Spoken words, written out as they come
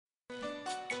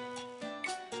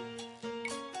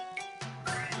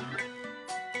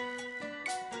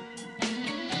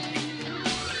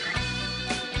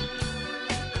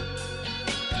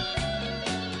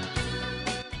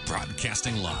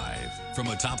Broadcasting live from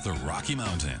atop the Rocky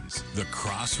Mountains, the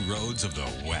crossroads of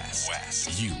the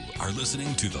West. You are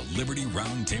listening to the Liberty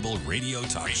Roundtable Radio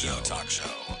Talk Show.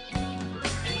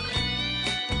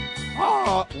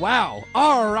 Oh, wow.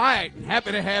 All right.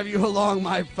 Happy to have you along,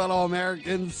 my fellow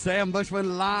Americans. Sam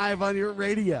Bushman live on your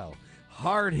radio.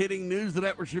 Hard-hitting news the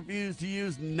networks refuse to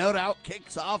use, no doubt,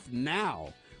 kicks off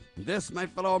now. This, my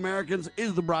fellow Americans,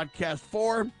 is the broadcast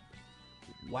for...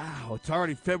 Wow, it's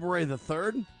already February the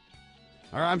 3rd?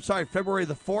 February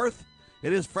the 4th.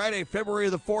 It is Friday, February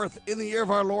the 4th, in the year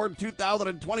of our Lord,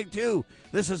 2022.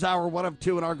 This is our one of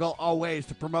two, and our goal always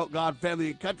to promote God,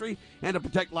 family, and country, and to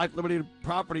protect life, liberty, and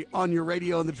property on your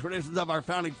radio and the traditions of our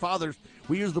founding fathers.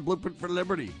 We use the blueprint for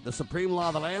liberty, the supreme law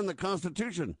of the land, the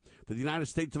Constitution, for the United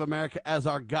States of America as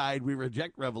our guide. We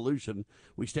reject revolution.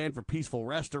 We stand for peaceful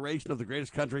restoration of the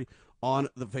greatest country on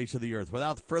the face of the earth.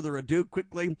 Without further ado,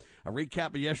 quickly, a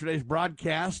recap of yesterday's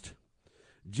broadcast.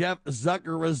 Jeff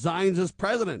Zucker resigns as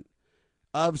president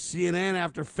of CNN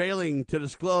after failing to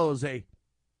disclose a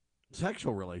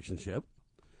sexual relationship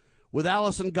with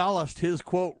Allison Gollust, his,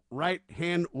 quote,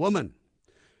 right-hand woman.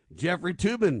 Jeffrey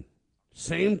Toobin,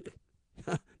 same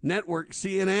network,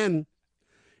 CNN,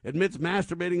 admits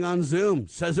masturbating on Zoom,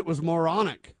 says it was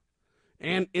moronic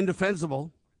and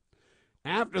indefensible.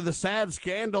 After the sad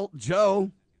scandal, Joe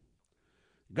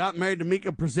got married to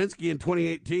Mika Brzezinski in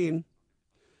 2018.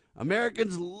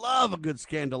 Americans love a good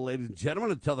scandal, ladies and gentlemen,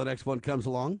 until the next one comes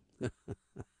along.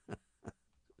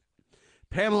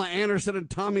 Pamela Anderson and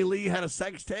Tommy Lee had a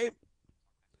sex tape.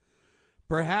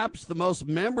 Perhaps the most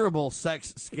memorable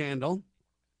sex scandal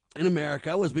in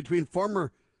America was between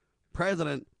former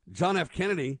President John F.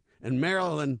 Kennedy and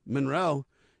Marilyn Monroe.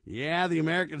 Yeah, the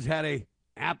Americans had a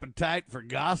appetite for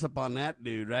gossip on that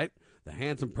dude, right? The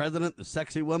handsome president, the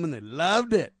sexy woman, they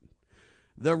loved it.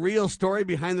 The real story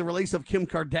behind the release of Kim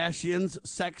Kardashian's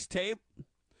sex tape.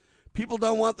 People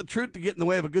don't want the truth to get in the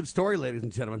way of a good story, ladies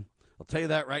and gentlemen. I'll tell you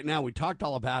that right now. We talked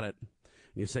all about it.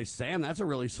 You say, Sam, that's a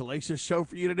really salacious show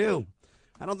for you to do.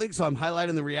 I don't think so. I'm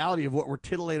highlighting the reality of what we're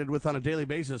titillated with on a daily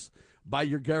basis by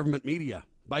your government media,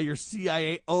 by your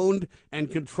CIA-owned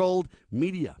and controlled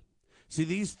media. See,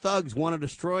 these thugs want to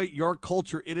destroy your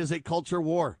culture. It is a culture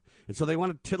war. And so they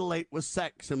want to titillate with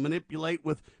sex and manipulate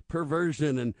with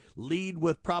perversion and lead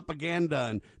with propaganda.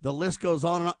 And the list goes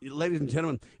on and on. Ladies and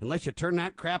gentlemen, unless you turn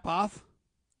that crap off,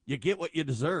 you get what you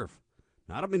deserve.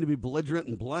 Now, I don't mean to be belligerent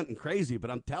and blunt and crazy, but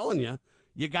I'm telling you,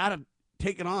 you got to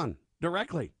take it on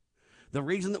directly. The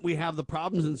reason that we have the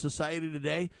problems in society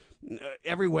today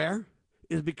everywhere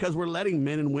is because we're letting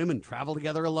men and women travel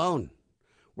together alone.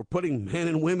 We're putting men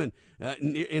and women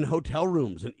in hotel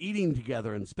rooms and eating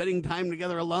together and spending time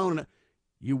together alone.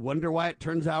 You wonder why it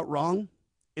turns out wrong?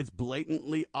 It's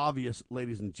blatantly obvious,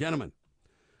 ladies and gentlemen.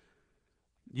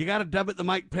 You got to dub it the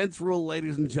Mike Pence rule,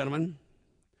 ladies and gentlemen.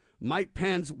 Mike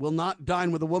Pence will not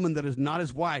dine with a woman that is not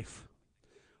his wife.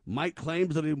 Mike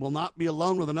claims that he will not be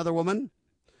alone with another woman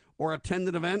or attend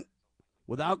an event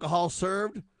with alcohol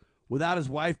served without his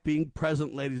wife being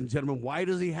present, ladies and gentlemen. Why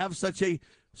does he have such a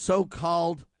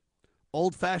so-called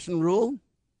old-fashioned rule?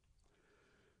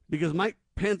 Because Mike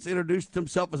Pence introduced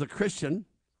himself as a Christian,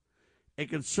 a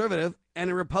conservative, and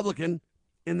a Republican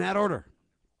in that order.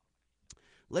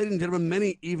 Ladies and gentlemen,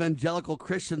 many evangelical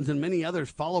Christians and many others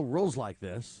follow rules like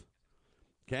this.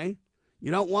 Okay?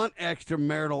 You don't want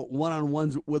extramarital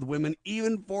one-on-ones with women,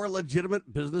 even for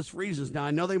legitimate business reasons. Now,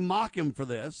 I know they mock him for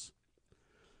this,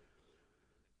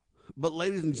 but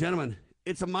ladies and gentlemen,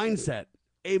 it's a mindset.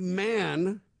 A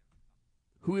man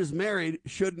who is married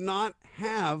should not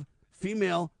have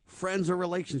female friends or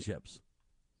relationships.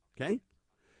 Okay?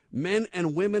 Men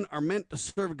and women are meant to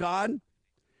serve God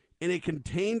in a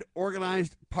contained,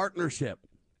 organized partnership.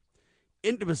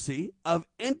 Intimacy of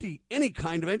any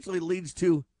kind eventually leads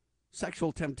to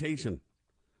sexual temptation.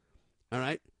 All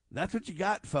right? That's what you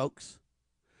got, folks.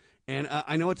 And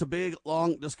I know it's a big,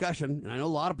 long discussion, and I know a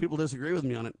lot of people disagree with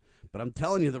me on it, but I'm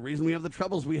telling you, the reason we have the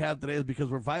troubles we have today is because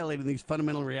we're violating these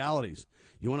fundamental realities.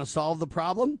 You want to solve the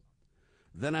problem?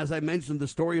 Then, as I mentioned, the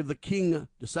story of the king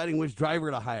deciding which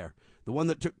driver to hire. The one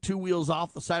that took two wheels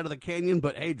off the side of the canyon,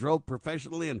 but, hey, drove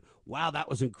professionally, and, wow, that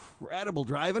was incredible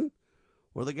driving.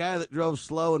 Or the guy that drove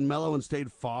slow and mellow and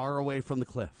stayed far away from the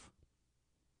cliff.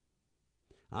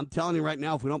 I'm telling you right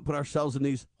now, if we don't put ourselves in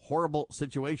these horrible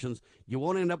situations, you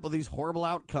won't end up with these horrible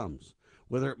outcomes,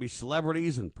 whether it be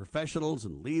celebrities and professionals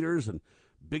and leaders and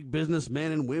big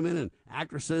businessmen and women and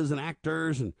actresses and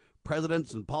actors and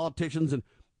presidents and politicians. And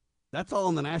that's all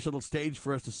on the national stage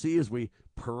for us to see as we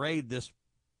parade this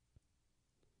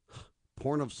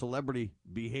porn of celebrity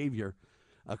behavior.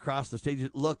 across the stage.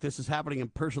 Look, this is happening in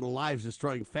personal lives,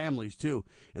 destroying families too.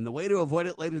 And the way to avoid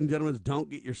it, ladies and gentlemen, is don't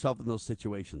get yourself in those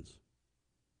situations.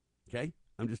 Okay?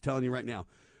 I'm just telling you right now.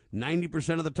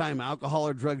 90% of the time, alcohol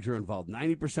or drugs are involved.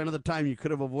 90% of the time, you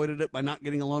could have avoided it by not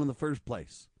getting a loan in the first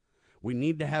place. We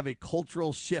need to have a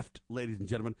cultural shift, ladies and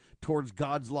gentlemen, towards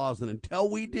God's laws. And until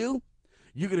we do,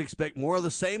 you can expect more of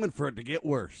the same and for it to get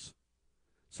worse.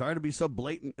 Sorry to be so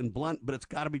blatant and blunt, but it's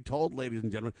got to be told, ladies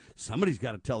and gentlemen. Somebody's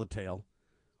got to tell the tale.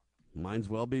 Might as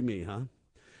well be me, huh?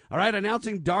 All right,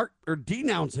 denouncing dark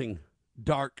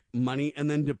money and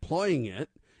then deploying it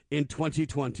in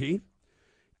 2020.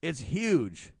 It's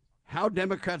huge how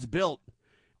Democrats built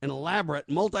an elaborate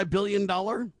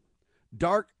multi-billion-dollar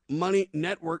dark money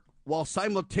network while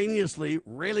simultaneously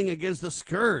railing against the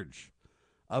scourge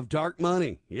of dark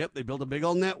money. Yep, they built a big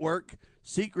old network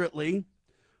secretly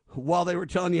while they were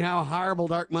telling you how horrible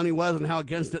dark money was and how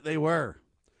against it they were.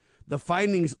 The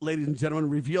findings, ladies and gentlemen,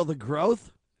 reveal the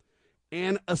growth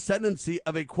and ascendancy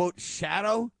of a, quote,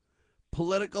 shadow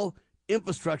political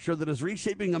infrastructure that is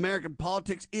reshaping American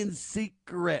politics in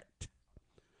secret.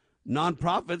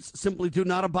 Nonprofits simply do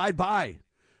not abide by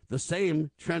the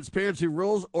same transparency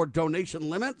rules or donation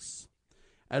limits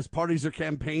as parties or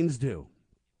campaigns do.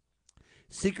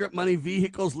 Secret money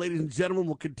vehicles, ladies and gentlemen,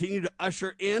 will continue to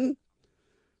usher in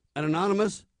an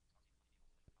anonymous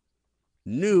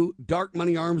new dark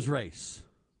money arms race.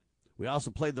 We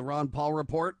also played the Ron Paul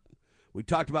report. We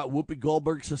talked about Whoopi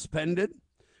Goldberg suspended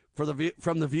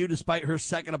from The View despite her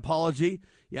second apology.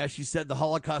 Yeah, she said the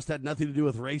Holocaust had nothing to do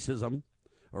with racism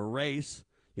or race.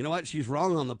 You know what? She's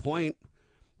wrong on the point.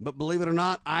 But believe it or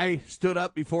not, I stood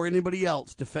up before anybody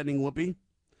else defending Whoopi.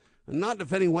 I'm not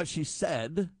defending what she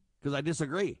said, because I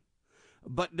disagree,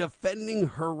 but defending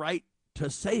her right to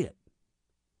say it.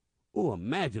 Oh,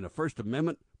 imagine a First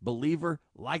Amendment believer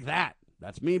like that.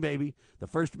 That's me, baby. The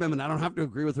First Amendment, I don't have to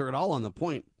agree with her at all on the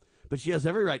point, but she has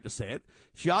every right to say it.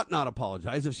 She ought not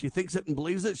apologize. If she thinks it and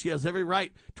believes it, she has every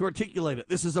right to articulate it.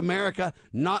 This is America,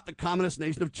 not the communist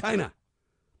nation of China.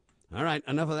 All right,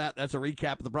 enough of that. That's a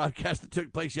recap of the broadcast that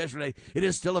took place yesterday. It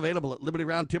is still available at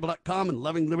LibertyRoundtable.com and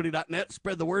LovingLiberty.net.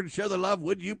 Spread the word and share the love,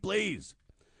 would you please?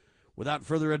 Without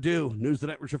further ado, news the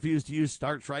networks refuse to use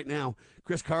starts right now.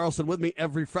 Chris Carlson with me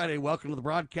every Friday. Welcome to the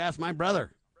broadcast, my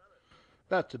brother.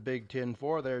 That's a big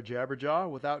 10-4 there, Jabberjaw.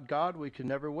 Without God, we can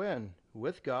never win.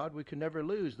 With God, we can never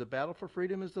lose. The battle for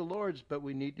freedom is the Lord's, but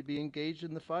we need to be engaged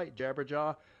in the fight.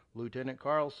 Jabberjaw, Lieutenant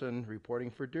Carlson, reporting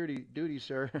for duty,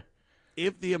 sir.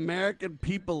 If the American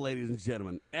people, ladies and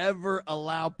gentlemen, ever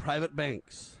allow private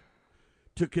banks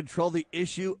to control the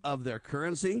issue of their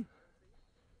currency,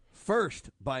 first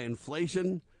by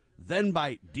inflation, then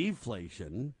by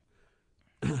deflation,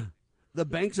 the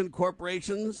banks and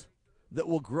corporations that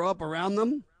will grow up around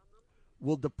them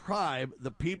will deprive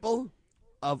the people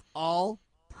of all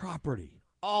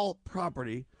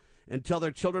property, until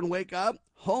their children wake up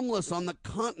homeless on the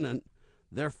continent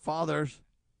their fathers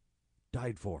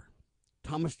died for.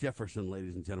 Thomas Jefferson,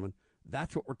 ladies and gentlemen,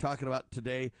 that's what we're talking about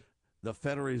today. The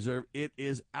Federal Reserve, it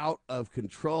is out of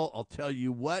control. I'll tell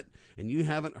you what, and you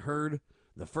haven't heard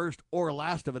the first or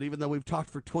last of it, even though we've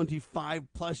talked for 25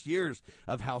 plus years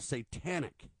of how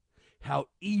satanic, how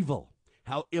evil,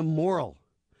 how immoral,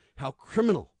 how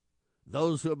criminal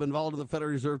those who have been involved in the Federal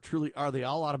Reserve truly are. They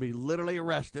all ought to be literally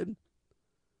arrested,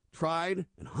 tried,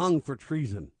 and hung for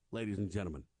treason, ladies and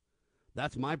gentlemen.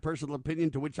 That's my personal opinion,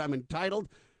 to which I'm entitled.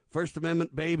 First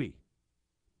Amendment, baby.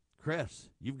 Chris,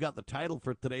 you've got the title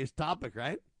for today's topic,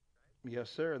 right? Yes,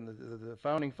 sir. And the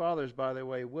founding fathers, by the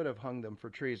way, would have hung them for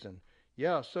treason.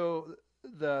 Yeah, so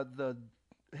the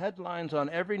headlines on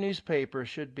every newspaper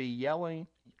should be yelling,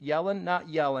 not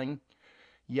yelling,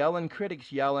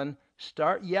 critics yelling,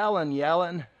 start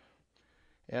yelling.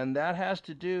 And that has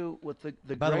to do with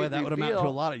the By the way, that reveal. would amount to a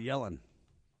lot of yelling.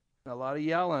 A lot of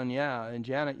Yellen, yeah. And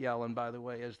Janet Yellen, by the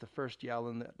way, is the first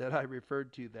Yellen that I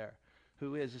referred to there,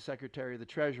 who is the Secretary of the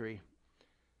Treasury.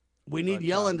 We need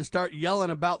Yellen to start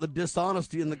yelling about the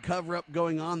dishonesty and the cover-up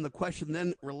going on. The question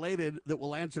then related that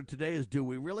we'll answer today is, do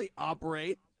we really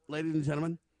operate, ladies and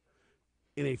gentlemen,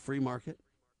 in a free market?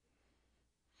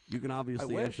 You can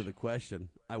obviously answer the question.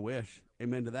 I wish.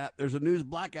 Amen to that. There's a news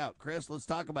blackout. Chris, let's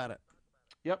talk about it.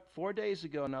 Yep, 4 days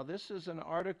ago. Now, this is an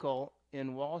article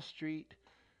in Wall Street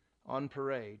on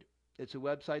Parade. It's a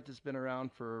website that's been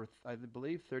around for, I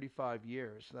believe, 35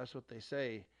 years. That's what they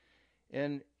say.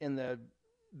 And in the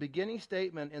beginning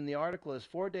statement in the article is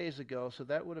 4 days ago, so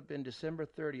that would have been December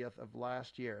 30th of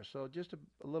last year. So just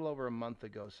a little over a month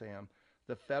ago, Sam.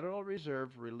 The Federal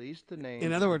Reserve released the name.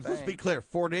 In other words, let's be clear.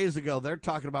 4 days ago, they're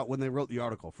talking about when they wrote the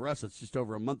article. For us, it's just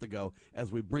over a month ago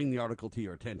as we bring the article to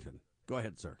your attention. Go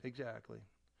ahead, sir. Exactly.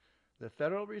 The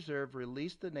Federal Reserve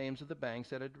released the names of the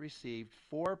banks that had received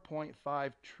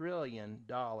 $4.5 trillion,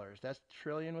 that's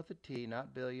trillion with a T,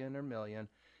 not billion or million,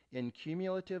 in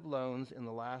cumulative loans in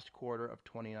the last quarter of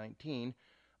 2019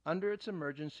 under its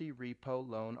emergency repo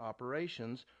loan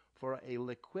operations for a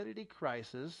liquidity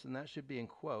crisis, and that should be in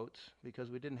quotes because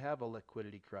we didn't have a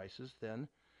liquidity crisis then,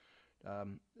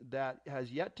 that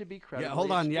has yet to be credibly Yeah,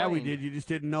 hold on. explained. Yeah, we did. You just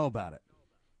didn't know about it.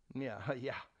 Yeah,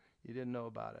 yeah. You didn't know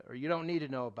about it, or you don't need to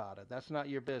know about it. That's not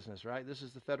your business, right? This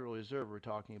is the Federal Reserve we're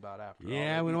talking about after all.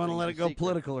 Yeah, we don't want to let it go Everything's a secret.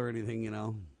 political or anything, you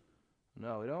know.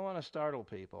 No, we don't want to startle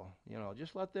people.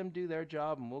 Just let them do their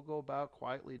job, and we'll go about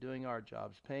quietly doing our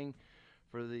jobs, paying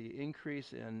for the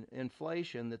increase in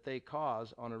inflation that they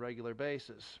cause on a regular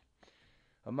basis.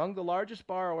 Among the largest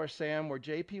borrowers, Sam, were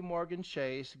J.P. Morgan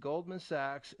Chase, Goldman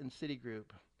Sachs, and Citigroup,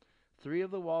 three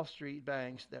of the Wall Street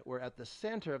banks that were at the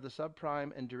center of the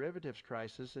subprime and derivatives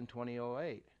crisis in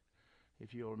 2008,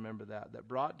 if you'll remember that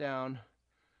brought down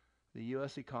the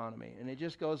U.S. economy. And it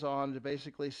just goes on to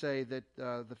basically say that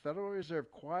the Federal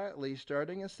Reserve quietly,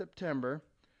 starting in September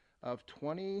of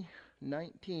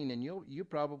 2019, and you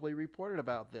probably reported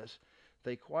about this,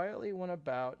 they quietly went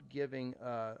about giving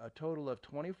a total of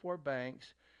 24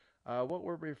 banks what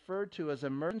were referred to as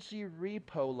emergency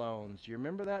repo loans. You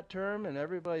remember that term? And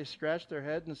everybody scratched their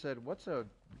head and said, what's a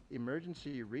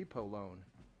emergency repo loan?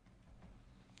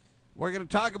 We're going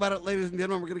to talk about it, ladies and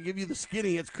gentlemen. We're going to give you the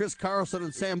skinny. It's Chris Carlson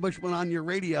and Sam Bushman on your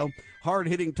radio.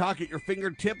 Hard-hitting talk at your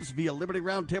fingertips via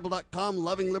LibertyRoundtable.com,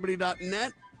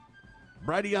 LovingLiberty.net,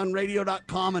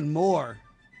 BrightyOnRadio.com, and more.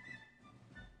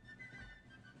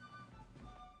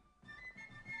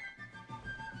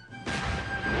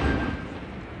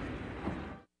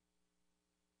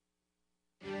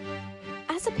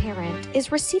 As a parent,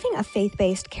 is receiving a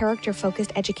faith-based,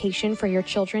 character-focused education for your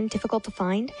children difficult to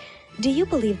find? Do you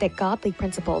believe that godly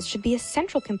principles should be a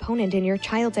central component in your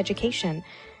child's education?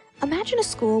 Imagine a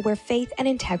school where faith and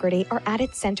integrity are at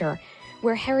its center,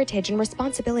 where heritage and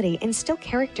responsibility instill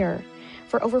character.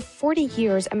 For over 40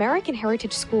 years, American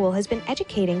Heritage School has been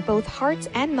educating both hearts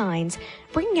and minds,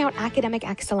 bringing out academic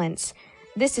excellence.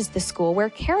 This is the school where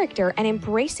character and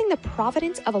embracing the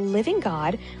providence of a living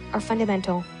God are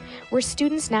fundamental, where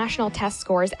students' national test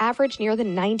scores average near the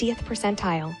 90th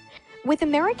percentile. With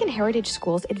American Heritage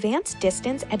School's Advanced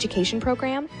Distance Education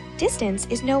Program, distance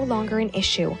is no longer an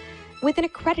issue. With an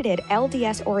accredited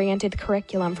LDS-oriented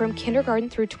curriculum from kindergarten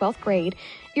through 12th grade,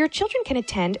 your children can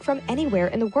attend from anywhere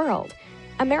in the world.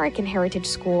 American Heritage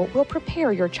School will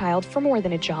prepare your child for more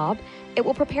than a job. It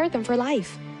will prepare them for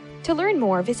life. To learn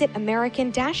more, visit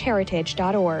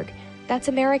American-Heritage.org. That's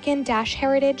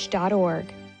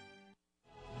American-Heritage.org.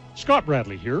 Scott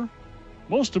Bradley here.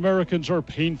 Most Americans are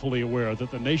painfully aware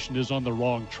that the nation is on the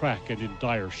wrong track and in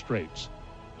dire straits.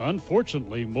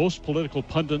 Unfortunately, most political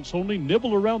pundits only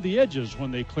nibble around the edges when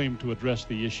they claim to address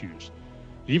the issues.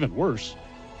 Even worse,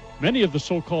 many of the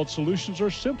so-called solutions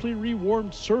are simply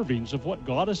rewarmed servings of what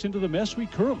got us into the mess we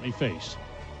currently face.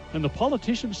 And the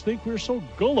politicians think we're so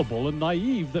gullible and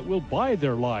naive that we'll buy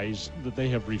their lies that they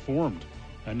have reformed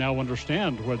and now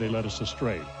understand where they led us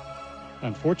astray.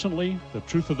 Unfortunately, the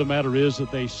truth of the matter is that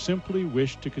they simply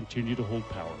wish to continue to hold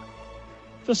power.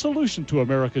 The solution to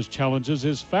America's challenges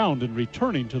is found in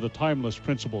returning to the timeless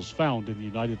principles found in the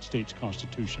United States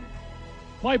Constitution.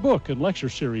 My book and lecture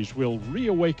series will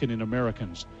reawaken in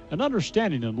Americans an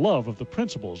understanding and love of the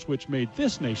principles which made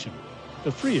this nation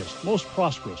the freest, most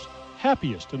prosperous,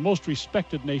 happiest, and most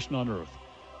respected nation on earth.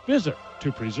 Visit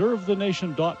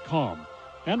topreservethenation.com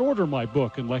and order my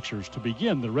book and lectures to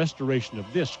begin the restoration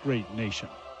of this great nation.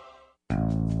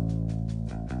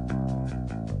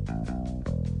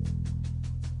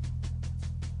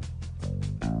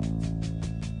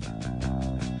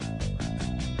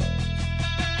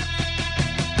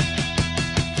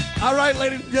 All right,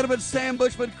 ladies and gentlemen, Sam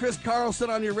Bushman, Chris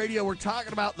Carlson on your radio. We're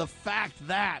talking about the fact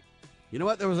that, you know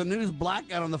what, there was a news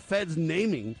blackout on the Fed's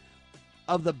naming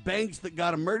of the banks that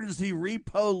got emergency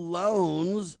repo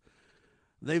loans.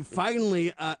 They've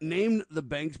finally named the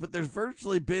banks, but there's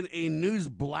virtually been a news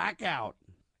blackout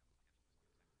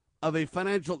of a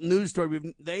financial news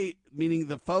story. They, meaning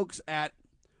the folks at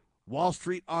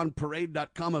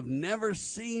WallStreetOnParade.com, have never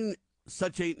seen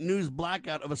such a news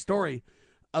blackout of a story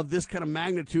of this kind of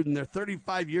magnitude in their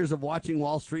 35 years of watching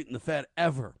Wall Street and the Fed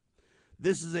ever.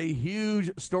 This is a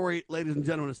huge story, ladies and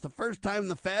gentlemen. It's the first time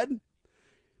the Fed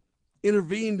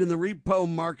intervened in the repo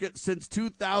market since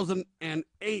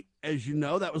 2008. As you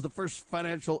know, that was the first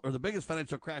the biggest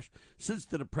financial crash since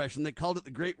the Depression. They called it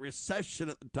the Great Recession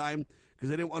at the time because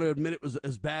they didn't want to admit it was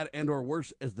as bad and or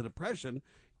worse as the Depression.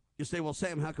 You say, well,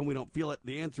 Sam, how come we don't feel it?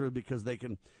 The answer is because they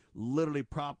can literally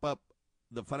prop up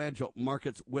the financial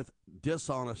markets with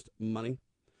dishonest money.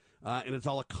 And it's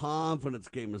all a confidence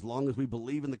game. As long as we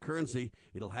believe in the currency,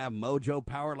 it'll have mojo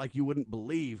power like you wouldn't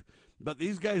believe. But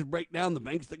these guys break down the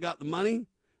banks that got the money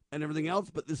and everything else,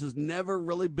 but this has never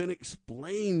really been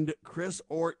explained, Chris,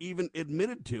 or even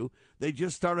admitted to. They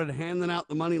just started handing out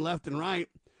the money left and right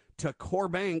to core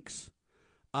banks,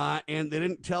 and they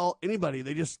didn't tell anybody.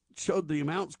 They just showed the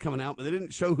amounts coming out, but they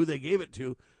didn't show who they gave it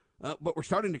to. But we're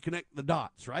starting to connect the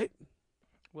dots, right?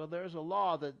 Well, there's a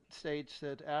law that states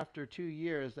that after 2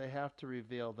 years they have to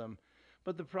reveal them.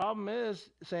 But the problem is,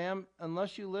 Sam,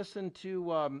 unless you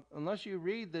unless you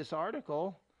read this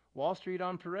article, Wall Street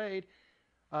on Parade,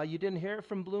 you didn't hear it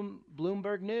from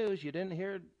Bloomberg News. You didn't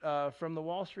hear it from the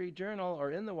Wall Street Journal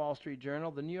or in the Wall Street Journal,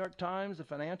 the New York Times, the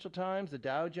Financial Times, the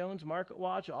Dow Jones Market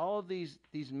Watch, all of these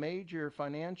major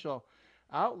financial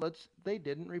outlets, they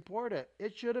didn't report it.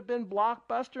 It should have been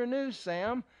blockbuster news,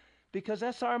 Sam, because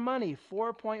that's our money,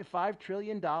 $4.5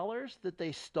 trillion that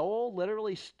they stole,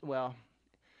 literally, well,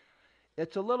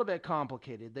 it's a little bit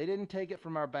complicated. They didn't take it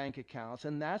from our bank accounts,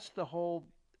 and that's the whole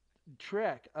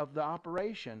trick of the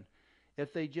operation.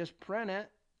 If they just print it,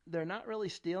 they're not really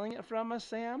stealing it from us,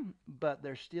 Sam, but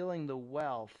they're stealing the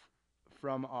wealth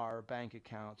from our bank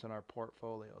accounts and our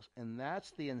portfolios. And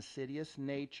that's the insidious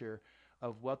nature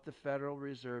of what the Federal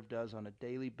Reserve does on a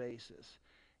daily basis.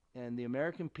 And the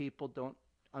American people don't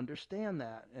understand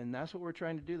that. And that's what we're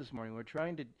trying to do this morning. We're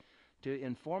trying to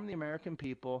inform the American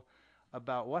people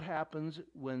about what happens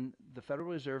when the Federal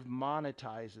Reserve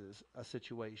monetizes a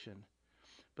situation.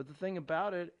 But the thing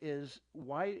about it is,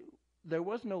 why there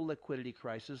was no liquidity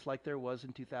crisis like there was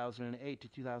in 2008 to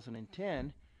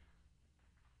 2010.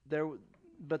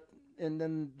 And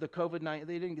then the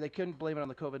COVID-19, they couldn't blame it on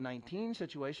the COVID-19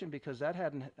 situation because that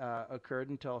hadn't occurred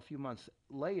until a few months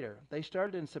later. They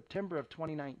started in September of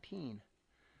 2019.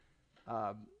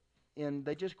 And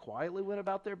they just quietly went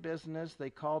about their business.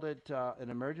 They called it an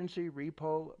emergency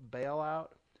repo bailout.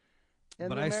 And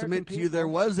but I submit to you there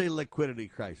was a liquidity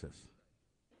crisis.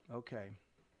 Okay.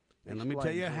 And let me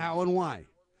tell you how and why.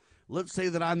 Let's say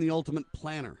that I'm the ultimate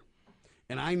planner,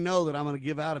 and I know that I'm going to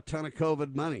give out a ton of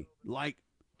COVID money, like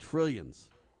trillions.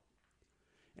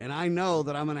 And I know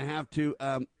that I'm going to have to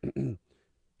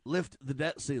lift the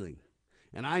debt ceiling.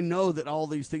 And I know that all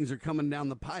these things are coming down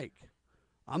the pike.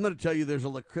 I'm going to tell you there's a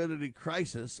liquidity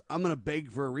crisis. I'm going to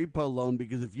beg for a repo loan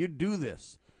because if you do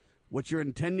this, what you're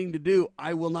intending to do,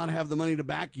 I will not have the money to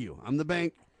back you. I'm the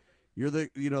bank. You're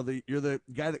the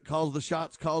guy that calls the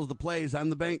shots, calls the plays. I'm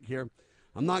the bank here.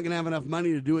 I'm not going to have enough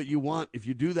money to do what you want. If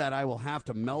you do that, I will have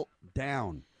to melt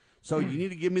down. So you need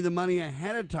to give me the money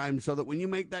ahead of time so that when you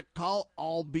make that call,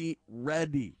 I'll be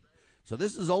ready. So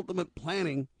this is ultimate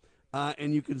planning,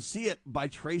 and you can see it by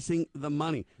tracing the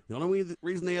money. The only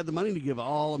reason they had the money to give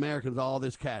all Americans all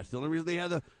this cash, the only reason they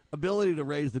had the ability to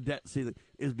raise the debt ceiling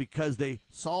is because they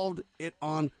solved it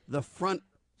on the front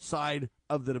side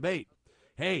of the debate.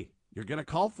 Hey, you're going to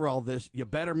call for all this. You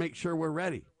better make sure we're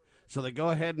ready. So they go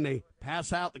ahead and they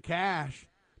pass out the cash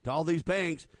to all these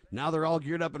banks. Now they're all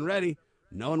geared up and ready,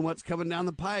 knowing what's coming down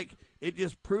the pike. It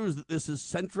just proves that this is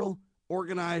central,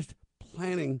 organized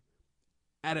planning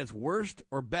at its worst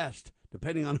or best,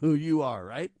 depending on who you are,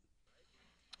 right?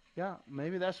 Yeah,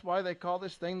 maybe that's why they call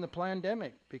this thing the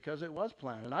pandemic, because it was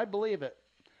planned. And I believe it.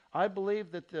 I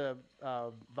believe that the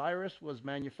virus was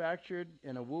manufactured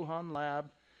in a Wuhan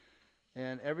lab.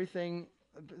 And everything,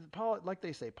 like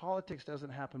they say, politics doesn't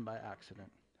happen by accident.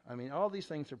 I mean, all these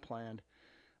things are planned.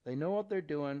 They know what they're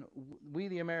doing. We,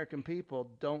 the American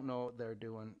people, don't know what they're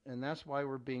doing. And that's why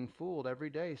we're being fooled every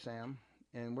day, Sam.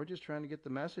 And we're just trying to get the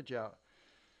message out.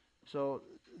 So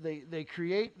they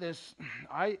create this,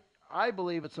 I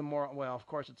believe it's a moral, well, of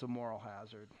course it's a moral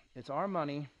hazard. It's our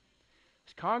money.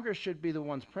 Congress should be the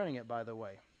ones printing it, by the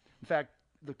way. In fact,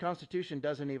 the Constitution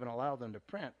doesn't even allow them to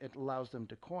print. It allows them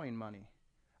to coin money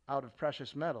out of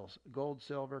precious metals, gold,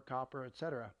 silver, copper,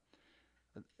 etc.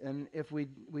 And if we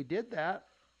did that,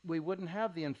 we wouldn't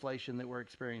have the inflation that we're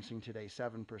experiencing today,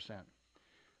 7%.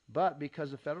 But because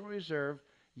the Federal Reserve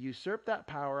usurped that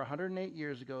power 108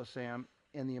 years ago, Sam,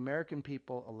 and the American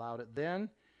people allowed it then,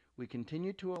 we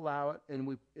continue to allow it,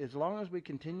 and as long as we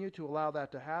continue to allow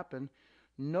that to happen,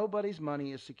 nobody's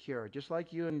money is secure, just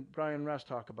like you and Brian Russ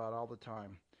talk about all the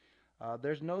time.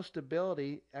 There's no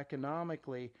stability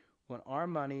economically when our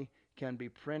money can be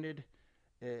printed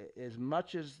as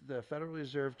much as the Federal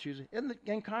Reserve chooses.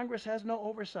 And Congress has no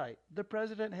oversight. The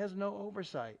president has no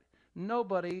oversight.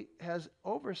 Nobody has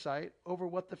oversight over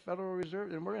what the Federal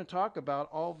Reserve, and we're going to talk about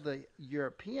all the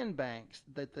European banks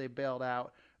that they bailed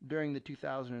out during the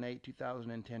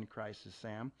 2008-2010 crisis,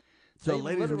 Sam. So, They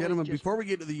ladies and literally gentlemen, just- before we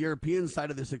get to the European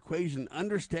side of this equation,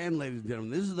 understand, ladies and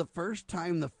gentlemen, this is the first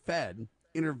time the Fed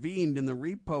intervened in the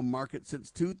repo market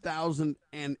since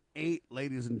 2008,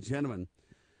 ladies and gentlemen.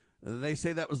 They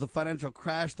say that was the financial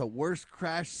crash, the worst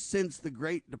crash since the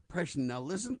Great Depression. Now,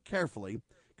 listen carefully,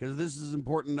 because this is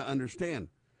important to understand.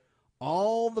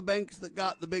 All the banks that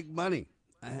got the big money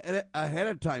ahead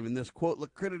of time in this, quote,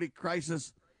 liquidity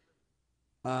crisis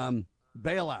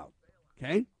bailout,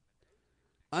 okay?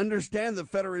 Understand the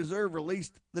Federal Reserve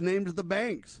released the names of the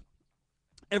banks.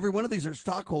 Every one of these are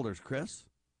stockholders, Chris.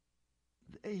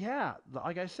 Yeah,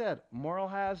 like I said, moral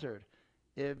hazard.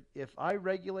 If I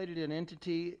regulated an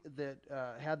entity that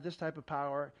had this type of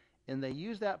power and they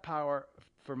use that power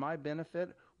for my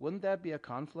benefit, wouldn't that be a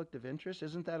conflict of interest?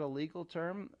 Isn't that a legal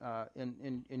term?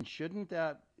 And shouldn't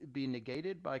that be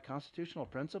negated by constitutional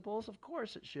principles? Of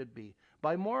course it should be.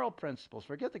 By moral principles.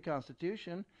 Forget the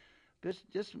Constitution.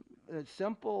 Just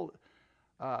simple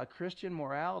Christian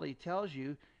morality tells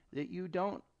you that you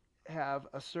don't have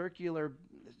a circular,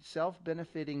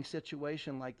 self-benefiting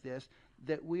situation like this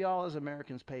that we all as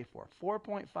Americans pay for.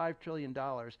 $4.5 trillion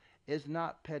is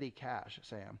not petty cash,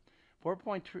 Sam.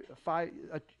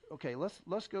 4.5. Okay,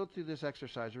 let's go through this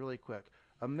exercise really quick.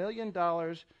 $1 million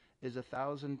is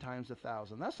 1,000 times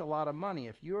 1,000. That's a lot of money.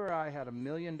 If you or I had $1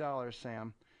 million,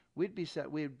 Sam, we'd be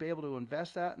set. We'd be able to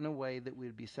invest that in a way that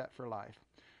we'd be set for life.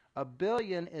 $1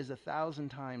 billion is 1,000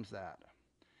 times that.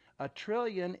 $1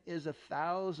 trillion is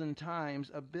 1,000 times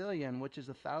 $1 billion, which is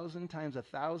 1,000 times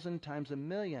 1,000 times $1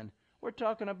 million. We're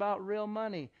talking about real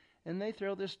money, and they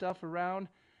throw this stuff around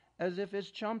as if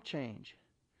it's chump change.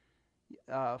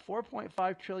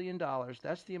 $4.5 trillion,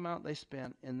 that's the amount they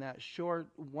spent in that short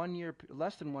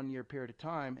less than 1 year period of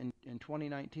time in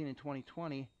 2019 and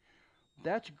 2020.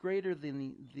 That's greater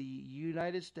than the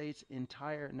United States'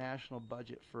 entire national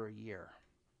budget for a year.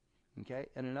 Okay?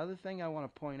 And another thing I want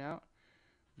to point out,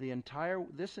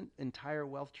 this entire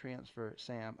wealth transfer,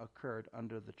 Sam, occurred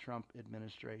under the Trump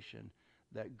administration.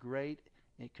 That great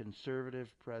and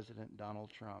conservative President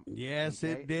Donald Trump. Yes,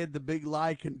 Okay? it did. The big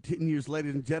lie continues,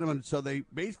 ladies and gentlemen. So they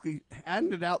basically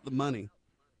handed out the money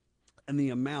and the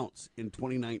amounts in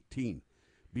 2019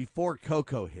 before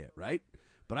Coco hit, right?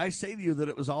 But I say to you that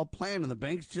it was all planned, and the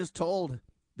banks just told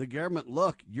the government,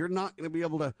 look, you're not going to be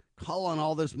able to call on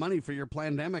all this money for your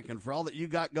pandemic and for all that you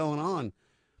got going on.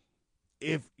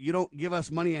 If you don't give us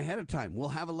money ahead of time, we'll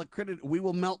have a liquidity. We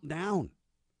will melt down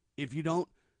if you don't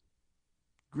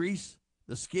grease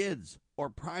the skids or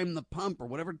prime the pump or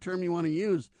whatever term you want to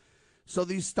use. So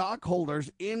these stockholders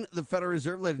in the Federal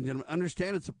Reserve, ladies and gentlemen,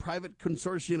 understand it's a private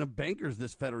consortium of bankers,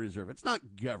 this Federal Reserve. It's not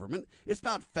government. It's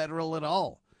not federal at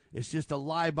all. It's just a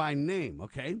lie by name,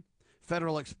 okay?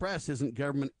 Federal Express isn't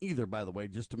government either, by the way,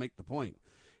 just to make the point.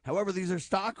 However, these are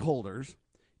stockholders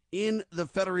in the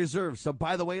Federal Reserve. So,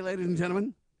 by the way, ladies and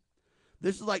gentlemen,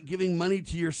 this is like giving money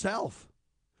to yourself.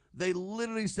 They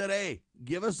literally said, hey,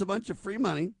 give us a bunch of free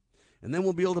money, and then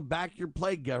we'll be able to back your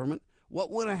plague government.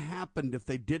 What would have happened if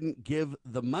they didn't give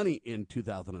the money in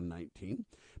 2019,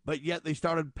 but yet they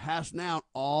started passing out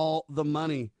all the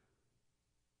money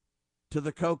to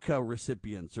the COCO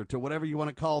recipients or to whatever you want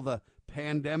to call the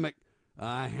pandemic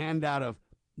handout of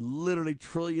literally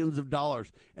trillions of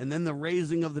dollars, and then the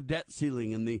raising of the debt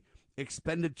ceiling and the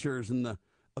expenditures and the,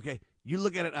 okay, you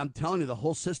look at it, I'm telling you, the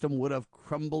whole system would have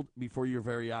crumbled before your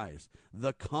very eyes.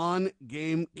 The con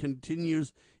game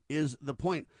continues is the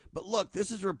point. But look,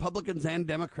 this is Republicans and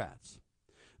Democrats.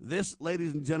 This,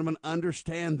 ladies and gentlemen,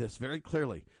 understand this very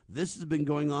clearly. This has been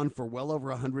going on for well over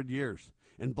 100 years.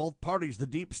 And both parties, the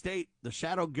deep state, the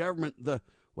shadow government, the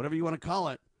whatever you want to call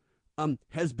it,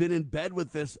 has been in bed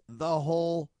with this the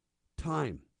whole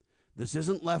time. This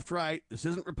isn't left-right. This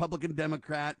isn't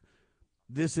Republican-Democrat.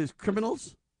 This is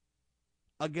criminals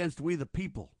against we the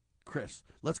people, Chris.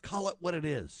 Let's call it what it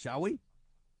is, shall we?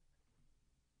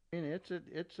 I mean,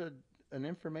 it's an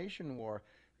information war,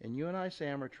 and you and I,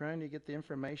 Sam, are trying to get the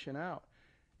information out.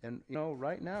 And, you know,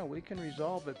 right now we can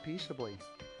resolve it peaceably.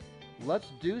 Let's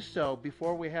do so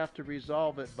before we have to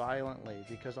resolve it violently,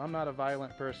 because I'm not a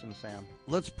violent person, Sam.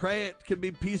 Let's pray it can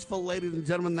be peaceful, ladies and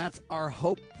gentlemen. That's our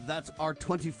hope. That's our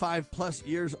 25-plus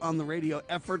years on the radio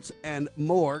efforts and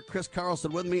more. Chris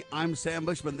Carlson with me. I'm Sam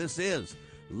Bushman. This is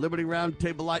Liberty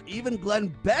Roundtable Live. Even Glenn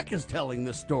Beck is telling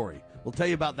this story. We'll tell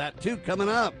you about that, too, coming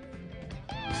up.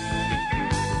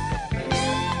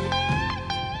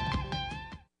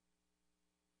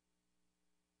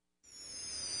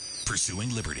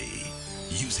 Pursuing liberty,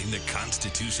 using the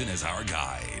Constitution as our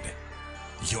guide.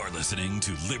 You're listening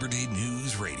to Liberty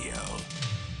News Radio.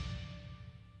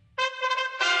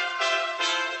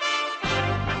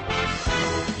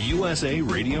 You USA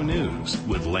Radio News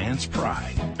with Lance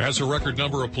Pride. As a record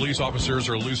number of police officers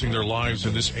are losing their lives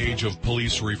in this age of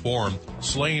police reform,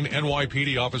 slain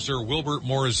NYPD officer Wilbert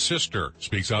Moore's sister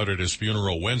speaks out at his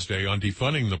funeral Wednesday on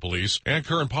defunding the police and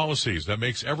current policies that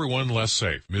makes everyone less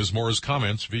safe. Ms. Moore's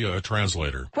comments via a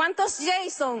translator. ¿Cuántos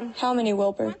Jason? How many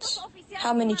Wilberts?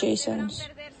 How many Jasons?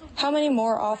 How many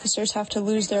more officers have to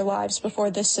lose their lives before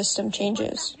this system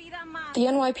changes? The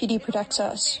NYPD protects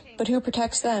us, but who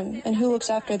protects them and who looks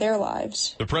after their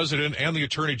lives? The President and the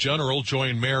Attorney General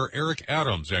joined Mayor Eric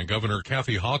Adams and Governor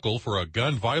Kathy Hochul for a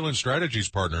gun violence strategies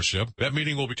partnership. That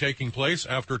meeting will be taking place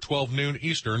after 12 noon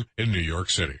Eastern in New York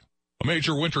City. A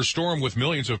major winter storm with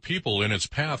millions of people in its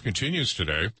path continues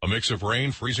today. A mix of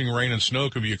rain, freezing rain, and snow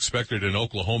can be expected in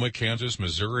Oklahoma, Kansas,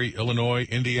 Missouri, Illinois,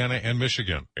 Indiana, and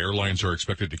Michigan. Airlines are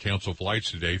expected to cancel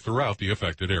flights today throughout the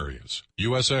affected areas.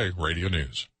 USA Radio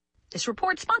News. This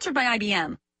report sponsored by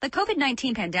IBM. The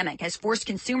COVID-19 pandemic has forced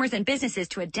consumers and businesses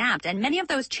to adapt, and many of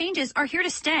those changes are here to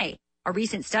stay. A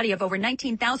recent study of over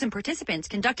 19,000 participants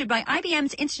conducted by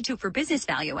IBM's Institute for Business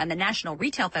Value and the National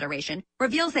Retail Federation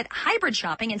reveals that hybrid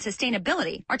shopping and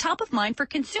sustainability are top of mind for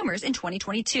consumers in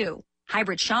 2022.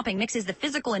 Hybrid shopping mixes the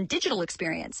physical and digital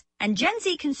experience, and Gen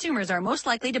Z consumers are most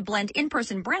likely to blend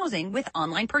in-person browsing with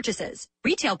online purchases.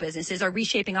 Retail businesses are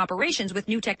reshaping operations with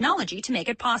new technology to make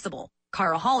it possible.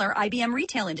 Cara Haller, IBM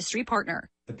Retail Industry Partner.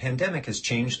 The pandemic has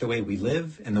changed the way we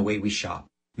live and the way we shop.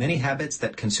 Many habits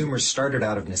that consumers started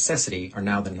out of necessity are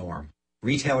now the norm.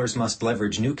 Retailers must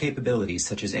leverage new capabilities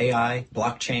such as AI,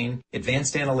 blockchain,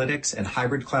 advanced analytics, and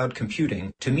hybrid cloud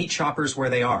computing to meet shoppers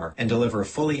where they are and deliver a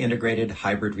fully integrated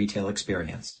hybrid retail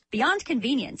experience. Beyond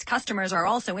convenience, customers are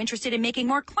also interested in making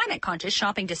more climate-conscious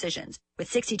shopping decisions,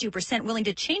 with 62% willing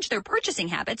to change their purchasing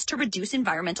habits to reduce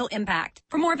environmental impact.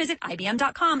 For more, visit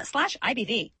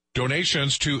ibm.com/IBV.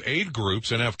 Donations to aid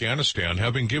groups in Afghanistan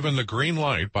have been given the green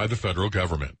light by the federal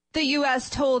government. The U.S.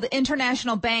 told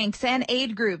international banks and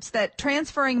aid groups that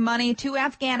transferring money to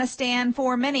Afghanistan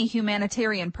for many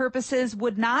humanitarian purposes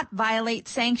would not violate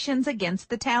sanctions against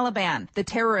the Taliban. The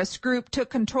terrorist group took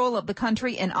control of the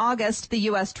country in August. The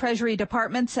U.S. Treasury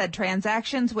Department said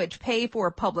transactions which pay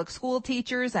for public school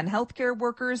teachers and healthcare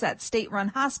workers at state-run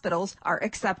hospitals are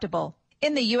acceptable.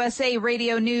 In the USA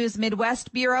Radio News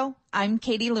Midwest Bureau, I'm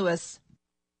Katie Lewis.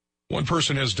 One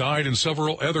person has died and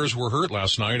several others were hurt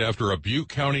last night after a Butte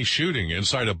County shooting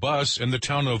inside a bus in the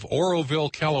town of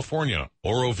Oroville, California.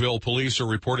 Oroville police are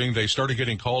reporting they started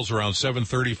getting calls around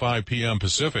 7:35 p.m.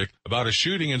 Pacific about a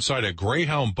shooting inside a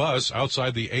Greyhound bus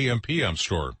outside the AM/PM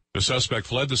store. The suspect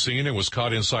fled the scene and was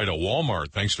caught inside a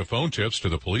Walmart thanks to phone tips to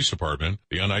the police department.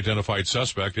 The unidentified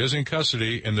suspect is in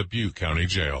custody in the Butte County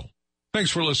Jail.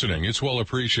 Thanks for listening. It's well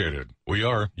appreciated. We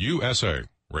are USA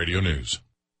Radio News.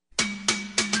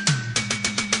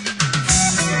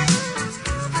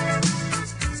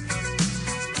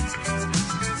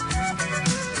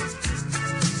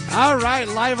 All right,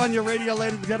 live on your radio,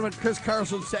 ladies and gentlemen. Chris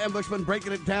Carlson, Sam Bushman,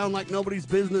 breaking it down like nobody's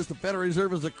business. The Federal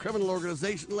Reserve is a criminal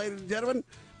organization, ladies and gentlemen.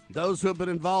 Those who have been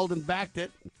involved and backed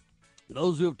it,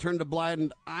 those who have turned a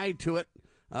blind eye to it,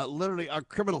 literally are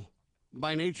criminal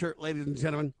by nature, ladies and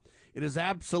gentlemen. It is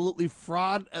absolutely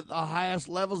fraud at the highest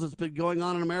levels. It's been going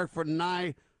on in America for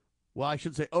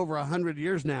over 100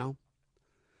 years now.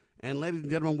 And ladies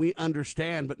and gentlemen, we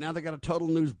understand, but now they got a total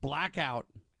news blackout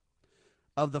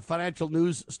of the financial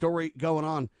news story going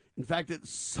on. In fact, it's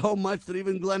so much that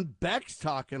even Glenn Beck's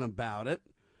talking about it.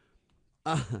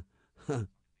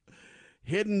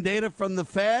 Hidden data from the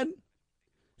Fed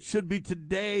should be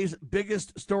today's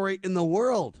biggest story in the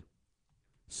world,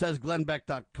 says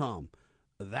GlennBeck.com.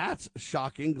 That's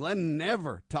shocking. Glenn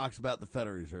never talks about the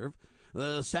Federal Reserve.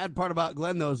 The sad part about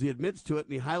Glenn, though, is he admits to it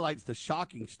and he highlights the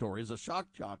shocking stories, a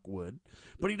shock jock would,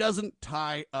 but he doesn't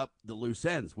tie up the loose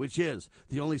ends, which is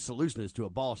the only solution is to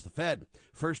abolish the Fed.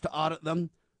 First to audit them,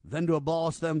 then to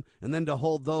abolish them, and then to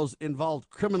hold those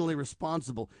involved criminally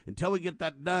responsible. Until we get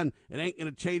that done, it ain't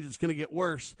going to change. It's going to get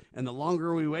worse. And the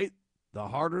longer we wait, the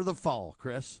harder the fall,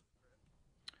 Chris.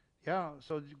 Yeah,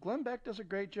 so Glenn Beck does a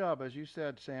great job, as you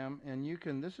said, Sam, and you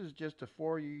can, this is just a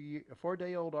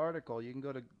 4-day-old article. You can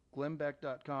go to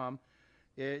glennbeck.com.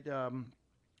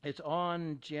 It's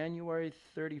on January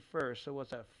 31st, so what's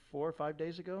that, 4 or 5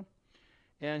 days ago?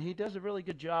 And he does a really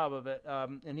good job of it,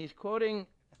 and he's quoting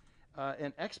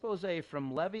an expose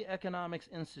from Levy Economics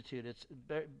Institute. It's,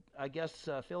 I guess,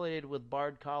 affiliated with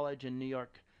Bard College in New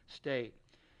York State.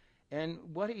 And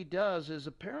what he does is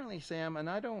apparently, Sam, and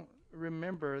I don't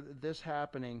remember this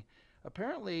happening.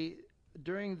 Apparently,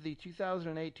 during the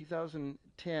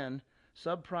 2008-2010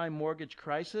 subprime mortgage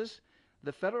crisis,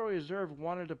 the Federal Reserve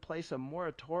wanted to place a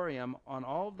moratorium on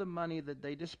all of the money that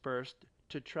they dispersed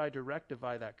to try to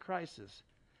rectify that crisis.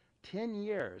 10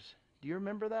 years. Do you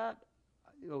remember that?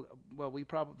 Well,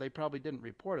 they probably didn't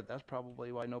report it. That's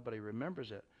probably why nobody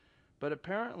remembers it. But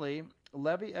apparently,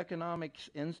 Levy Economics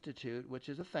Institute, which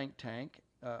is a think tank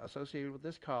associated with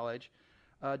this college,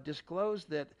 disclosed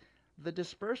that the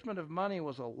disbursement of money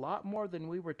was a lot more than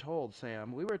we were told,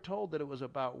 Sam. We were told that it was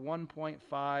about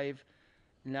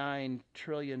 $1.59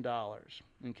 trillion.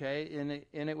 Okay,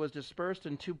 and it was dispersed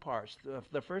in two parts.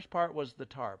 The first part was the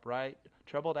TARP, right?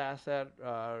 Troubled asset.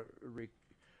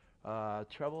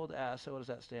 Troubled asset. What does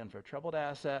that stand for? Troubled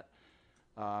asset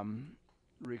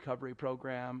recovery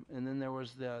program. And then there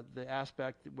was the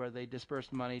aspect where they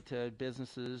dispersed money to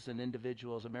businesses and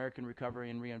individuals, American Recovery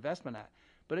and Reinvestment Act.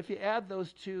 But if you add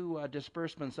those two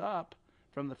disbursements up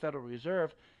from the Federal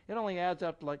Reserve, it only adds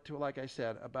up to like I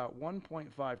said, about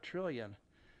 1.5 trillion.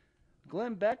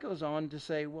 Glenn Beck goes on to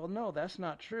say, well, no, that's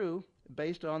not true,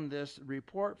 based on this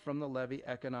report from the Levy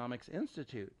Economics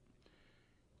Institute.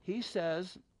 He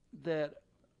says that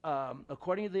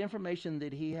according to the information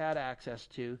that he had access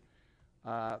to,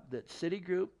 that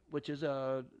Citigroup, which is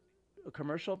a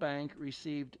commercial bank,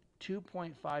 received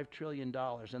 $2.5 trillion.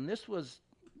 And this was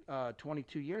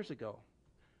 22 years ago,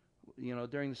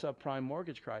 during the subprime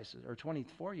mortgage crisis, or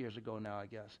 24 years ago now, I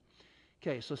guess.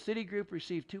 Okay, so Citigroup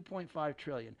received $2.5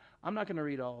 trillion. I'm not going to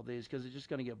read all of these because it's just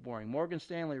going to get boring. Morgan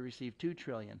Stanley received $2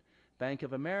 trillion. Bank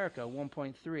of America,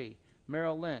 1.3.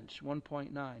 Merrill Lynch,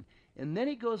 1.9. And then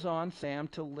he goes on, Sam,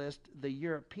 to list the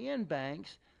European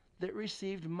banks that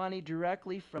received money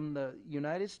directly from the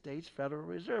United States Federal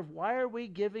Reserve. Why are we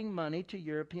giving money to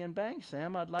European banks,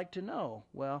 Sam? I'd like to know.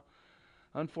 Well,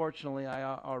 unfortunately, I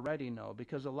already know,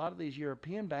 because a lot of these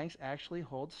European banks actually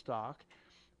hold stock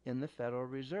in the Federal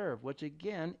Reserve, which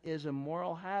again is a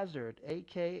moral hazard,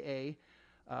 aka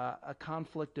a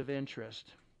conflict of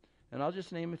interest. And I'll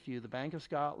just name a few: the Bank of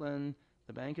Scotland,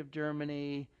 the Bank of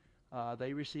Germany,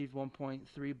 they received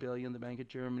 1.3 billion. The Bank of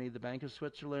Germany, the Bank of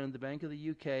Switzerland, the Bank of the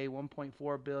UK,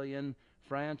 1.4 billion.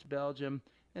 France, Belgium,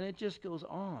 and it just goes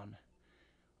on.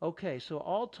 Okay, so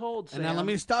all told, Sam, and now let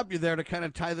me stop you there to kind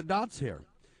of tie the dots here.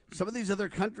 Some of these other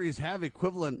countries have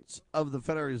equivalents of the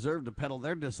Federal Reserve to peddle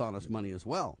their dishonest money as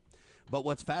well. But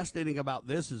what's fascinating about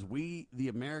this is we, the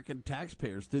American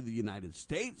taxpayers, through the United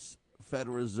States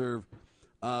Federal Reserve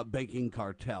banking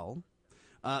cartel,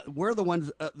 we're the ones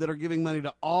that are giving money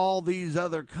to all these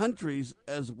other countries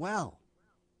as well.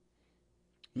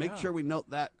 Make sure we note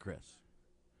that, Chris.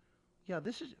 Yeah,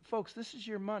 folks, this is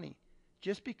your money.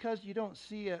 Just because you don't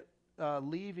see it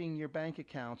leaving your bank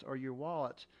accounts or your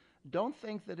wallets, don't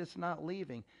think that it's not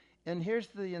leaving. And here's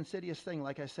the insidious thing,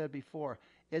 like I said before.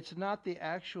 It's not the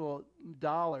actual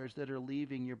dollars that are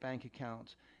leaving your bank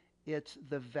accounts. It's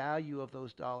the value of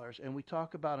those dollars. And we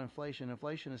talk about inflation.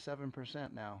 Inflation is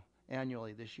 7% now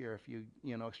annually this year if you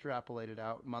extrapolate it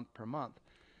out month per month.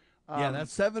 Yeah,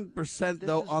 that's 7%,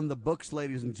 though, on the books,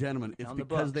 ladies and gentlemen. It's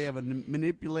because they have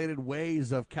manipulated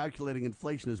ways of calculating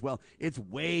inflation as well. It's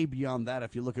way beyond that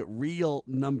if you look at real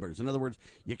numbers. In other words,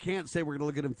 you can't say we're going to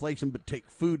look at inflation but take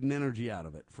food and energy out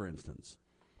of it, for instance.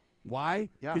 Why?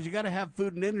 Because you got to have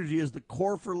food and energy as the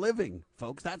core for living,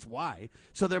 folks. That's why.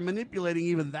 So they're manipulating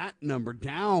even that number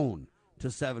down to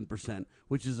 7%,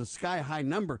 which is a sky-high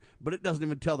number, but it doesn't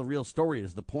even tell the real story,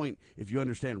 is the point, if you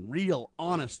understand real,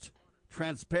 honest,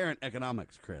 transparent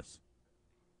economics, Chris.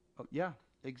 Oh, yeah,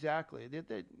 exactly.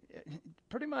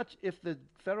 Pretty much, if the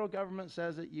federal government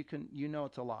says it, you know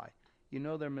it's a lie. You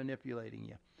know they're manipulating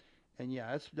you. And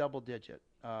yeah, it's double digit.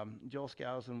 Joel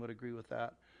Skousen would agree with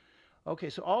that. Okay,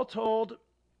 so all told,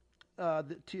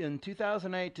 in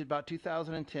 2008 to about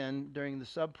 2010, during the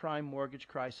subprime mortgage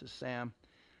crisis, Sam,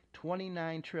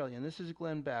 29 trillion. This is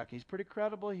Glenn Beck. He's pretty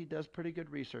credible. He does pretty good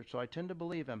research, so I tend to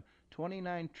believe him.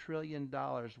 $29 trillion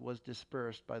was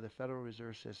dispersed by the Federal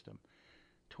Reserve System.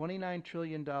 $29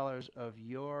 trillion of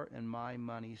your and my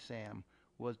money, Sam,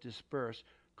 was dispersed,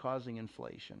 causing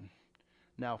inflation.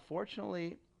 Now,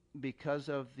 fortunately, because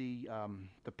of the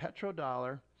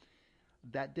petrodollar,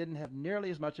 that didn't have nearly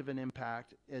as much of an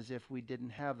impact as if we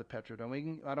didn't have the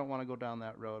petrodollar. I don't want to go down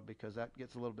that road because that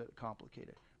gets a little bit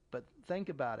complicated. But think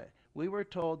about it. We were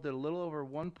told that a little over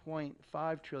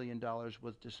 $1.5 trillion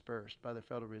was dispersed by the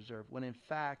Federal Reserve, when in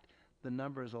fact the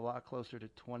number is a lot closer to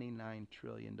 $29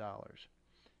 trillion.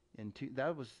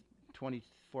 That was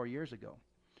 24 years ago.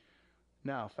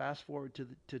 Now, fast forward to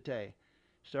today.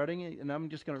 And I'm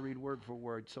just going to read word for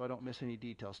word so I don't miss any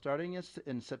details. Starting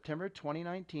in September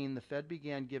 2019, the Fed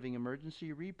began giving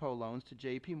emergency repo loans to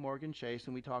J.P. Morgan Chase,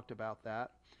 and we talked about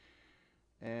that,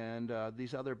 and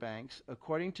these other banks.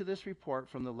 According to this report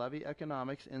from the Levy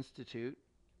Economics Institute,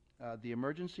 the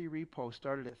emergency repo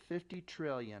started at $50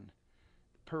 trillion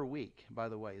per week, by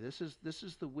the way. This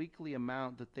is the weekly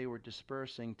amount that they were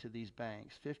dispersing to these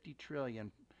banks, 50 trillion,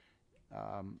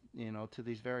 to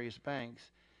these various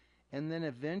banks. And then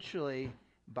eventually,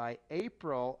 by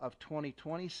April of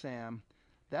 2020, Sam,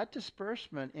 that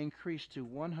disbursement increased to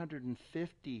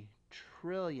 150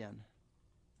 trillion.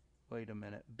 Wait a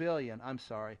minute. Billion. I'm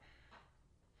sorry.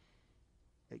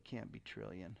 It can't be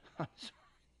trillion. I'm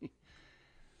sorry.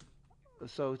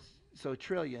 So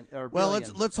trillion or well,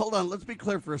 billion. let's hold on. Let's be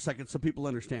clear for a second so people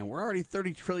understand. We're already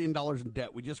 $30 trillion in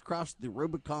debt. We just crossed the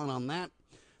Rubicon on that.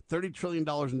 $30 trillion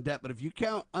in debt. But if you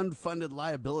count unfunded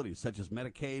liabilities such as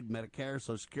Medicaid, Medicare,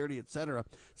 Social Security, etc.,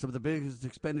 some of the biggest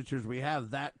expenditures we have,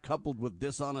 that coupled with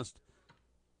dishonest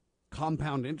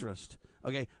compound interest,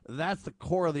 okay, that's the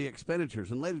core of the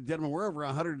expenditures. And ladies and gentlemen, we're over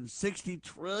 160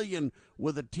 trillion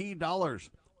with a T dollars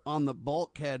on the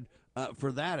bulkhead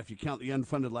for that if you count the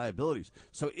unfunded liabilities.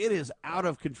 So it is out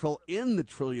of control in the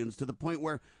trillions to the point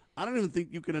where I don't even think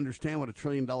you can understand what $1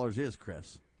 trillion is,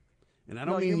 Chris. And I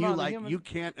don't mean you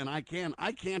can't and I can.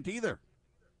 I can't either.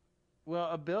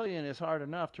 Well, $1 billion is hard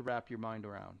enough to wrap your mind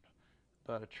around,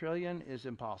 but $1 trillion is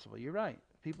impossible. You're right.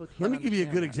 People can't. Let me give you a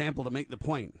good that. example to make the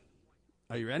point.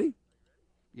 Are you ready?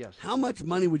 Yes. How much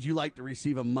money would you like to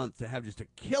receive a month to have just a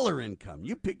killer income?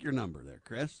 You pick your number there,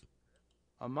 Chris.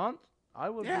 A month? I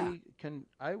would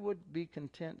be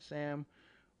content, Sam,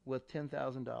 with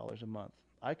 $10,000 a month.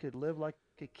 I could live like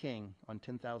a king on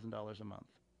 $10,000 a month.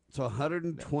 So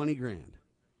 120 grand.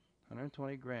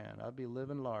 120 grand. I'd be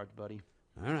living large, buddy.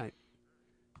 All right.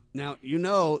 Now, you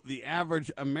know the average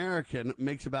American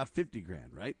makes about 50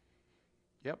 grand, right?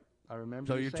 Yep, I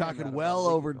remember. So you're talking well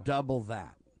over double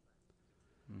that.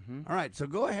 Mm-hmm. All right, so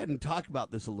go ahead and talk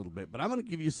about this a little bit, but I'm going to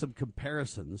give you some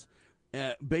comparisons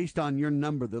based on your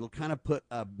number that'll kind of put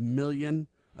 $1 million,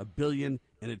 $1 billion,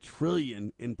 and $1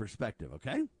 trillion in perspective,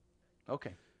 okay?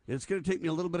 Okay. It's going to take me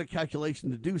a little bit of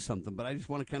calculation to do something, but I just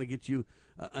want to kind of get you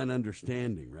an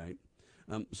understanding, right?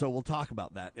 So we'll talk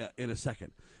about that in a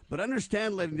second. But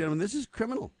understand, ladies and gentlemen, this is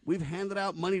criminal. We've handed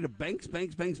out money to banks.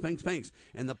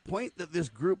 And the point that this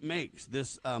group makes,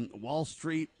 this Wall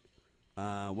Street,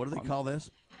 what do they call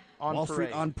this? Wall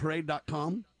Street on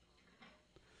Parade.com.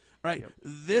 Right. Yep.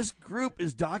 This group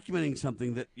is documenting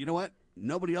something that, you know what,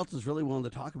 nobody else is really willing to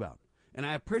talk about. And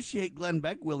I appreciate Glenn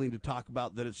Beck willing to talk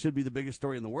about that it should be the biggest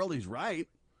story in the world. He's right.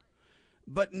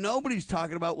 But nobody's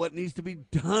talking about what needs to be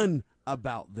done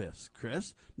about this,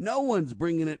 Chris. No one's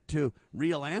bringing it to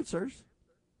real answers.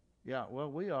 Yeah,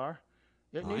 well, we are.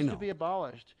 It needs to be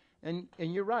abolished. And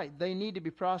you're right. They need to be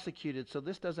prosecuted so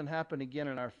this doesn't happen again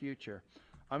in our future.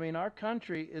 I mean, our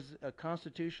country is a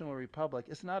constitutional republic.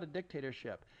 It's not a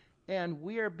dictatorship. And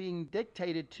we are being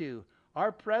dictated to.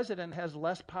 Our president has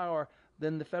less power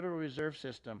than the Federal Reserve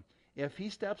System. If he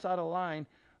steps out of line,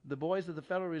 the boys of the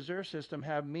Federal Reserve System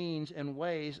have means and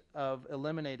ways of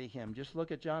eliminating him. Just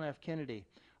look at John F. Kennedy.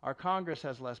 Our Congress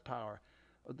has less power.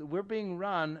 We're being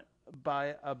run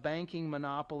by a banking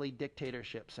monopoly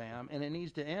dictatorship, Sam, and it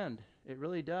needs to end. It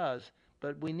really does.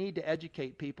 But we need to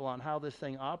educate people on how this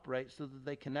thing operates so that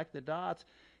they connect the dots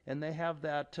and they have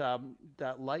that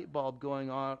light bulb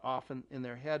going on off in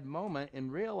their head moment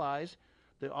and realize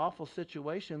the awful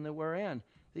situation that we're in.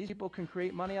 These people can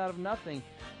create money out of nothing.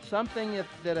 Something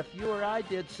that if you or I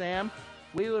did, Sam,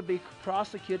 we would be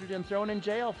prosecuted and thrown in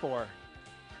jail for.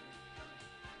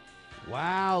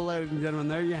 Wow, ladies and gentlemen,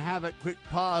 there you have it. Quick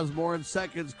pause, more in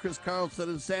seconds. Chris Carlson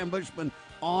and Sam Bushman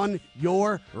on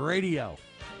your radio.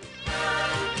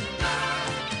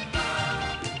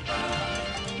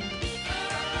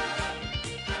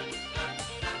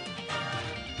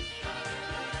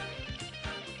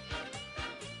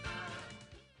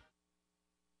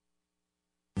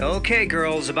 Okay,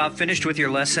 girls, about finished with your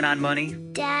lesson on money?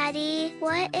 Daddy,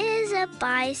 what is a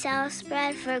buy-sell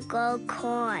spread for gold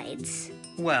coins?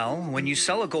 Well, when you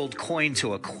sell a gold coin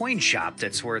to a coin shop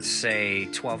that's worth, say,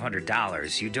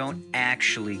 $1,200, you don't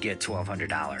actually get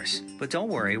 $1,200. But don't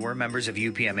worry, we're members of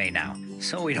UPMA now,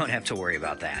 so we don't have to worry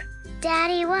about that.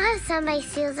 Daddy, what if somebody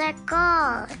steals our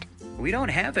gold? We don't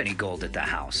have any gold at the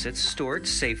house. It's stored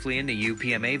safely in the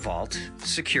UPMA vault,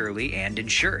 securely and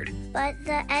insured. But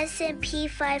the S&P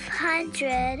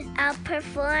 500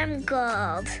 outperformed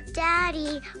gold.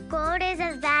 Daddy, gold is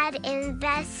a bad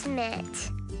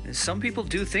investment. Some people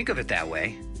do think of it that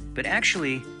way, but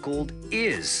actually, gold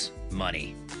is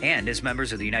money. And as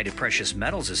members of the United Precious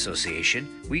Metals Association,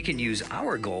 we can use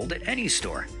our gold at any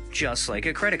store, just like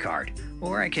a credit card.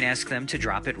 Or I can ask them to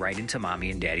drop it right into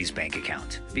Mommy and Daddy's bank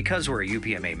account, because we're a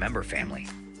UPMA member family.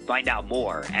 Find out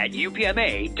more at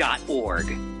upma.org.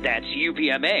 That's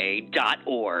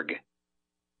upma.org.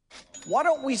 Why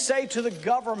don't we say to the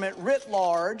government writ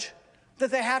large,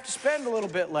 that they have to spend a little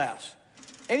bit less.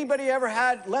 Anybody ever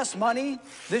had less money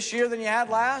this year than you had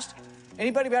last?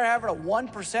 Anybody ever having a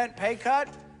 1% pay cut?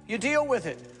 You deal with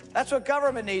it. That's what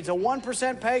government needs, a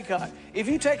 1% pay cut. If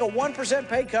you take a 1%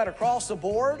 pay cut across the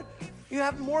board, you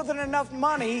have more than enough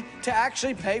money to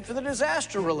actually pay for the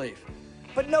disaster relief.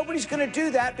 But nobody's going to do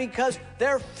that because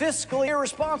they're fiscally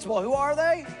irresponsible. Who are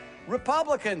they?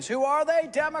 Republicans. Who are they?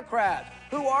 Democrats.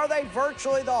 Who are they?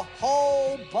 Virtually the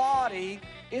whole body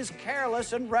is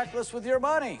careless and reckless with your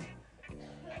money.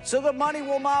 So the money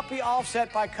will not be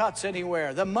offset by cuts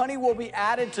anywhere. The money will be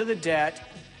added to the debt,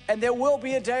 and there will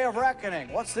be a day of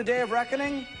reckoning. What's the day of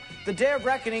reckoning? The day of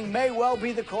reckoning may well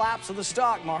be the collapse of the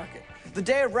stock market. The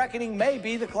day of reckoning may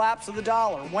be the collapse of the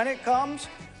dollar. When it comes,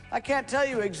 I can't tell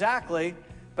you exactly,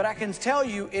 but I can tell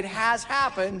you it has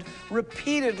happened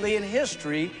repeatedly in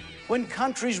history when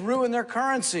countries ruin their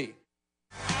currency.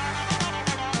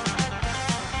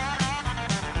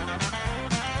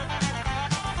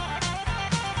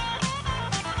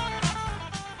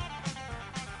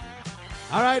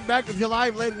 All right, back with you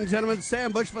live, ladies and gentlemen.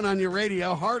 Sam Bushman on your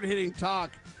radio, hard-hitting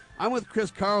talk. I'm with Chris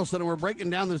Carlson, and we're breaking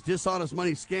down this dishonest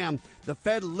money scam. The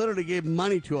Fed literally gave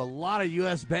money to a lot of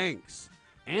U.S. banks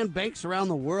and banks around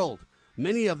the world,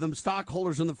 many of them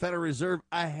stockholders in the Federal Reserve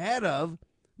ahead of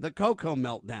the cocoa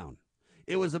meltdown.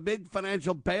 It was a big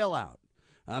financial bailout.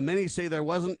 Many say there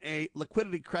wasn't a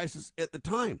liquidity crisis at the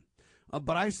time,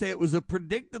 but I say it was a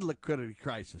predicted liquidity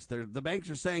crisis. The banks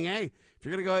are saying, hey, if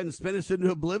you're going to go ahead and spin us into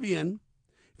oblivion,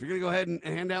 if you're going to go ahead and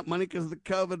hand out money because of the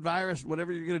COVID virus,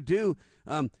 whatever you're going to do,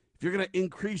 if you're going to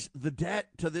increase the debt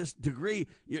to this degree,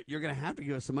 you're going to have to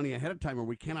give us some money ahead of time or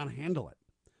we cannot handle it.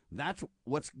 That's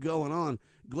what's going on.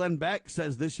 Glenn Beck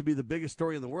says this should be the biggest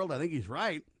story in the world. I think he's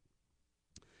right.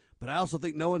 But I also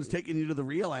think no one's taking you to the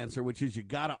real answer, which is you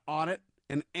got to audit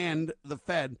and end the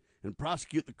Fed and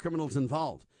prosecute the criminals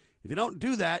involved. If you don't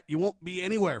do that, you won't be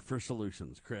anywhere for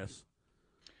solutions, Chris.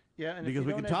 Yeah, and because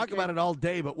we can talk about it all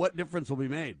day, but what difference will be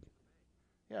made?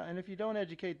 Yeah, and if you don't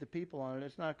educate the people on it,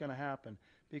 it's not going to happen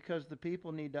because the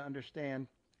people need to understand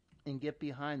and get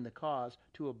behind the cause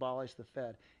to abolish the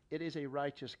Fed. It is a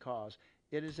righteous cause.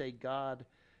 It is a God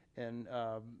and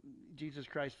Jesus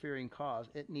Christ fearing cause.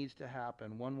 It needs to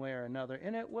happen one way or another,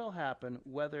 and it will happen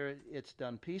whether it's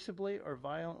done peaceably or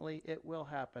violently. It will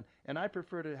happen, and I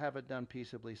prefer to have it done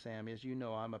peaceably, Sammy. As you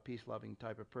know, I'm a peace-loving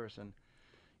type of person.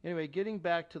 Anyway, getting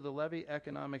back to the Levy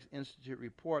Economics Institute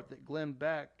report that Glenn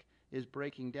Beck is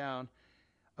breaking down,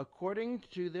 according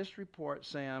to this report,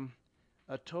 Sam,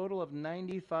 a total of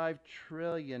 $95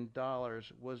 trillion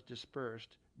was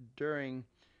dispersed during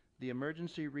the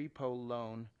emergency repo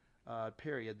loan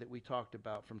period that we talked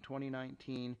about from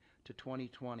 2019 to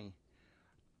 2020.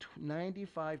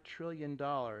 $95 trillion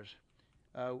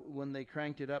when they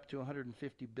cranked it up to $150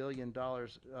 billion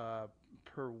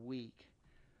per week.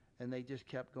 And they just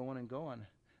kept going and going.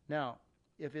 Now,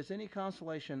 if it's any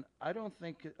consolation, I don't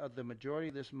think the majority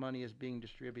of this money is being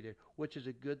distributed, which is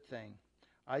a good thing.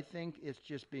 I think it's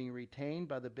just being retained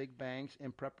by the big banks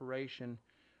in preparation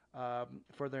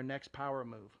for their next power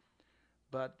move.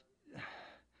 But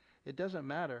it doesn't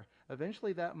matter.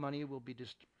 Eventually that money will be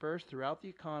dispersed throughout the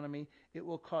economy. It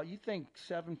will cost, you think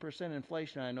 7%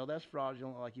 inflation, I know that's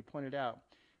fraudulent like you pointed out.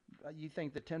 You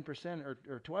think that 10%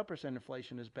 or 12%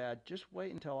 inflation is bad. Just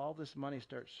wait until all this money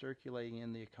starts circulating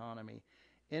in the economy.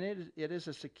 And it is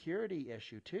a security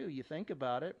issue, too. You think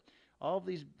about it. All of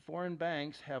these foreign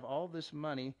banks have all this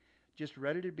money just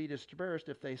ready to be dispersed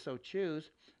if they so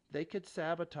choose. They could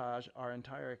sabotage our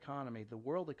entire economy, the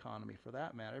world economy for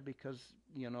that matter, because,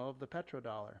 of the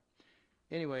petrodollar.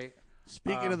 Anyway.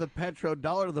 Speaking of the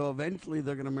petrodollar, though, eventually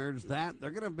they're going to merge that.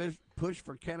 They're going to push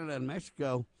for Canada and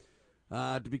Mexico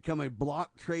to become a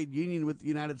block trade union with the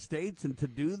United States. And to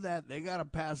do that, they got to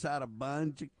pass out a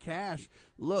bunch of cash.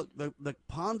 Look, the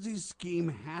Ponzi scheme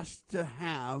has to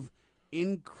have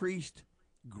increased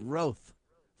growth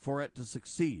for it to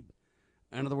succeed.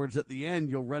 In other words, at the end,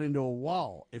 you'll run into a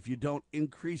wall if you don't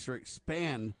increase or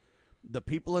expand the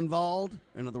people involved,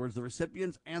 in other words, the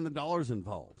recipients and the dollars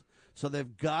involved. So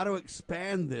they've got to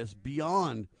expand this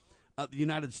beyond the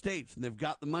United States, and they've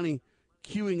got the money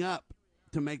queuing up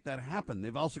to make that happen.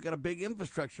 They've also got a big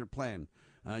infrastructure plan,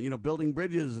 building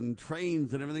bridges and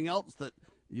trains and everything else that,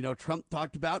 Trump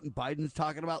talked about, and Biden's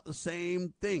talking about the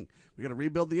same thing. We got to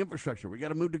rebuild the infrastructure. We got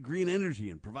to move to green energy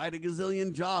and provide a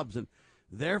gazillion jobs. And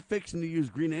they're fixing to use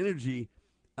green energy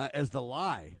as the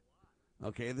lie.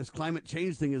 Okay, this climate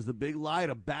change thing is the big lie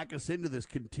to back us into this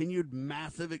continued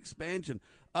massive expansion.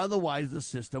 Otherwise, the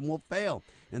system will fail.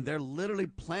 And they're literally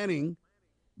planning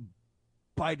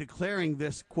by declaring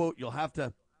this, quote, you'll have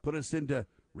to put us into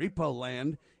repo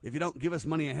land if you don't give us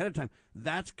money ahead of time.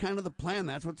 That's kind of the plan.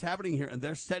 That's what's happening here. And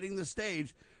they're setting the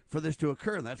stage for this to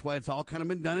occur. And that's why it's all kind of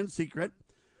been done in secret.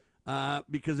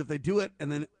 Because if they do it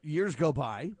and then years go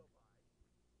by,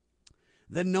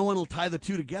 then no one will tie the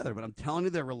two together. But I'm telling you,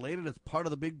 they're related. It's part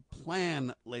of the big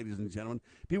plan, ladies and gentlemen.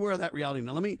 Beware of that reality.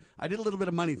 Now, I did a little bit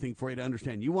of money thing for you to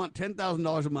understand. You want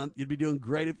 $10,000 a month. You'd be doing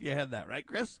great if you had that, right,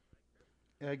 Chris?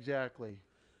 Exactly.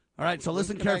 All right, so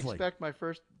listen carefully. I expect my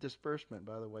first disbursement,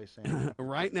 by the way, Sam.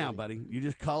 Right now, buddy. You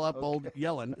just call up old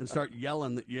Yellen and start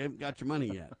yelling that you haven't got your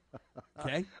money yet.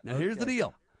 Okay? Now, here's the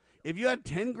deal. If you had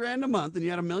 $10,000 a month and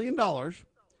you had $1 million,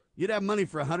 you'd have money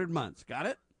for 100 months. Got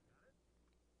it?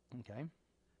 Okay.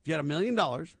 If you had $1 million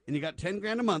and you got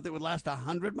 $10,000 a month, it would last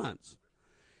 100 months.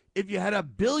 If you had $1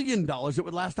 billion, it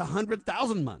would last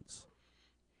 100,000 months.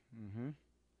 Mm-hmm.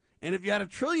 And if you had $1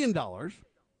 trillion,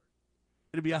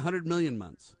 it'd be 100 million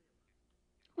months.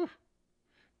 Whew.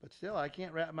 But still, I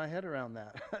can't wrap my head around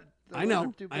that. I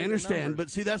know. I understand.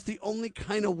 But see, that's the only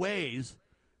kind of ways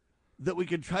that we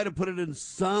could try to put it in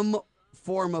some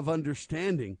form of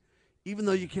understanding, even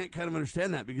though you can't kind of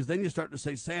understand that, because then you start to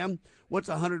say, Sam, what's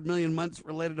 100 million months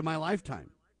related to my lifetime?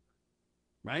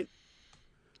 Right?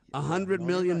 100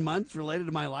 million months related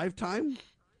to my lifetime?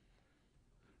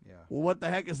 Yeah. Well, what the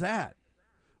heck is that?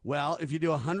 Well, if you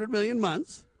do 100 million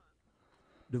months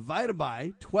divided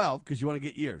by 12, because you want to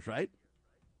get years, right?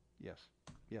 Yes.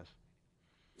 Yes.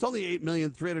 It's only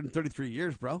 8,333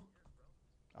 years, bro.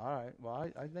 All right. Well,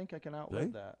 I think I can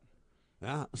outlive that.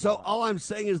 Yeah. So all I'm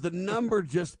saying is the number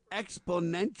just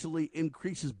exponentially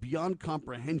increases beyond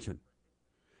comprehension.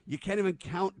 You can't even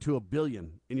count to 1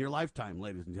 billion in your lifetime,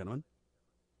 ladies and gentlemen.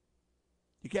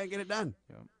 You can't get it done.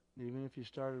 Yeah. Even if you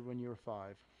started when you were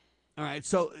 5. All right.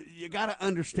 So you got to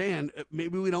understand,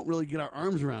 maybe we don't really get our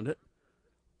arms around it.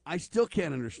 I still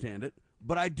can't understand it,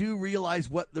 but I do realize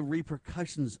what the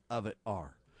repercussions of it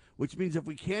are. Which means if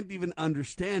we can't even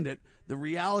understand it, the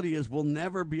reality is we'll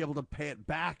never be able to pay it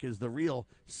back is the real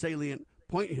salient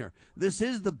point here. This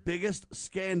is the biggest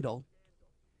scandal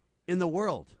in the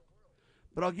world.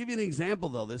 But I'll give you an example,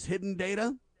 though. This hidden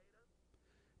data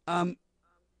doesn't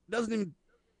even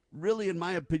really, in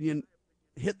my opinion,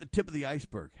 hit the tip of the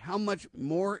iceberg. How much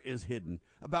more is hidden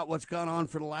about what's gone on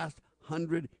for the last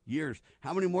 100 years?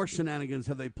 How many more shenanigans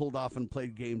have they pulled off and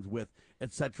played games with,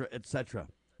 et cetera, et cetera?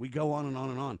 We go on and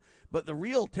on and on. But the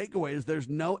real takeaway is there's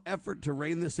no effort to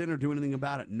rein this in or do anything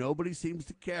about it. Nobody seems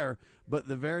to care, but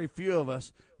the very few of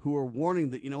us who are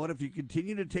warning that, you know what, if you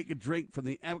continue to take a drink from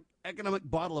the economic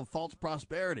bottle of false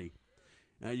prosperity,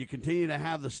 you continue to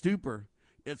have the stupor,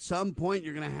 at some point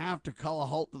you're going to have to call a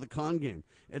halt to the con game.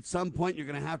 At some point you're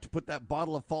going to have to put that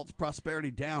bottle of false prosperity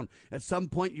down. At some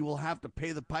point you will have to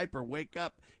pay the piper, wake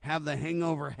up, have the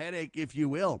hangover headache, if you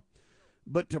will.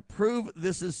 But to prove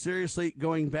this is seriously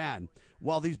going bad,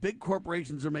 while these big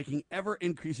corporations are making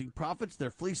ever-increasing profits, they're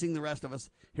fleecing the rest of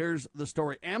us. Here's the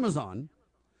story. Amazon,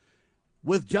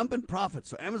 with jumping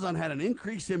profits. So Amazon had an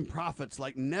increase in profits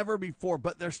like never before,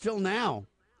 but they're still now.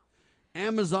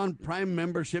 Amazon Prime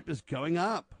membership is going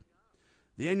up.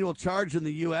 The annual charge in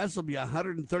the U.S. will be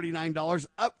 $139,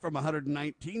 up from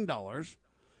 $119.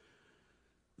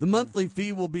 The monthly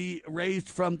fee will be raised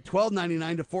from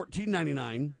 $12.99 to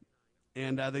 $14.99.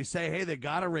 And they say, hey, they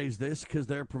got to raise this because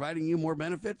they're providing you more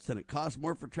benefits and it costs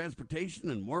more for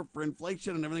transportation and more for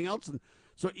inflation and everything else. And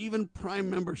so even Prime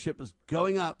membership is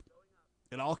going up.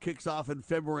 It all kicks off in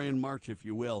February and March, if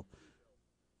you will,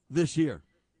 this year.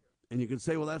 And you can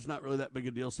say, well, that's not really that big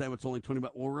a deal, Sam. It's only $20.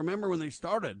 Well, remember when they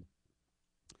started,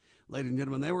 ladies and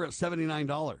gentlemen, they were at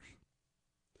 $79.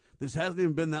 This hasn't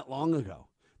even been that long ago.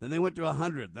 Then they went to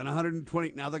 100, then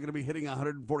 120. Now they're going to be hitting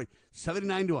 140,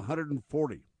 79 to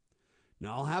 140.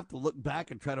 Now, I'll have to look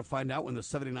back and try to find out when the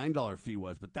 $79 fee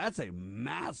was, but that's a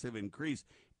massive increase.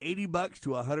 $80 to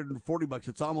 $140.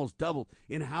 It's almost doubled.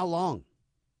 In how long?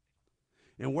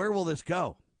 And where will this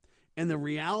go? And the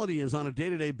reality is, on a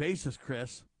day-to-day basis,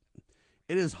 Chris,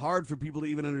 it is hard for people to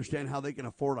even understand how they can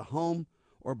afford a home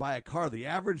or buy a car. The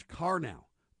average car now,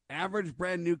 average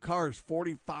brand new car is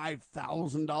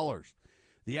 $45,000.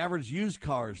 The average used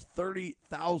car is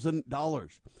 $30,000.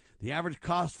 The average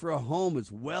cost for a home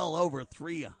is well over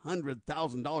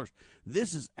 $300,000.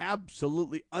 This is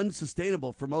absolutely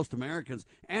unsustainable for most Americans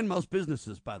and most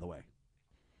businesses, by the way.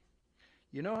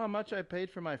 You know how much I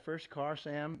paid for my first car,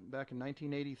 Sam, back in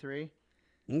 1983?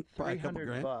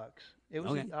 $300. It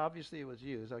was obviously it was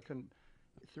used.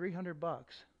 $300.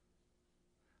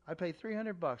 I paid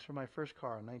 $300 for my first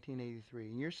car in 1983.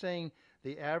 And you're saying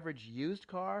the average used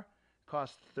car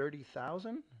cost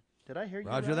 $30,000? Did I hear you?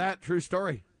 Roger right? that. True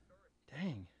story.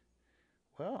 Dang.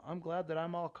 Well, I'm glad that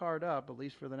I'm all carred up, at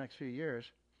least for the next few years.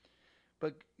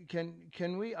 But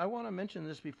can we? I want to mention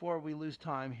this before we lose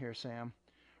time here, Sam.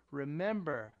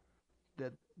 Remember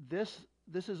that this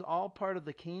is all part of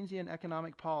the Keynesian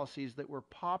economic policies that were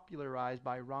popularized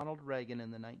by Ronald Reagan in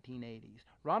the 1980s.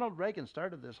 Ronald Reagan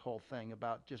started this whole thing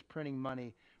about just printing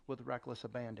money with reckless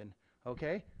abandon.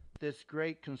 Okay? This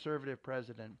great conservative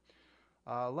president.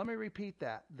 Let me repeat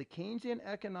that. The Keynesian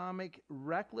economic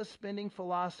reckless spending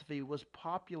philosophy was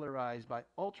popularized by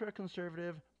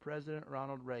ultra-conservative President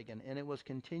Ronald Reagan, and it was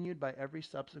continued by every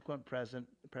subsequent president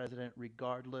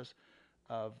regardless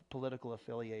of political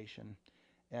affiliation.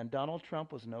 And Donald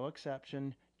Trump was no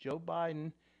exception. Joe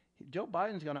Biden's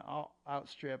going to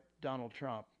outstrip Donald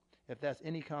Trump, if that's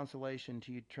any consolation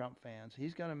to you Trump fans.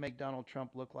 He's going to make Donald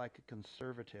Trump look like a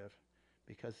conservative,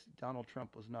 because Donald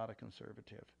Trump was not a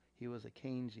conservative. He was a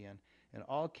Keynesian. And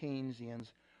all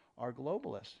Keynesians are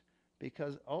globalists,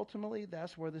 because ultimately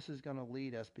that's where this is going to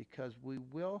lead us, because we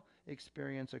will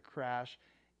experience a crash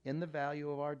in the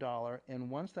value of our dollar. And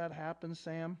once that happens,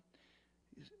 Sam,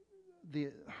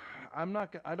 I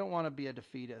don't want to be a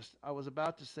defeatist. I was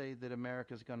about to say that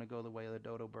America is going to go the way of the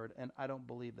dodo bird, and I don't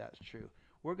believe that's true.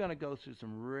 We're going to go through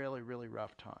some really, really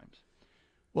rough times.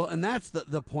 Well, and that's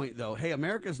the point, though. Hey,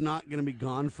 America's not going to be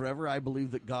gone forever. I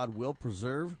believe that God will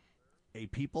preserve a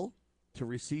people to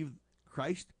receive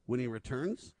Christ when he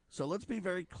returns. So let's be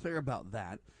very clear about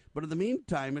that. But in the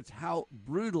meantime, it's how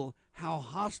brutal, how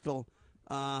hostile,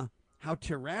 how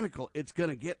tyrannical it's going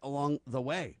to get along the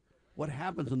way. What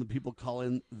happens when the people call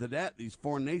in the debt? These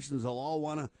foreign nations, they'll all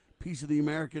want a piece of the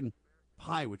American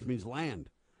pie, which means land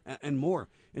and more.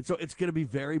 And so it's going to be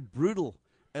very brutal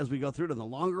as we go through it. And the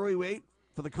longer we wait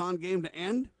for the con game to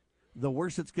end, the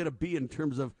worse it's going to be in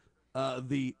terms of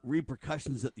the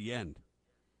repercussions at the end.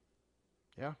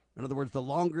 Yeah. In other words, the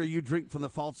longer you drink from the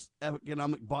false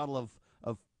economic bottle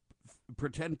of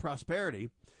pretend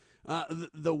prosperity,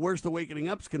 the worse the wakening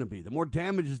up's going to be. The more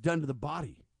damage is done to the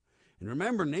body. And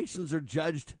remember, nations are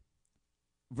judged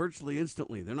virtually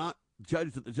instantly. They're not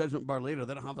judged at the judgment bar later.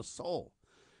 They don't have a soul.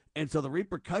 And so the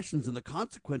repercussions and the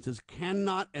consequences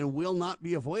cannot and will not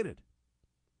be avoided.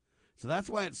 So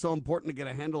that's why it's so important to get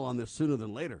a handle on this sooner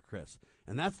than later, Chris.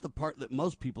 And that's the part that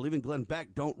most people, even Glenn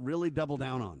Beck, don't really double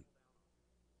down on.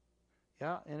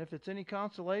 Yeah, and if it's any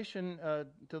consolation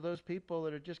to those people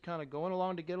that are just kind of going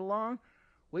along to get along,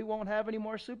 we won't have any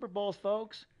more Super Bowls,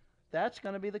 folks. That's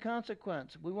going to be the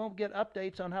consequence. We won't get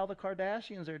updates on how the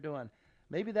Kardashians are doing.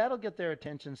 Maybe that'll get their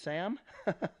attention, Sam.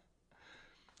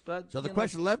 But so the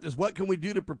question left is, what can we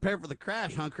do to prepare for the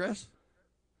crash, huh, Chris?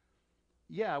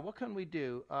 Yeah, what can we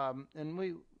do?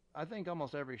 I think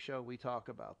almost every show we talk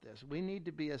about this. We need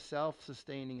to be as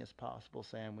self-sustaining as possible,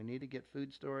 Sam. We need to get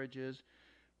food storages.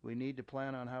 We need to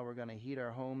plan on how we're going to heat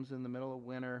our homes in the middle of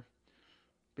winter,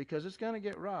 because it's going to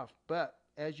get rough. But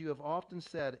as you have often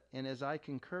said, and as I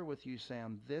concur with you,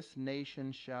 Sam, this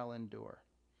nation shall endure.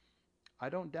 I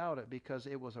don't doubt it, because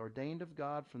it was ordained of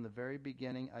God from the very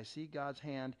beginning. I see God's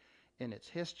hand in its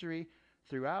history,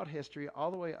 throughout history,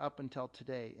 all the way up until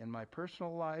today, in my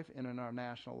personal life and in our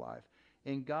national life.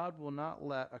 And God will not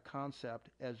let a concept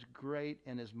as great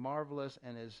and as marvelous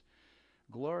and as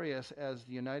glorious as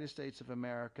the United States of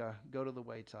America go to the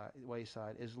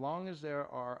wayside. As long as there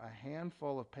are a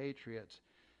handful of patriots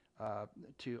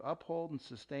to uphold and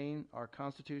sustain our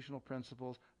constitutional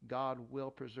principles, God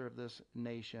will preserve this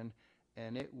nation,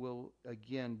 and it will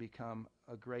again become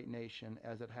a great nation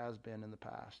as it has been in the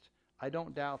past. I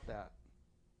don't doubt that.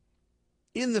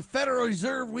 In the Federal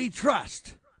Reserve we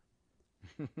trust.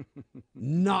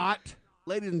 Not.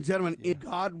 Ladies and gentlemen, in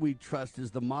God we trust is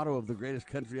the motto of the greatest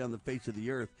country on the face of the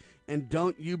earth. And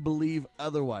don't you believe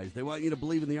otherwise. They want you to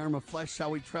believe in the arm of flesh shall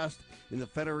we trust. In the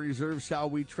Federal Reserve shall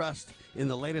we trust. In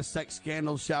the latest sex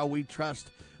scandal shall we trust.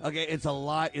 Okay, it's a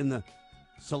lie. In the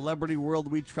celebrity world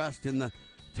we trust. In the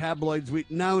tabloids we...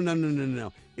 No.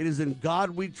 It is in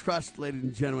God we trust, ladies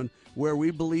and gentlemen, where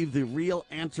we believe the real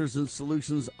answers and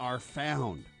solutions are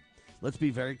found. Let's be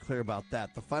very clear about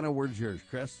that. The final word's yours,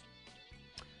 Chris.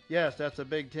 Yes, that's a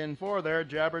big 10-4 there,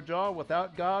 Jabberjaw.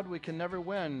 Without God, we can never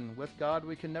win. With God,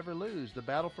 we can never lose. The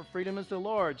battle for freedom is the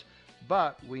Lord's,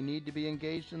 but we need to be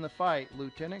engaged in the fight.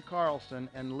 Lieutenant Carlson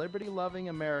and liberty-loving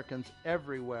Americans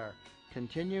everywhere,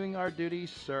 continuing our duty,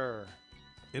 sir.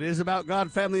 It is about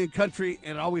God, family, and country,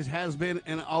 and it always has been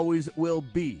and always will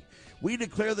be. We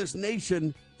declare this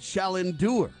nation shall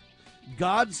endure.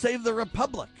 God save the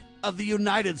Republic of the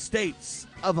United States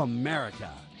of America.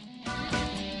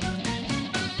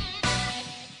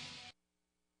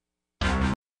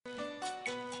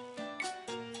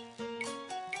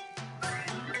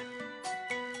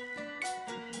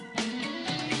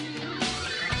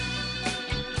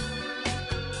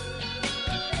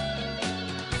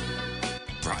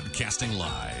 Broadcasting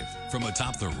live from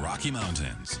atop the Rocky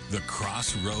Mountains, the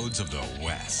crossroads of the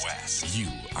West. You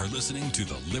are listening to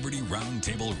the Liberty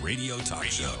Roundtable Radio Talk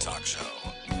Show.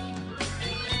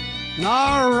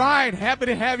 All right. Happy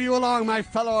to have you along, my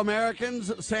fellow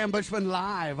Americans. Sam Bushman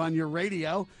live on your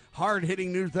radio.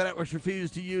 Hard-hitting news that was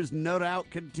refused to use, no doubt,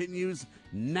 continues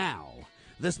now.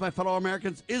 This, my fellow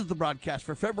Americans, is the broadcast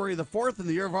for February the 4th in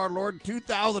the year of our Lord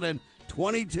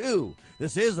 2022.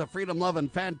 This is a freedom-loving,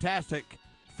 fantastic,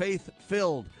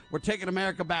 faith-filled. We're taking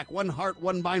America back, one heart,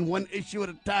 one mind, one issue at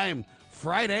a time.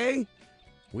 Friday,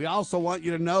 we also want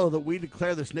you to know that we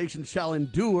declare this nation shall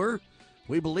endure.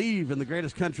 We believe in the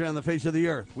greatest country on the face of the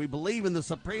earth. We believe in the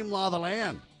supreme law of the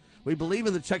land. We believe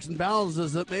in the checks and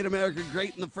balances that made America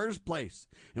great in the first place.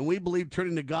 And we believe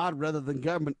turning to God rather than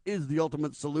government is the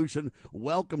ultimate solution.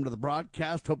 Welcome to the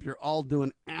broadcast. Hope you're all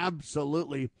doing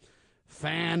absolutely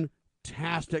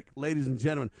fantastic, ladies and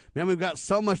gentlemen. Man, we've got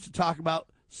so much to talk about,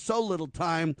 so little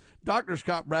time. Dr.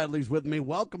 Scott Bradley's with me.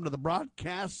 Welcome to the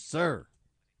broadcast, sir.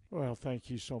 Well, thank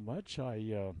you so much.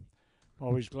 I'm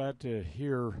always glad to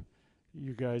hear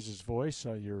you guys' voice,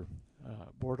 your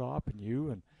board op and you,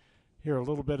 and hear a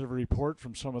little bit of a report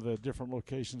from some of the different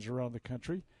locations around the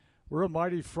country. We're a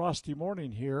mighty frosty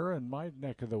morning here in my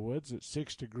neck of the woods at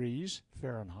 6 degrees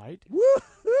Fahrenheit.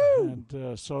 Woo-hoo!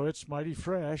 And so it's mighty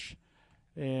fresh.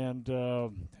 And,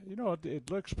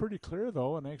 it looks pretty clear,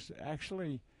 though, and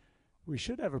actually we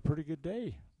should have a pretty good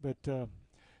day. But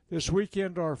this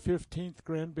weekend our 15th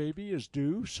grandbaby is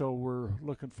due, so we're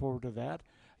looking forward to that.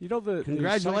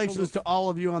 Congratulations to all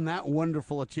of you on that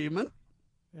wonderful achievement.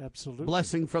 Absolutely.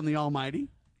 Blessing from the Almighty.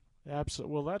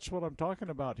 Absolutely. Well, that's what I'm talking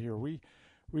about here. We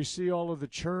see all of the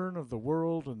churn of the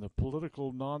world and the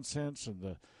political nonsense and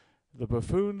the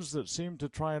buffoons that seem to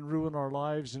try and ruin our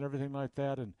lives and everything like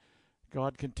that. And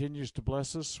God continues to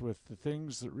bless us with the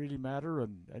things that really matter.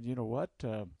 And you know what?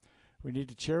 We need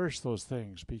to cherish those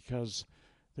things because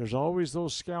there's always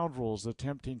those scoundrels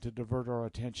attempting to divert our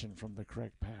attention from the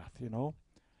correct path, you know?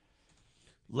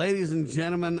 Ladies and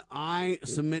gentlemen, I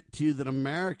submit to you that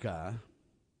America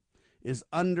is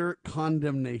under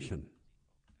condemnation.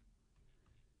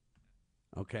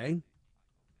 Okay?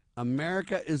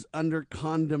 America is under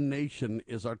condemnation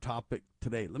is our topic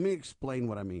today. Let me explain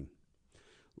what I mean.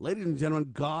 Ladies and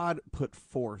gentlemen, God put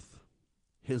forth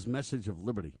his message of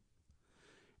liberty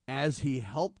as he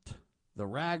helped the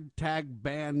ragtag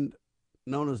band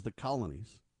known as the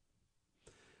colonies,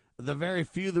 the very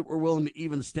few that were willing to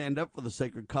even stand up for the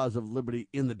sacred cause of liberty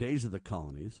in the days of the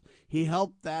colonies. He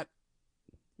helped that,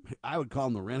 I would call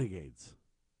them the renegades.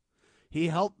 He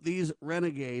helped these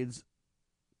renegades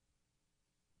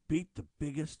beat the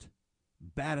biggest,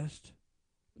 baddest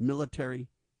military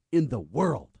in the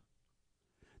world.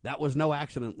 That was no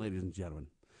accident, ladies and gentlemen.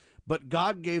 But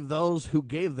God gave those who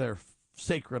gave their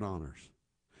sacred honors,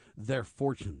 their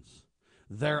fortunes,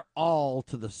 their all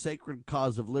to the sacred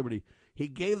cause of liberty. He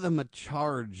gave them a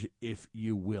charge, if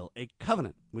you will, a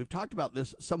covenant. We've talked about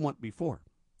this somewhat before.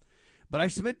 But I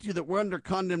submit to you that we're under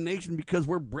condemnation because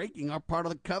we're breaking our part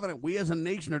of the covenant. We as a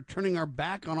nation are turning our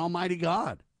back on Almighty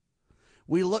God.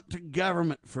 We look to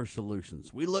government for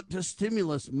solutions. We look to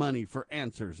stimulus money for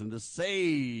answers and to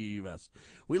save us.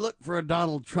 We look for a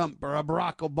Donald Trump or a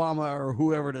Barack Obama or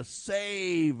whoever to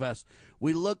save us.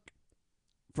 We look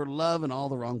for love in all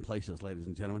the wrong places, ladies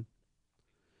and gentlemen.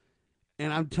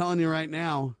 And I'm telling you right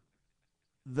now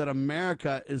that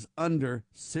America is under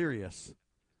serious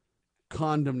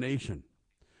condemnation.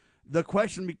 The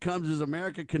question becomes, is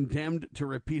America condemned to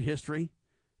repeat history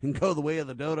and go the way of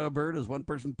the dodo bird, as one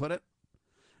person put it?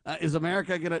 Is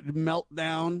America going to melt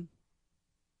down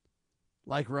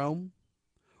like Rome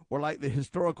or like the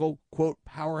historical, quote,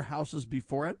 powerhouses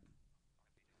before it?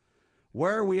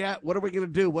 Where are we at? What are we going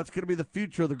to do? What's going to be the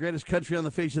future of the greatest country on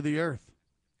the face of the earth?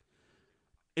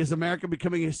 Is America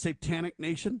becoming a satanic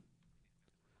nation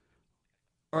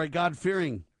or a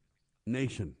God-fearing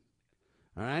nation?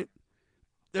 All right?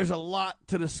 There's a lot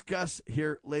to discuss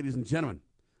here, ladies and gentlemen,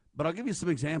 but I'll give you some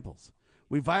examples.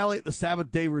 We violate the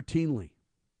Sabbath day routinely.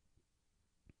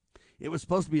 It was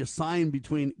supposed to be a sign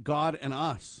between God and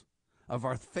us of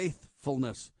our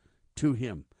faithfulness to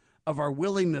him, of our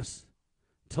willingness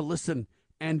to listen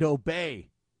and obey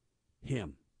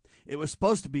him. It was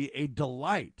supposed to be a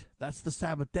delight. That's the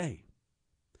Sabbath day.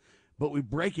 But we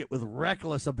break it with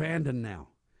reckless abandon now.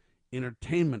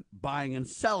 Entertainment, buying and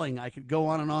selling. I could go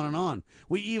on and on and on.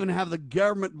 We even have the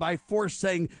government by force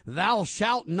saying, thou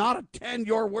shalt not attend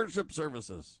your worship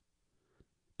services.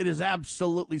 It is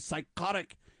absolutely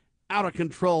psychotic, out of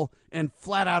control, and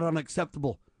flat out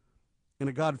unacceptable in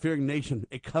a God-fearing nation,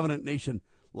 a covenant nation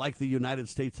like the United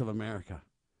States of America.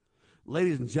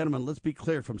 Ladies and gentlemen, let's be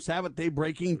clear. From Sabbath day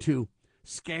breaking to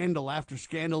scandal after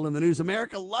scandal in the news,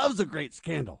 America loves a great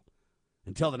scandal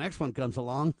until the next one comes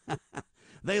along.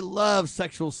 They love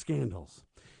sexual scandals.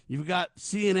 You've got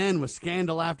CNN with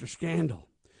scandal after scandal.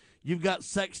 You've got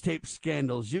sex tape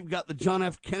scandals. You've got the John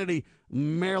F. Kennedy,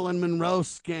 Marilyn Monroe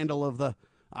scandal of the,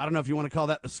 I don't know if you want to call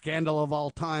that the scandal of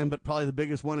all time, but probably the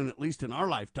biggest one, at least in our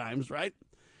lifetimes, right?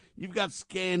 You've got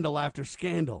scandal after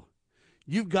scandal.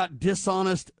 You've got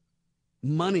dishonest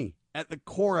money at the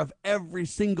core of every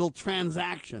single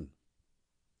transaction.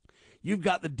 You've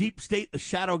got the deep state, the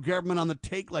shadow government on the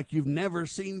take like you've never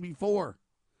seen before.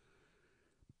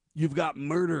 You've got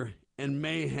murder and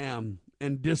mayhem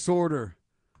and disorder.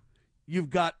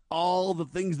 You've got all the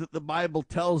things that the Bible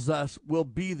tells us will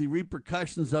be the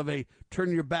repercussions of a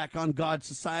turn your back on God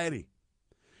society.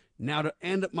 Now, to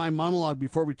end up my monologue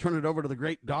before we turn it over to the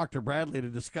great Dr. Bradley to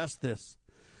discuss this,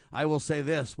 I will say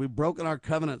this. We've broken our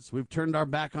covenants. We've turned our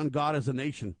back on God as a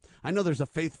nation. I know there's a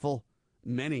faithful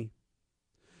many.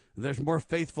 There's more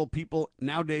faithful people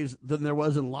nowadays than there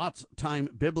was in Lot's time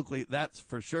biblically, that's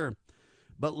for sure.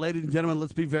 But ladies and gentlemen,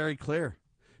 let's be very clear.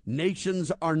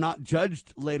 Nations are not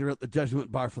judged later at the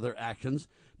judgment bar for their actions.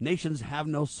 Nations have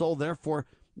no soul. Therefore,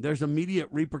 there's immediate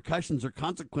repercussions or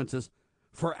consequences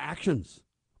for actions,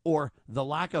 or the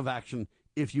lack of action,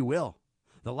 if you will.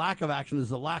 The lack of action is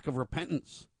the lack of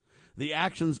repentance. The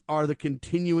actions are the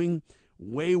continuing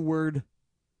wayward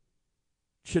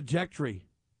trajectory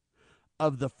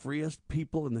of the freest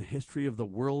people in the history of the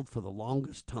world for the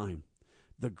longest time.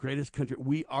 The greatest country.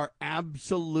 We are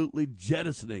absolutely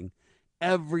jettisoning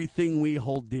everything we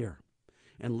hold dear.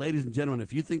 And ladies and gentlemen,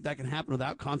 if you think that can happen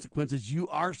without consequences, you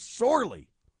are sorely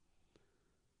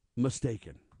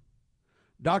mistaken.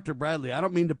 Dr. Bradley, I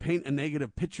don't mean to paint a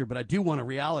negative picture, but I do want a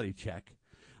reality check.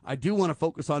 I do want to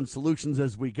focus on solutions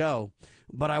as we go,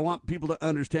 but I want people to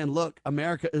understand, look,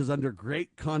 America is under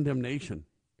great condemnation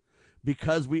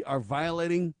because we are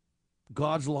violating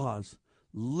God's laws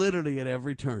literally at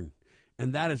every turn.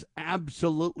 And that is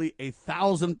absolutely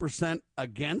 1,000%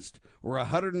 against, or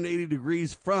 180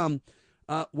 degrees from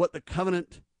what the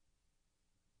covenant,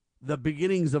 the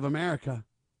beginnings of America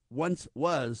once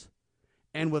was,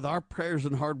 and with our prayers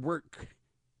and hard work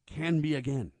can be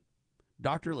again.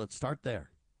 Doctor, let's start there.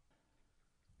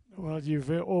 Well,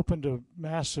 you've opened a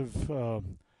massive,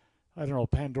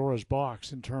 Pandora's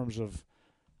box in terms of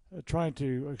trying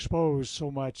to expose so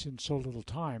much in so little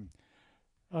time.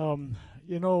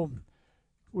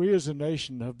 We as a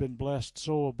nation have been blessed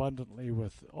so abundantly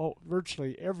with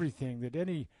virtually everything that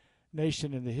any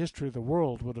nation in the history of the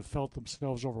world would have felt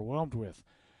themselves overwhelmed with.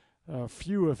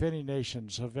 Few, if any,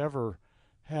 nations have ever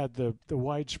had the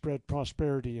widespread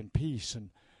prosperity and peace and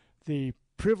the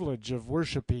privilege of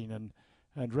worshiping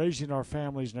and raising our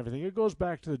families and everything. It goes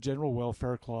back to the General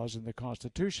Welfare Clause in the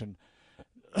Constitution.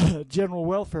 General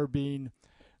welfare being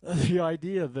the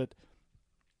idea that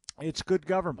it's good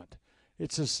government.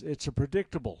 It's a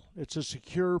predictable, it's a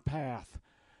secure path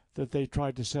that they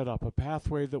tried to set up, a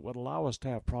pathway that would allow us to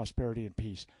have prosperity and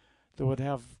peace, that would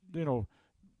have,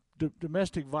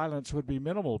 domestic violence would be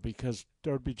minimal because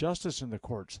there would be justice in the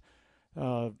courts.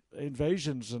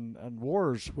 Invasions and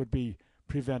wars would be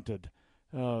prevented.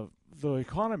 The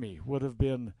economy would have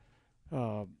been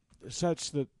such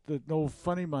that no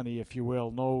funny money, if you will,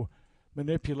 no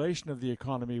manipulation of the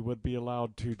economy would be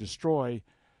allowed to destroy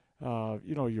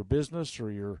your business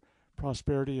or your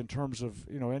prosperity in terms of,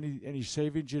 any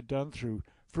savings you'd done through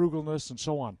frugalness and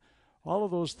so on. All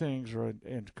of those things are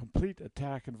in complete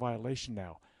attack and violation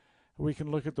now. We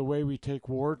can look at the way we take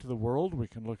war to the world. We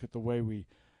can look at the way we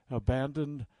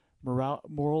abandon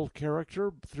moral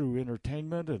character through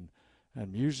entertainment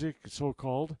and music,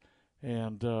 so-called,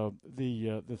 and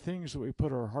the things that we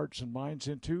put our hearts and minds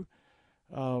into.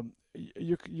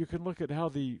 You can look at how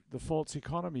the false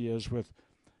economy is with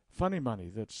funny money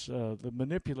that's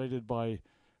manipulated by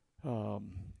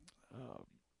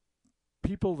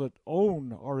people that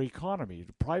own our economy,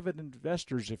 private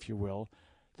investors, if you will,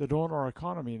 that own our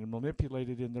economy and manipulate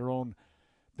it in their own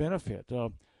benefit.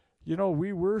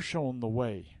 We were shown the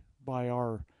way by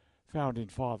our founding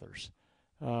fathers.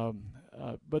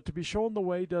 But to be shown the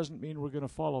way doesn't mean we're going to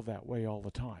follow that way all the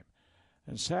time.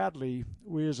 And sadly,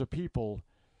 we as a people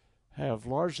have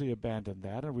largely abandoned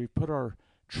that, and we've put our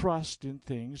trust in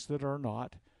things that are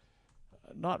not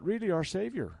really our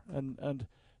Savior. And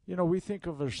we think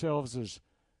of ourselves as,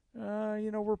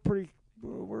 we're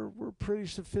pretty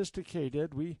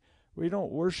sophisticated. We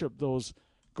don't worship those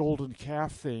golden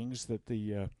calf things that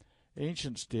the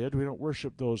ancients did. We don't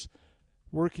worship those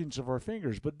workings of our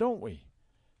fingers, but don't we?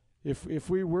 If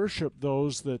we worship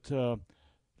those that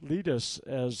lead us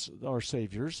as our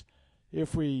saviors,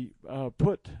 if we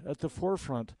put at the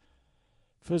forefront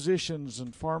physicians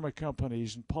and pharma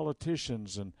companies and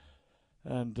politicians and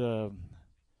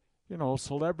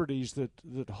celebrities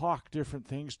that hawk different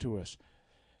things to us,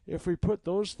 if we put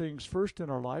those things first in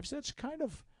our lives, that's kind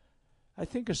of, I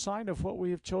think, a sign of what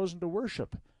we have chosen to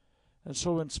worship. And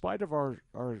so in spite of our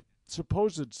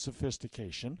supposed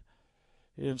sophistication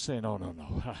in saying, oh,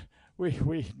 no,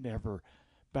 we never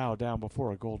bow down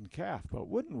before a golden calf, but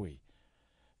wouldn't we?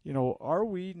 Are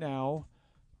we now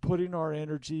putting our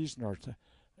energies and our,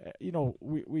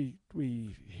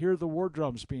 we hear the war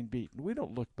drums being beaten. We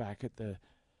don't look back at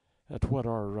what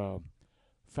our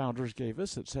founders gave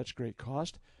us at such great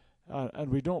cost, and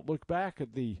we don't look back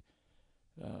at the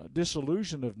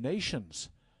disillusion of nations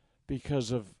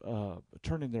because of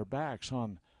turning their backs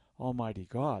on Almighty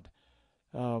God.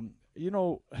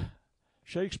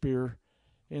 Shakespeare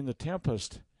in The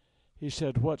Tempest, he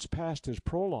said, what's past is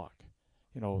prologue.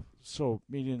 So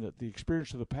meaning that the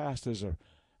experience of the past is an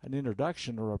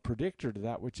introduction or a predictor to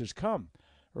that which is come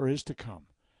or is to come.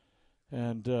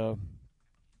 And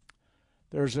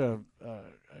there's a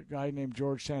guy named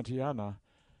George Santayana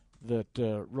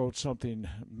that wrote something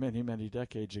many, many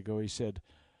decades ago. He said,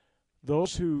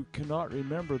 those who cannot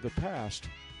remember the past,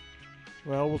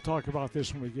 well, we'll talk about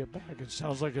this when we get back. It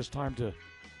sounds like it's time to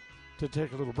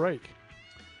take a little break.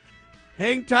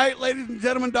 Hang tight, ladies and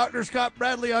gentlemen. Dr. Scott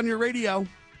Bradley on your radio.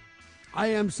 I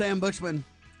am Sam Bushman.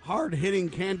 Hard-hitting,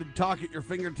 candid talk at your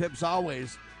fingertips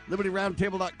always.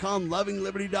 LibertyRoundtable.com,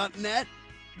 LovingLiberty.net,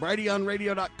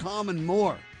 BrightyOnRadio.com, and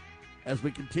more as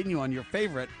we continue on your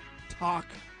favorite talk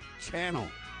channel.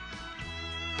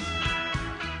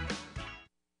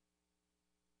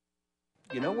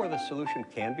 You know where the solution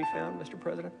can be found, Mr.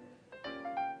 President?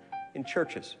 In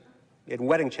churches, in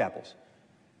wedding chapels,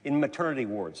 in maternity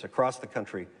wards across the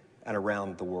country and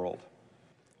around the world.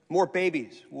 More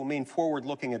babies will mean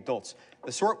forward-looking adults,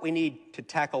 the sort we need to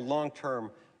tackle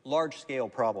long-term, large-scale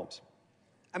problems.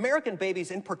 American babies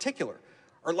in particular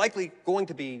are likely going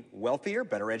to be wealthier,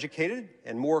 better educated,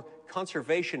 and more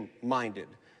conservation-minded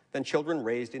than children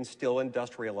raised in still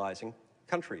industrializing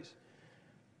countries.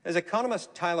 As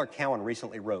economist Tyler Cowen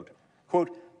recently wrote,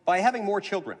 quote, by having more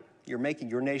children, you're making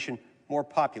your nation more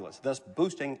populous, thus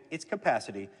boosting its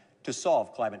capacity to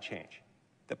solve climate change.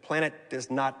 The planet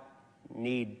does not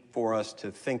need for us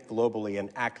to think globally and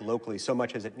act locally so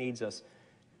much as it needs us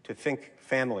to think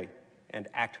family and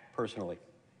act personally.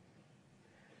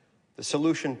 The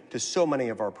solution to so many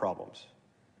of our problems,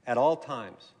 at all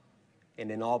times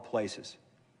and in all places,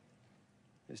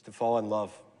 is to fall in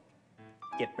love,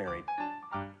 get married,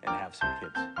 and have some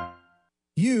kids.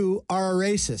 You are a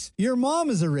racist. Your mom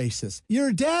is a racist.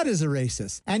 Your dad is a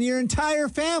racist. And your entire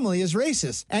family is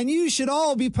racist. And you should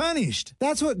all be punished.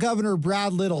 That's what Governor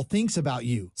Brad Little thinks about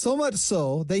you. So much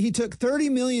so that he took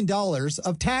 $30 million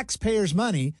of taxpayers'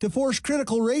 money to force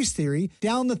critical race theory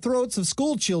down the throats of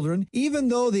school children, even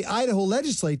though the Idaho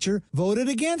legislature voted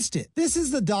against it. This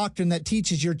is the doctrine that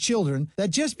teaches your children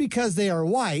that just because they are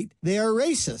white, they are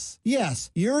racist.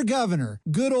 Yes, your governor,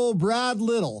 good old Brad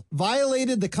Little,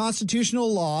 violated the constitutional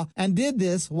law and did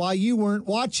this while you weren't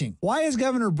watching. Why is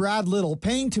Governor Brad Little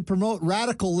paying to promote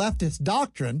radical leftist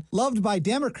doctrine loved by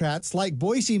Democrats like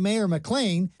Boise Mayor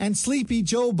McLean and sleepy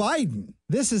Joe Biden?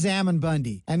 This is Ammon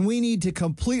Bundy, and we need to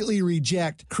completely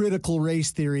reject critical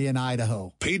race theory in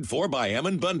Idaho. Paid for by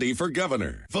Ammon Bundy for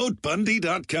governor.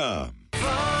 VoteBundy.com.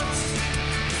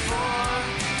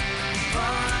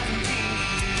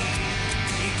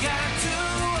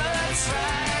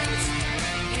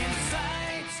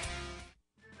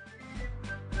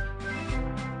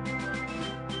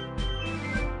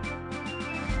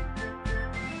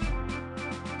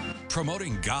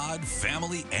 Promoting God,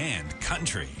 family, and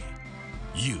country.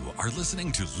 You are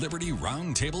listening to Liberty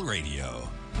Roundtable Radio.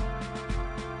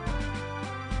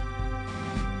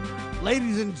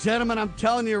 Ladies and gentlemen, I'm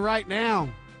telling you right now,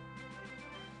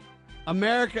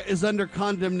 America is under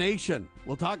condemnation.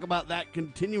 We'll talk about that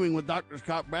continuing with Dr.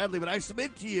 Scott Bradley, but I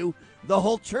submit to you, the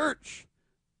whole church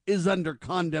is under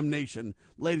condemnation.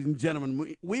 Ladies and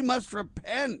gentlemen, we must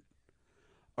repent,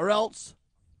 or else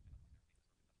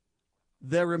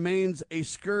there remains a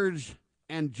scourge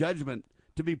and judgment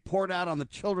to be poured out on the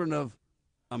children of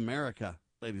America,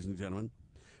 ladies and gentlemen.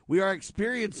 We are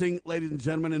experiencing, ladies and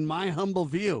gentlemen, in my humble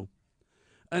view,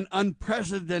 an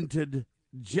unprecedented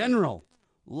general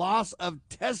loss of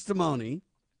testimony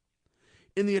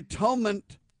in the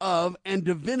atonement of and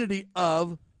divinity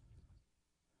of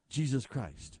Jesus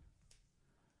Christ.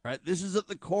 All right, this is at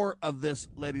the core of this,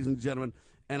 ladies and gentlemen.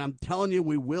 And I'm telling you,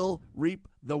 we will reap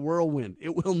the whirlwind.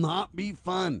 It will not be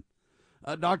fun.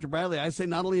 Dr. Bradley, I say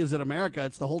not only is it America,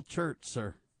 it's the whole church,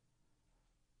 sir.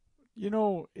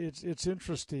 It's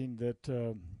interesting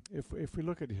that if we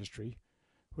look at history,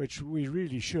 which we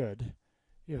really should,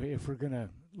 if we're going to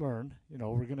learn,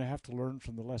 we're going to have to learn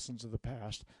from the lessons of the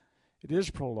past. It is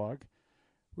prologue.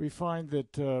 We find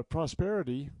that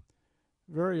prosperity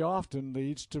very often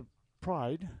leads to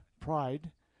pride.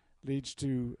 Pride leads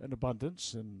to an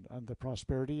abundance, and the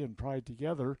prosperity and pride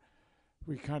together,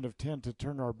 we kind of tend to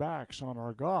turn our backs on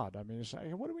our God. I mean, it's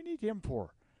like, what do we need him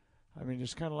for? I mean,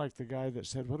 it's kind of like the guy that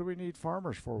said, what do we need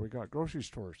farmers for? We got grocery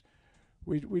stores.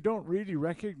 We don't really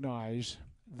recognize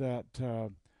that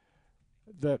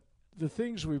that the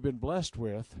things we've been blessed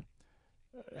with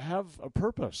have a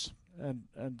purpose, and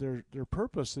their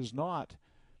purpose is not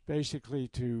basically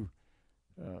to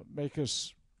make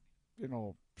us,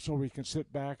 so we can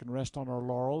sit back and rest on our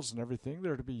laurels and everything.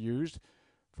 They're to be used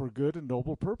for good and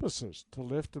noble purposes, to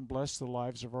lift and bless the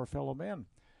lives of our fellow men.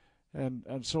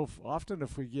 And so often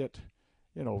if we get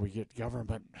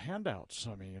government handouts.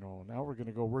 I mean, now we're going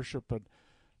to go worship at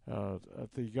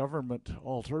the government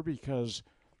altar because,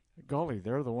 golly,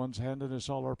 they're the ones handing us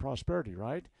all our prosperity,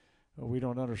 right? We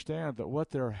don't understand that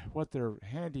what they're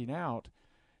handing out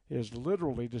is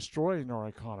literally destroying our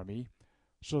economy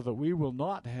so that we will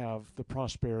not have the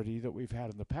prosperity that we've had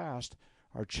in the past.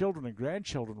 Our children and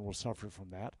grandchildren will suffer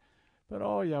from that. But,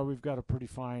 oh, yeah, we've got a pretty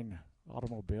fine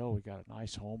automobile. We got a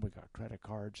nice home. We got credit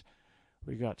cards.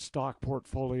 We got stock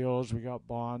portfolios. We got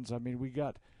bonds. I mean, we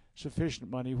got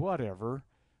sufficient money, whatever.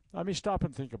 I mean, stop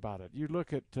and think about it. You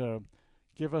look at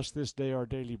give us this day our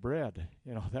daily bread.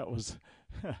 That was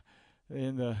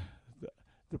in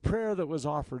the prayer that was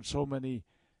offered so many,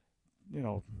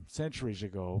 centuries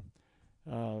ago.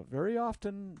 Very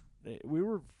often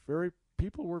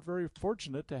people were very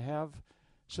fortunate to have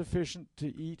sufficient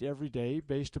to eat every day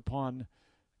based upon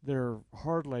their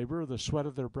hard labor, the sweat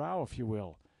of their brow, if you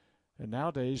will. And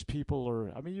nowadays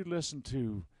people you listen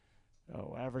to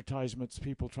advertisements,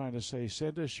 people trying to say,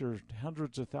 send us your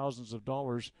hundreds of thousands of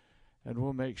dollars and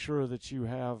we'll make sure that you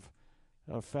have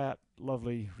a fat,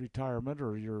 lovely retirement,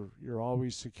 or you're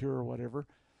always secure or whatever.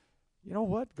 You know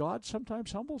what? God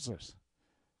sometimes humbles us.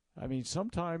 I mean,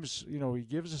 sometimes, he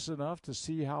gives us enough to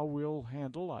see how we'll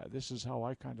handle. This is how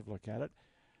I kind of look at it.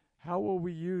 How will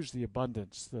we use the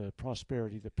abundance, the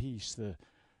prosperity, the peace,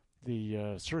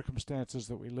 the circumstances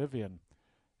that we live in?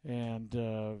 And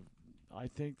I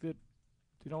think that,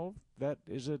 that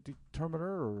is a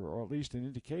determiner or at least an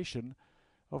indication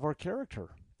of our character.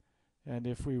 And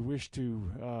if we wish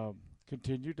to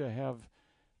continue to have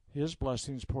his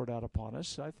blessings poured out upon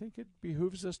us, I think it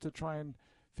behooves us to try and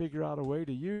figure out a way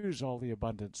to use all the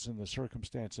abundance in the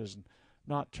circumstances and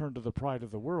not turn to the pride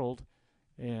of the world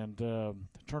and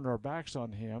turn our backs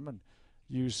on him and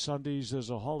use Sundays as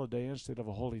a holiday instead of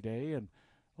a holy day, and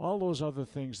all those other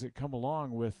things that come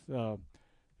along with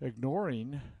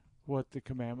ignoring what the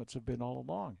commandments have been all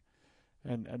along.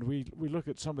 And we look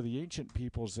at some of the ancient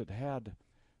peoples that had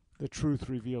the truth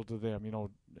revealed to them.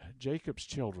 Jacob's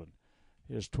children,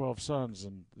 his 12 sons,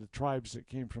 and the tribes that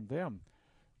came from them.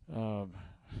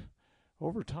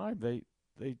 Over time,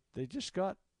 they just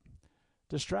got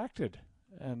distracted.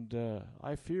 And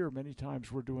I fear many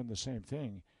times we're doing the same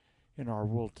thing in our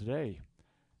world today.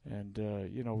 And,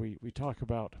 we talk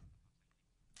about,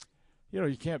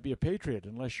 you can't be a patriot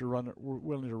unless you're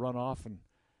willing to run off and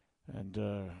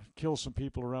kill some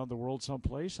people around the world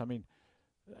someplace. I mean,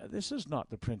 this is not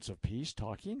the Prince of Peace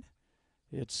talking.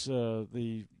 It's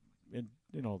the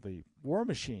war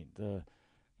machine, the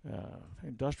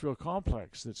industrial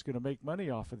complex that's going to make money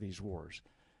off of these wars.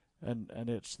 And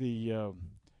it's the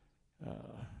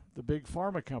big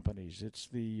pharma companies. It's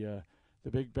the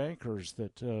big bankers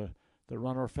that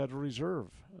run our Federal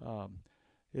Reserve.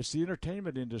 It's the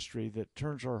entertainment industry that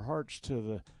turns our hearts to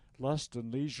the lust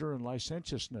and leisure and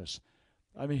licentiousness.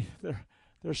 I mean,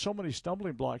 there's so many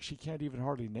stumbling blocks you can't even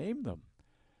hardly name them,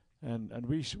 and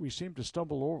we seem to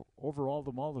stumble over all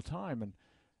them all the time,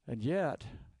 and yet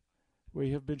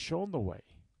we have been shown the way.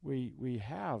 We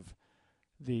have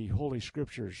the Holy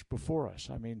Scriptures before us.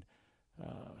 I mean,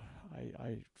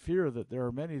 I fear that there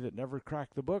are many that never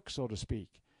crack the book, so to speak.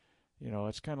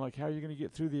 It's kind of like, how are you going to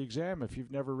get through the exam if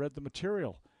you've never read the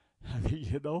material? I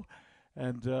mean,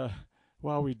 and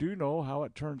while we do know how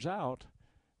it turns out,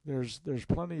 there's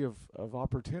plenty of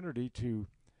opportunity to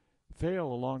fail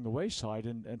along the wayside,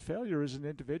 and failure is an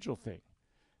individual thing,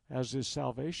 as is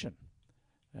salvation.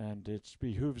 And it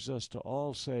behooves us to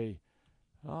all say,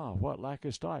 what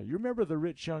lackest I? You remember the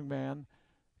rich young man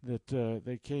that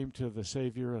they came to the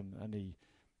Savior, and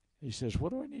he says,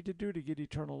 what do I need to do to get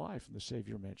eternal life? And the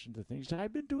Savior mentioned the things.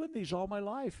 I've been doing these all my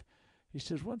life. He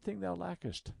says, one thing thou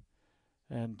lackest.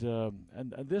 And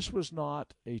this was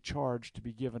not a charge to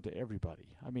be given to everybody.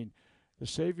 I mean, the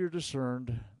Savior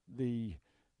discerned the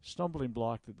stumbling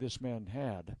block that this man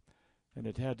had, and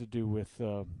it had to do with,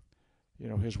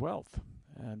 his wealth.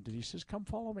 And he says, come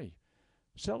follow me.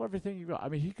 Sell everything you got. I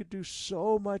mean, he could do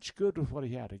so much good with what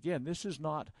he had. Again, this is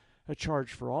not a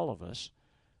charge for all of us,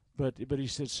 but he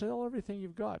said, sell everything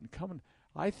you've got and come and.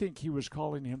 I think he was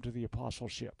calling him to the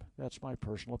apostleship. That's my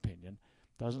personal opinion.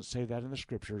 Doesn't say that in the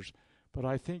scriptures, but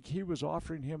I think he was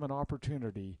offering him an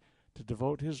opportunity to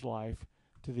devote his life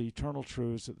to the eternal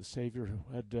truths that the Savior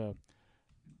had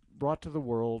brought to the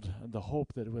world and the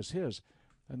hope that it was his.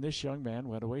 And this young man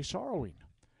went away sorrowing.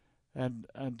 And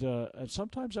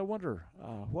sometimes I wonder,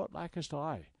 what lackest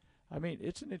I? I mean,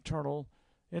 it's an eternal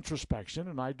introspection,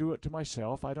 and I do it to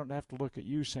myself. I don't have to look at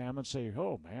you, Sam, and say,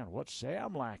 oh, man, what's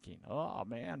Sam lacking? Oh,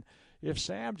 man, if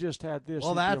Sam just had this.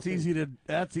 Well, that's easy to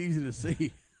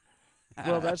see.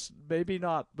 Well, that's maybe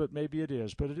not, but maybe it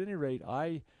is. But at any rate,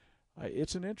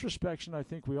 it's an introspection I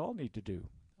think we all need to do.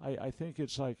 I think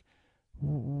it's like,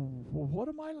 what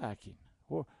am I lacking?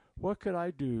 What could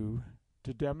I do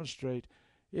to demonstrate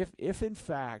if in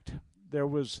fact there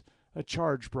was a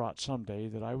charge brought someday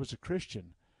that I was a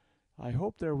Christian? I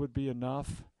hope there would be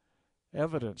enough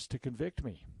evidence to convict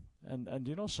me. And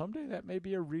someday that may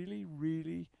be a really,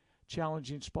 really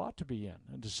challenging spot to be in.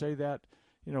 And to say that,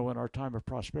 in our time of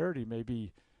prosperity may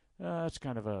be, it's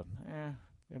kind of a,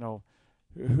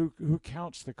 who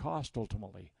counts the cost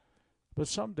ultimately? But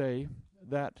someday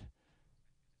that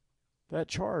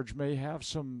charge may have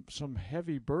some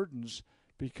heavy burdens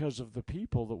because of the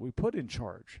people that we put in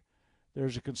charge.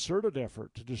 There's a concerted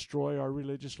effort to destroy our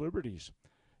religious liberties.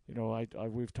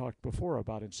 We've talked before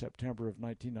about in September of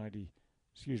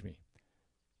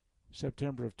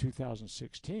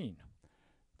 2016,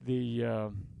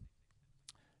 the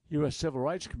U.S. Civil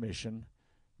Rights Commission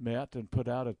met and put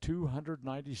out a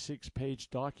 296-page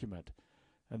document.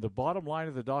 And the bottom line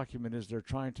of the document is they're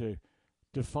trying to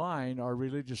define our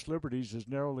religious liberties as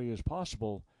narrowly as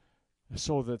possible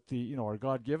so that our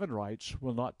God-given rights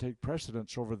will not take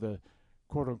precedence over the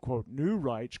quote-unquote new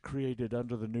rights created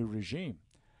under the new regime.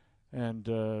 And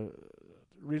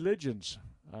religions,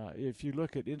 if you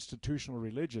look at institutional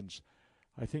religions,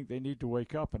 I think they need to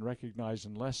wake up and recognize,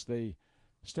 unless they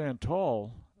stand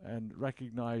tall and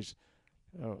recognize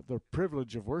the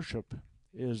privilege of worship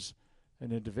is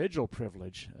an individual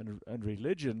privilege, and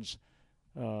religions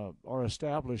are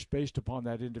established based upon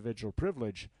that individual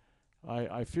privilege.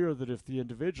 I fear that if the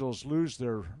individuals lose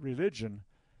their religion,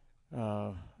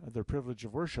 their privilege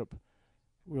of worship,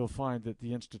 we'll find that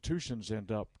the institutions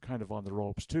end up kind of on the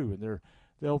ropes too. And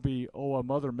there'll be, a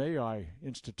Mother May I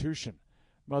institution.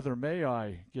 Mother May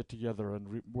I get together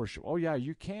and worship? Oh yeah,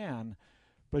 you can,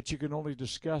 but you can only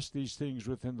discuss these things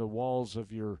within the walls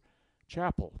of your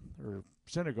chapel or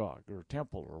synagogue or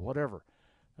temple or whatever.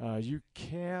 You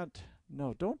can't,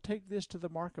 don't take this to the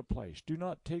marketplace. Do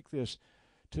not take this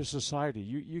to society.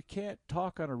 You can't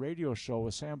talk on a radio show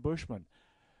with Sam Bushman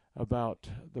about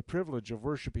the privilege of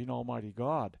worshiping Almighty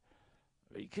God.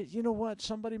 Because you know what?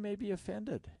 Somebody may be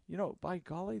offended. By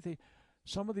golly,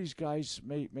 some of these guys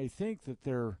may think that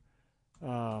they're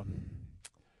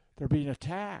being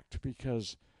attacked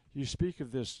because you speak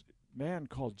of this man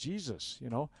called Jesus,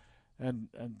 and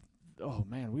oh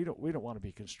man, we don't want to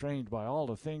be constrained by all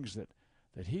the things that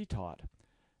he taught.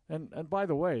 And by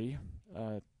the way,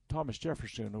 Thomas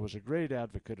Jefferson was a great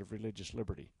advocate of religious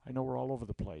liberty. I know we're all over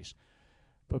the place.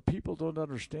 But people don't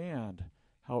understand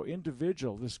how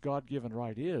individual this God-given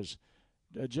right is.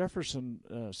 Jefferson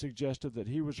suggested that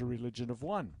he was a religion of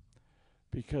one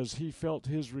because he felt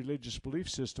his religious belief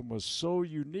system was so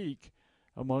unique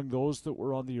among those that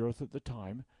were on the earth at the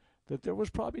time that there was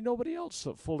probably nobody else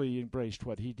that fully embraced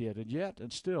what he did.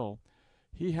 And still,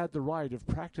 he had the right of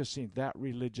practicing that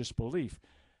religious belief.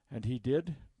 And he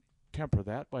did temper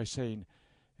that by saying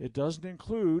it doesn't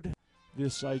include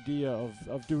this idea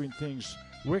of doing things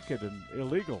wicked and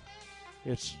illegal.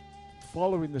 It's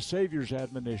following the Savior's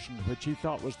admonition, which he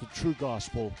thought was the true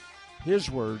gospel.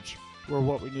 His words were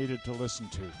what we needed to listen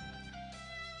to.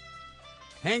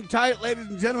 Hang tight, ladies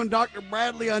and gentlemen. Dr.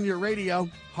 Bradley on your radio.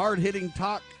 Hard-hitting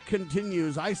talk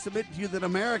continues. I submit to you that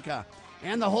America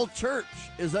and the whole church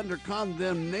is under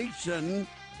condemnation.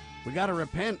 We got to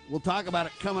repent. We'll talk about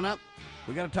it coming up.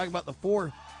 We got to talk about the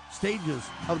 4 stages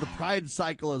of the pride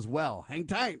cycle as well. Hang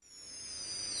tight.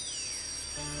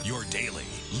 Your daily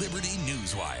Liberty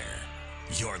News Wire.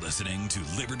 You're listening to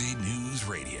Liberty News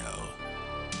Radio.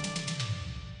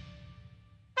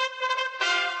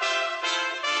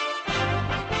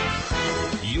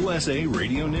 USA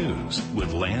Radio News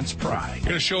with Lance Pry.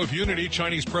 In a show of unity,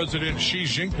 Chinese President Xi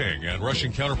Jinping and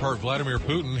Russian counterpart Vladimir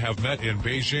Putin have met in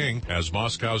Beijing as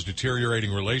Moscow's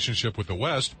deteriorating relationship with the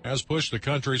West has pushed the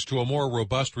countries to a more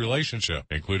robust relationship,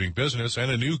 including business and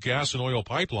a new gas and oil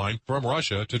pipeline from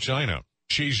Russia to China.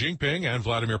 Xi Jinping and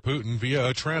Vladimir Putin via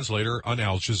a translator on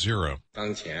Al Jazeera.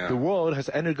 The world has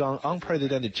undergone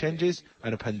unprecedented changes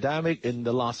and a pandemic in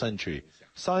the last century.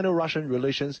 Sino-Russian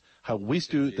relations have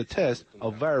withstood the test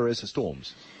of various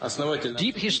storms.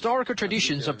 Deep historical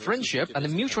traditions of friendship and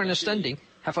mutual understanding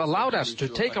have allowed us to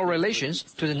take our relations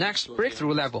to the next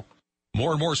breakthrough level.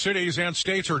 More and more cities and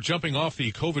states are jumping off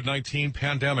the COVID-19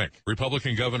 pandemic.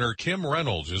 Republican Governor Kim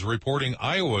Reynolds is reporting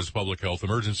Iowa's public health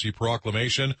emergency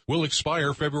proclamation will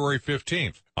expire February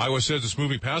 15th. Iowa says it's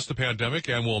moving past the pandemic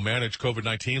and will manage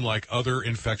COVID-19 like other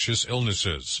infectious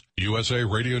illnesses. USA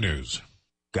Radio News.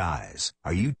 Guys,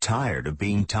 are you tired of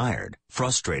being tired?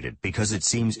 Frustrated because it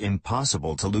seems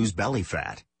impossible to lose belly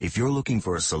fat? If you're looking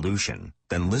for a solution,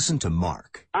 then listen to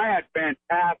Mark. I had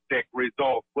fantastic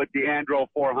results with the Andro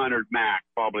 400 Max.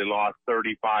 Probably lost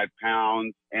 35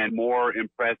 pounds, and more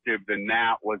impressive than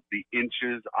that was the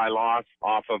inches I lost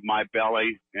off of my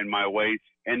belly and my waist.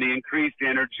 And the increased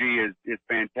energy is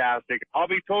fantastic. I'll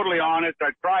be totally honest,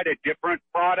 I tried a different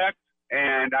product,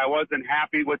 and I wasn't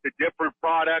happy with the different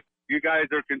product. You guys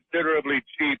are considerably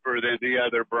cheaper than the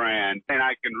other brand, and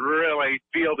I can really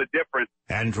feel the difference.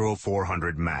 Andro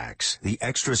 400 Max, the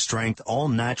extra strength,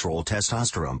 all-natural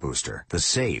testosterone booster. The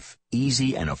safe,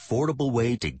 easy, and affordable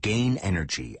way to gain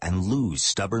energy and lose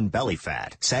stubborn belly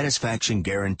fat. Satisfaction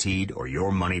guaranteed or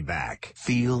your money back.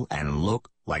 Feel and look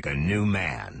like a new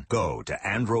man. Go to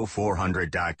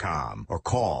andro400.com or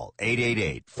call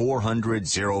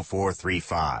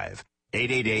 888-400-0435.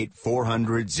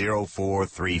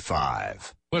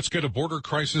 888-400-0435. Let's get a border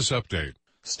crisis update.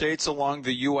 States along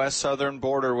the U.S. southern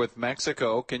border with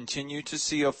Mexico continue to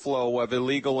see a flow of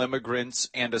illegal immigrants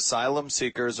and asylum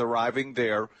seekers arriving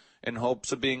there in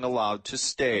hopes of being allowed to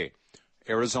stay.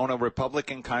 Arizona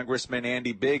Republican Congressman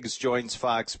Andy Biggs joins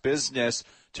Fox Business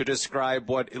to describe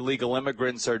what illegal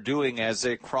immigrants are doing as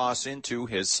they cross into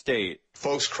his state.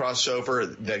 Folks cross over,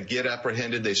 that get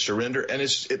apprehended, they surrender, and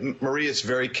Maria, it's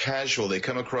very casual. They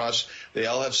come across, they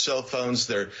all have cell phones,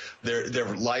 they're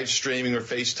live streaming or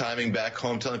FaceTiming back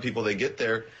home, telling people they get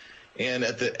there, and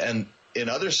in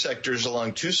other sectors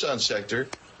along Tucson sector,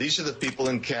 these are the people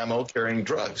in camo carrying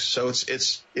drugs. So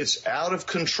it's out of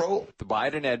control. The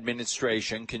Biden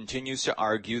administration continues to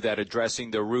argue that addressing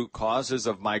the root causes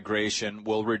of migration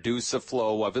will reduce the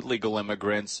flow of illegal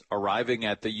immigrants arriving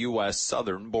at the U.S.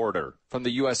 southern border. From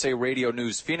the USA Radio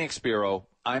News Phoenix Bureau,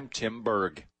 I'm Tim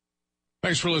Berg.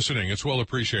 Thanks for listening. It's well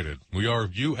appreciated. We are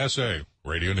USA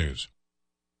Radio News.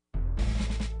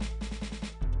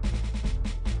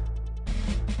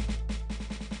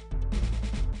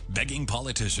 Begging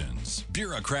politicians,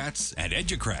 bureaucrats, and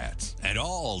educrats, and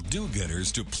all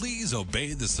do-gooders to please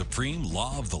obey the supreme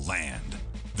law of the land,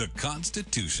 the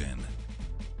Constitution.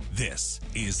 This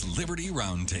is Liberty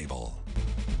Roundtable.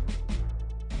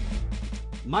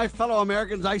 My fellow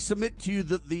Americans, I submit to you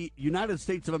that the United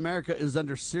States of America is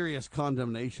under serious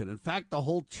condemnation. In fact, the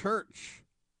whole church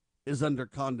is under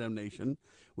condemnation.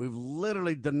 We've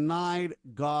literally denied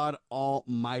God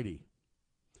Almighty.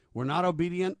 We're not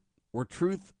obedient. We're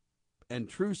truce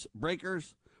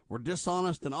breakers. We're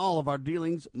dishonest in all of our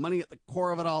dealings. Money at the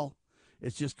core of it all.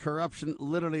 It's just corruption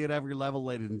literally at every level,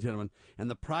 ladies and gentlemen. And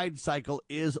the pride cycle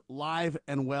is live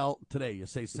and well today. You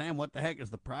say, Sam, what the heck is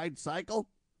the pride cycle?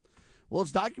 Well,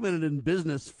 it's documented in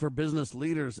business for business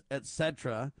leaders,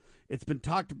 etc. It's been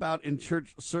talked about in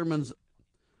church sermons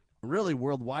really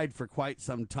worldwide for quite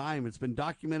some time. It's been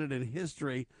documented in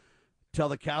history till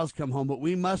the cows come home. But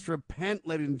we must repent,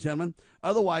 ladies and gentlemen.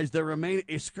 Otherwise, there remain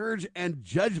a scourge and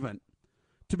judgment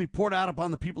to be poured out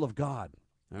upon the people of God.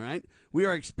 All right? We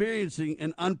are experiencing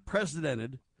an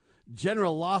unprecedented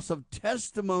general loss of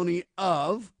testimony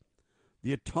of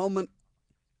the atonement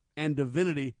and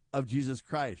divinity of Jesus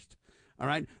Christ. All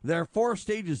right? There are 4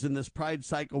 stages in this pride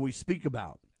cycle we speak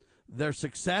about. Their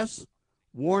success,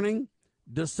 warning,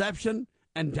 deception,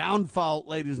 and downfall,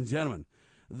 ladies and gentlemen.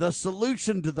 The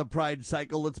solution to the pride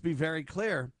cycle, let's be very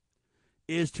clear,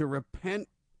 is to repent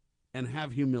and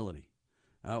have humility.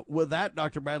 With that,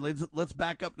 Dr. Bradley, let's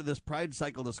back up to this pride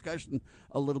cycle discussion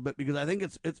a little bit, because I think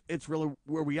it's really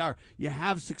where we are. You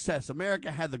have success.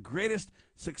 America had the greatest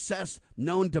success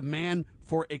known to man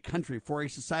for a country, for a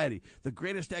society. The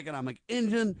greatest economic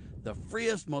engine, the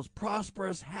freest, most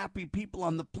prosperous, happy people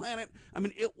on the planet. I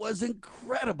mean, it was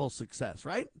incredible success,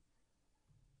 right?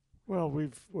 Well,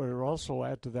 we're also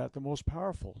add to that the most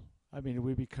powerful. I mean,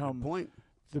 we become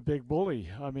the big bully.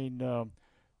 I mean,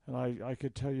 and I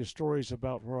could tell you stories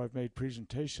about where I've made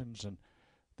presentations, and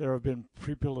there have been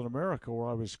people in America where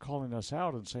I was calling us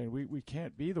out and saying we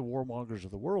can't be the warmongers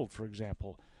of the world, for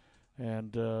example.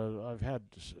 And I've had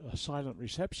a silent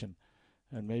reception,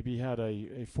 and maybe had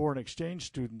a foreign exchange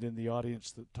student in the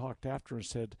audience that talked after and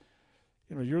said,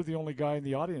 you know, you're the only guy in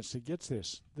the audience that gets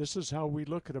this. This is how we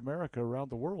look at America around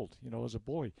the world, you know, as a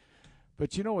bully.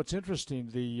 But you know what's interesting,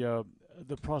 the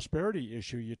prosperity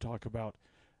issue you talk about.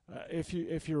 If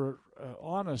you're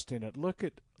honest in it, look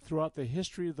at throughout the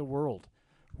history of the world,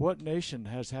 what nation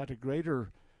has had a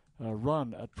greater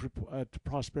run at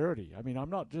prosperity? I mean, I'm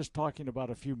not just talking about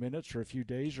a few minutes or a few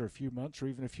days or a few months or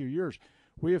even a few years.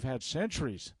 We have had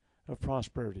centuries of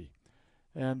prosperity.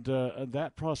 And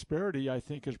that prosperity, I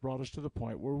think, has brought us to the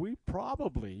point where we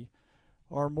probably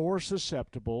are more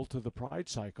susceptible to the pride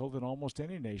cycle than almost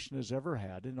any nation has ever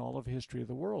had in all of history of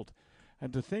the world.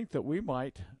 And to think that we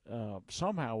might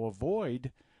somehow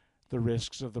avoid the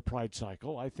risks of the pride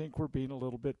cycle, I think we're being a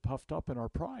little bit puffed up in our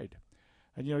pride.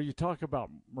 And, you know, you talk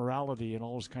about morality and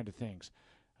all those kind of things.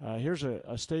 Here's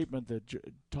a statement that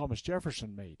Thomas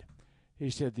Jefferson made. He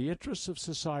said, the interests of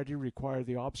society require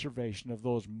the observation of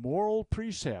those moral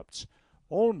precepts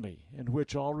only in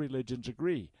which all religions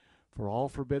agree. For all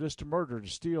forbid us to murder, to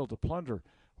steal, to plunder,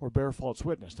 or bear false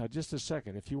witness. Now, just a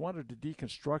second. If you wanted to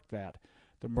deconstruct that,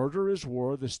 the murder is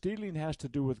war. The stealing has to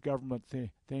do with government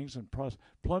things, and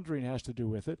plundering has to do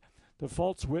with it. The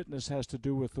false witness has to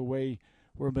do with the way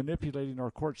we're manipulating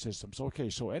our court systems. Okay,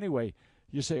 so anyway,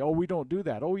 you say, oh, we don't do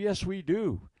that. Oh, yes, we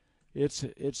do.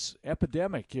 It's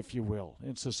epidemic, if you will,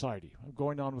 in society. I'm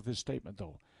going on with this statement,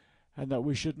 though. And that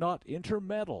we should not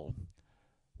intermeddle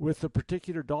with the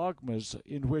particular dogmas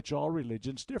in which all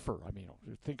religions differ. I mean,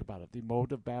 think about it. The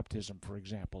mode of baptism, for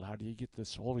example. How do you get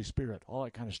this Holy Spirit? All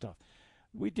that kind of stuff.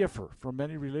 We differ from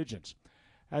many religions,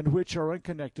 and which are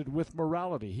unconnected with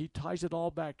morality. He ties it all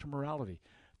back to morality.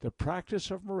 The practice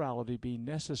of morality being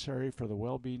necessary for the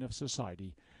well-being of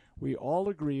society. We all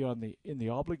agree in the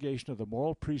obligation of the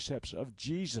moral precepts of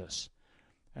Jesus,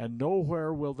 and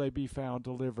nowhere will they be found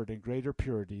delivered in greater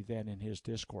purity than in his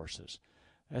discourses.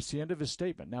 That's the end of his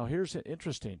statement. Now, here's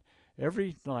interesting.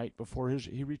 Every night before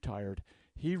he retired,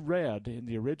 he read in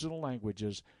the original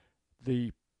languages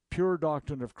the pure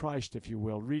doctrine of Christ, if you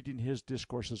will, reading his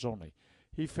discourses only.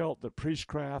 He felt that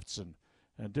priestcrafts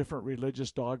and different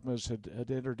religious dogmas had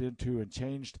entered into and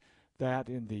changed that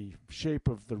in the shape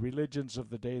of the religions of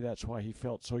the day. That's why he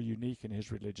felt so unique in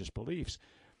his religious beliefs.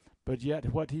 But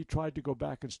yet what he tried to go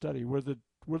back and study were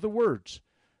the words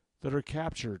that are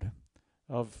captured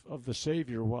of the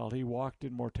Savior while he walked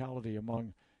in mortality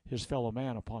among his fellow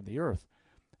man upon the earth.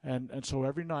 And so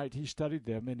every night he studied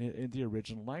them in the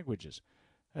original languages.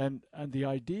 And the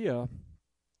idea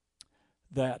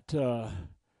that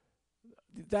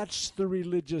that's the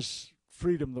religious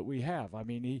freedom that we have. I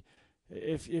mean,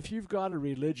 if you've got a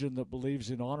religion that believes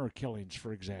in honor killings,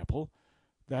 for example,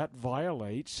 that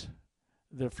violates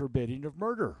the forbidding of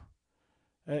murder.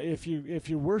 If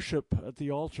you worship at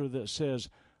the altar that says,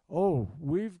 oh,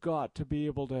 we've got to be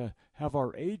able to have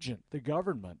our agent, the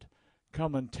government,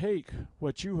 come and take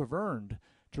what you have earned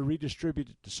to redistribute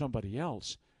it to somebody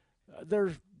else,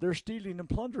 they're stealing and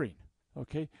plundering.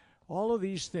 Okay, all of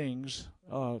these things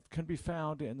can be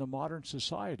found in the modern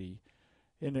society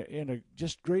in a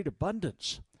just great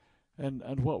abundance,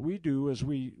 and what we do is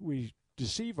we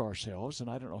deceive ourselves, and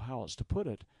I don't know how else to put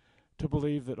it, to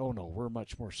believe that, oh no, we're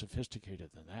much more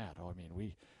sophisticated than that. Oh, I mean,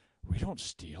 we don't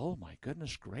steal. My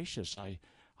goodness gracious, I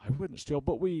wouldn't steal.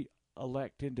 But we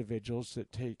elect individuals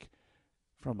that take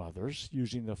from others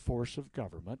using the force of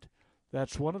government.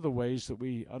 That's one of the ways that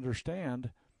we understand,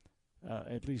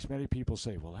 at least many people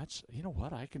say, well, that's, you know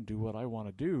what, I can do what I want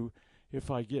to do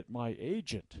if I get my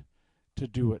agent to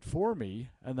do it for me,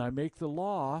 and I make the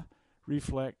law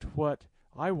reflect what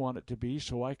I want it to be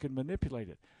so I can manipulate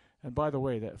it. And by the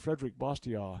way, that Frederick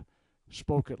Bastiat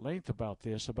spoke at length about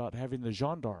this, about having the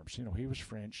gendarmes. You know, he was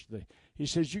French. He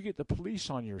says, you get the police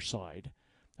on your side.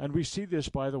 And we see this,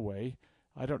 by the way.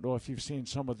 I don't know if you've seen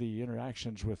some of the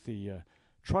interactions with the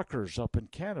truckers up in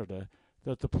Canada,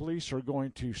 that the police are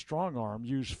going to strong-arm,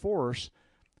 use force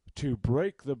to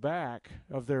break the back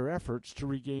of their efforts to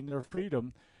regain their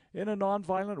freedom in a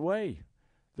nonviolent way.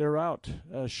 They're out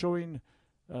showing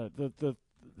the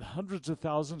hundreds of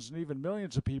thousands and even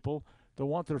millions of people that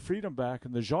want their freedom back,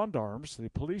 and the gendarmes, the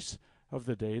police of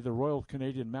the day, the Royal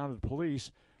Canadian Mounted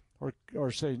Police,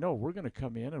 are saying, no, we're going to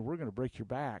come in and we're going to break your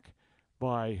back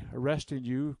by arresting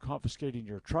you, confiscating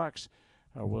your trucks,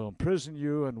 we'll imprison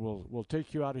you, and we'll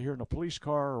take you out of here in a police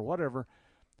car or whatever.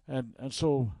 And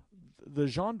so the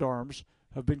gendarmes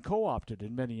have been co-opted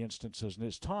in many instances, and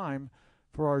it's time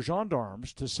for our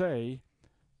gendarmes to say,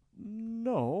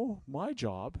 no, my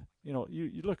job. You know,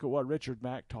 you look at what Richard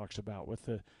Mack talks about with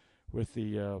the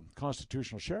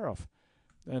constitutional sheriff,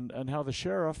 and how the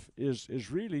sheriff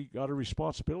is really got a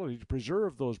responsibility to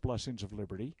preserve those blessings of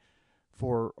liberty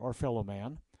for our fellow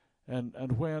man,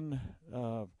 and when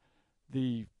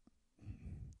the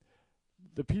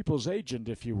people's agent,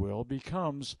 if you will,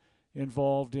 becomes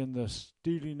involved in the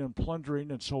stealing and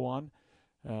plundering and so on,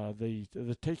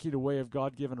 the taking away of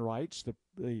God-given rights, the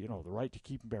right to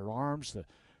keep and bear arms, the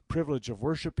privilege of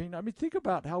worshiping. I mean, think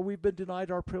about how we've been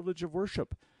denied our privilege of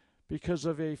worship because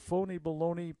of a phony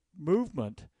baloney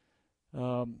movement,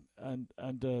 and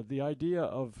the idea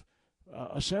of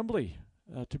assembly,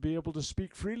 to be able to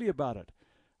speak freely about it.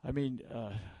 I mean,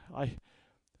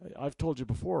 I've told you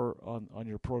before on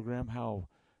your program how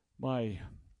my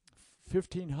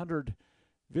 1,500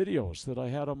 videos that I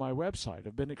had on my website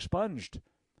have been expunged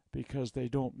because they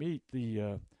don't meet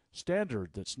the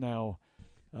standard that's now,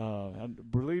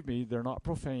 and believe me, they're not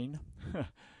profane.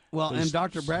 Well, and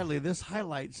Dr. Bradley, this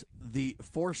highlights the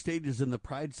 4 stages in the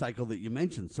Pride cycle that you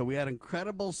mentioned. So we had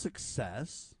incredible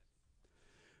success.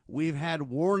 We've had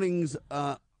warnings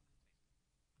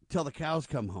till the cows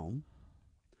come home.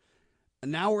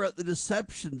 And now we're at the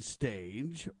deception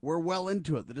stage. We're well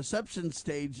into it. The deception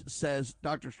stage says,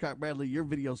 Dr. Scott Bradley, your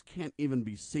videos can't even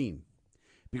be seen.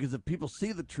 Because if people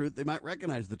see the truth, they might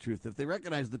recognize the truth. If they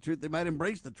recognize the truth, they might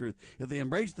embrace the truth. If they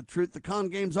embrace the truth, the con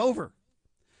game's over.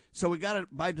 So we got to,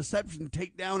 by deception,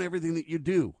 take down everything that you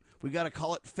do. We got to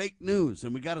call it fake news,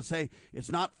 and we got to say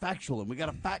it's not factual, and we got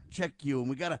to fact check you,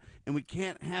 and we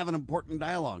can't have an important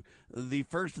dialogue. The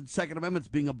First and Second Amendments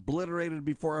being obliterated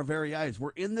before our very eyes.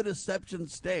 We're in the deception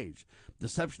stage.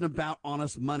 Deception about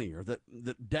honest money, or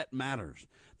that debt matters.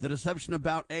 The deception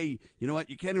about, hey, you know what,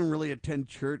 you can't even really attend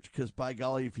church because, by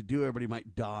golly, if you do, everybody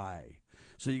might die.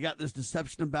 So you got this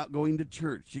deception about going to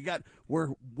church. We're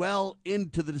well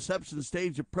into the deception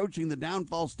stage, approaching the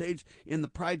downfall stage in the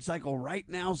Pride cycle right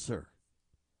now, sir.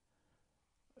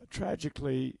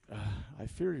 Tragically, I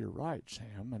fear you're right,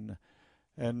 Sam,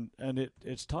 and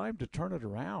it's time to turn it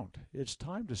around. It's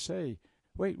time to say,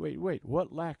 wait,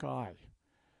 what lack I?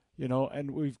 You know, and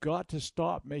we've got to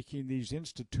stop making these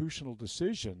institutional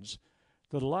decisions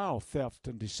that allow theft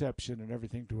and deception and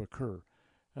everything to occur.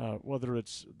 Whether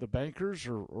it's the bankers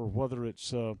or whether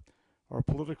it's our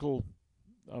political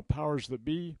powers that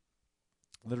be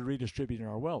that are redistributing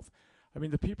our wealth. I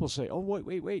mean, the people say, oh,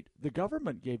 wait, the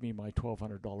government gave me my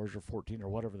 $1,200 or $1,400 or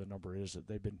whatever the number is that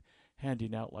they've been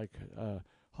handing out like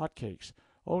hotcakes.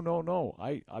 Oh, no.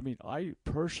 I mean, I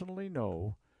personally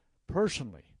know,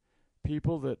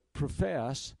 people that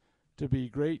profess to be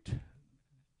greatly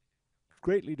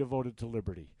devoted to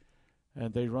liberty.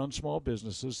 And they run small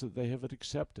businesses that they have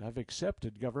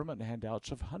accepted government handouts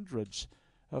of hundreds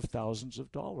of thousands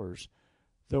of dollars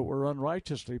that were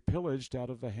unrighteously pillaged out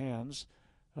of the hands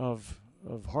of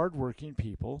hardworking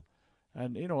people.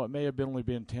 And, you know, it may have only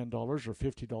been $10 or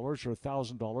 $50 or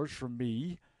 $1,000 from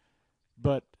me,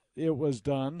 but it was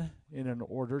done in an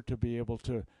order to be able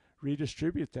to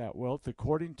redistribute that wealth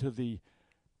according to the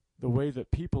way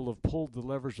that people have pulled the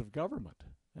levers of government.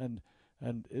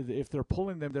 And if they're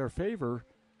pulling them in their favor,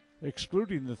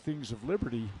 excluding the things of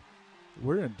liberty,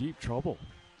 we're in deep trouble.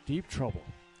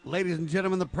 Ladies and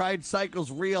gentlemen, the Pride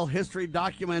Cycle's real history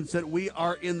documents that we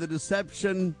are in the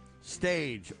deception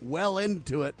stage, well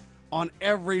into it on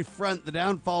every front. The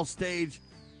downfall stage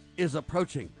is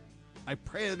approaching. I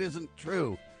pray it isn't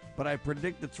true, but I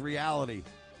predict it's reality.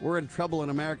 We're in trouble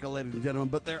in America, ladies and gentlemen,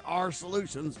 but there are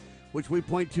solutions which we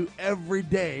point to every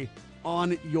day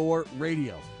on your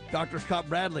radio. Dr. Scott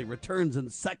Bradley returns in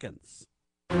seconds.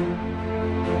 The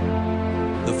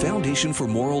Foundation for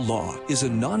Moral Law is a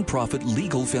nonprofit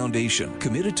legal foundation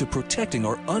committed to protecting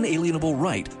our unalienable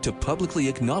right to publicly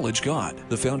acknowledge God.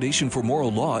 The Foundation for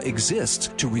Moral Law exists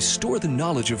to restore the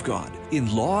knowledge of God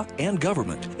in law and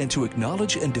government, and to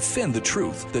acknowledge and defend the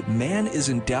truth that man is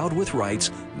endowed with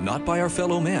rights not by our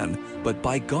fellow man, but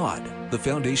by God. The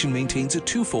foundation maintains a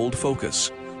twofold focus.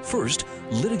 First,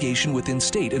 litigation within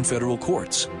state and federal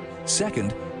courts.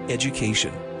 Second,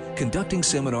 education, conducting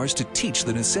seminars to teach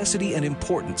the necessity and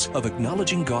importance of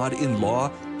acknowledging God in law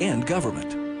and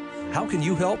government. How can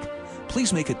you help?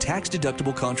 Please make a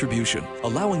tax-deductible contribution,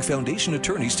 allowing foundation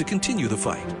attorneys to continue the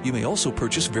fight. You may also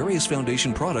purchase various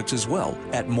foundation products as well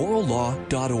at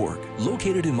morallaw.org.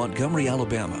 Located in Montgomery,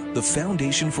 Alabama, the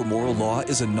Foundation for Moral Law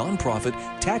is a nonprofit,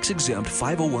 tax-exempt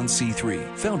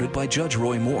 501c3 founded by Judge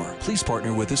Roy Moore. Please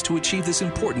partner with us to achieve this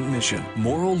important mission.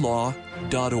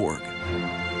 morallaw.org.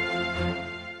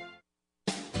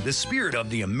 The spirit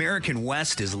of the American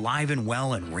West is live and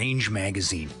well in Range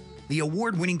Magazine, the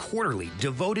award-winning quarterly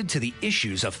devoted to the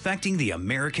issues affecting the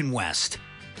American West.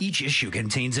 Each issue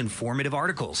contains informative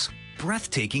articles,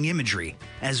 breathtaking imagery,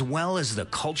 as well as the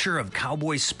culture of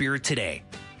cowboy spirit today,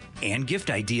 and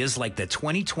gift ideas like the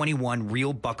 2021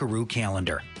 Real Buckaroo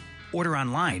calendar. Order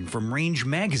online from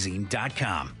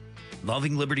rangemagazine.com.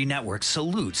 Loving Liberty Network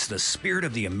salutes the spirit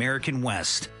of the American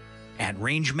West at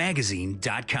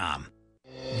rangemagazine.com.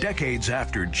 Decades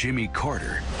after Jimmy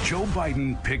Carter, Joe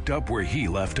Biden picked up where he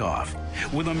left off,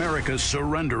 with America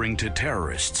surrendering to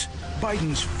terrorists.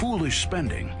 Biden's foolish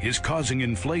spending is causing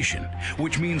inflation,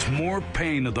 which means more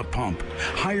pain at the pump,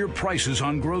 higher prices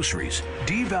on groceries,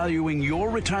 devaluing your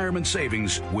retirement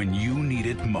savings when you need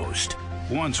it most.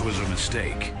 Once was a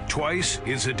mistake. Twice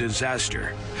is a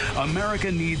disaster.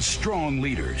 America needs strong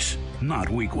leaders, not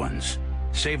weak ones.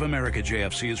 Save America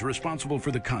JFC is responsible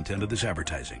for the content of this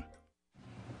advertising.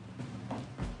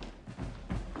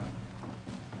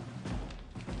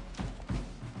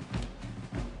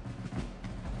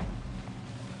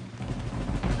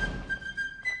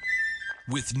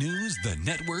 With news the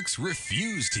networks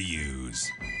refuse to use.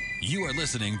 You are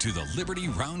listening to the Liberty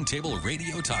Roundtable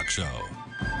Radio Talk Show.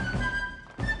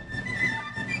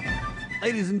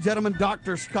 Ladies and gentlemen,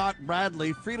 Dr. Scott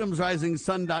Bradley,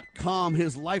 freedomsrisingsun.com.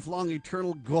 His lifelong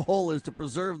eternal goal is to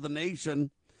preserve the nation,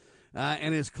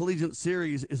 and his collegiate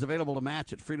series is available to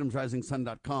match at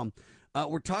freedomsrisingsun.com.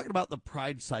 We're talking about the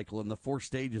Pride cycle and the 4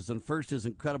 stages, and first is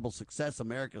incredible success.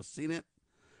 America's seen it.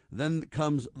 Then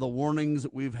comes the warnings.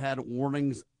 We've had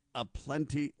warnings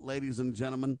aplenty, ladies and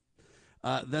gentlemen.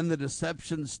 Then the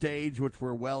deception stage, which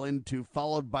we're well into,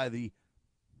 followed by the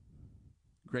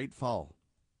great fall,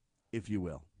 if you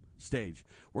will, stage.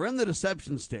 We're in the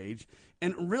deception stage,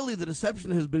 and really the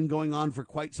deception has been going on for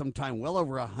quite some time, well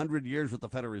over 100 years with the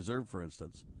Federal Reserve, for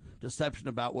instance. Deception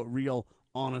about what real,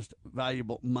 honest,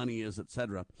 valuable money is,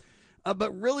 etc.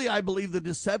 But really, I believe the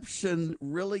deception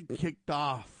really kicked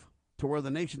off to where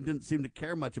the nation didn't seem to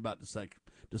care much about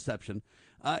deception,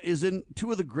 is in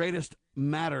 2 of the greatest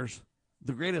matters,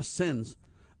 the greatest sins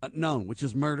known, which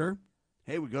is murder.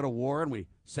 Hey, we go to war and we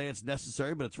say it's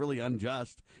necessary, but it's really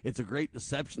unjust. It's a great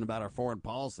deception about our foreign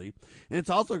policy. And it's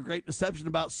also a great deception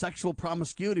about sexual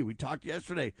promiscuity. We talked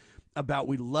yesterday about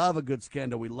we love a good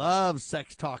scandal. We love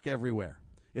sex talk everywhere.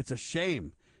 It's a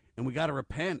shame, and we got to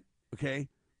repent, okay?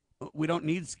 We don't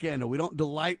need scandal. We don't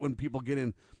delight when people get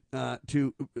in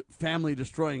to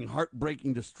family-destroying,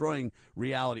 heartbreaking, destroying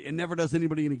reality. It never does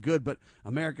anybody any good, but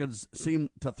Americans seem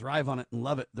to thrive on it and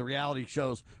love it. The reality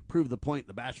shows prove the point.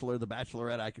 The Bachelor, The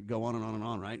Bachelorette, I could go on and on and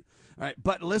on, right? All right,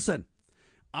 but listen,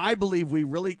 I believe we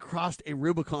really crossed a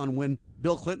Rubicon when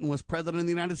Bill Clinton was president of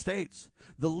the United States,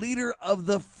 the leader of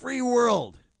the free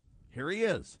world. Here he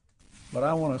is. But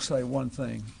I want to say one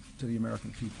thing to the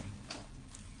American people.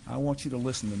 I want you to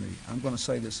listen to me. I'm going to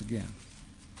say this again.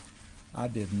 I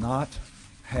did not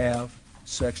have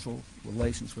sexual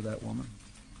relations with that woman,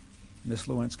 Miss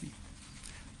Lewinsky.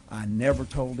 I never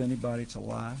told anybody it's a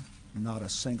lie, not a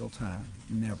single time,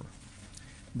 never.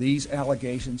 These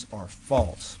allegations are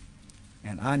false,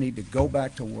 and I need to go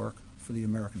back to work for the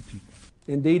American people.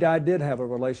 Indeed, I did have a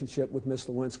relationship with Miss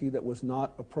Lewinsky that was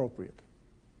not appropriate.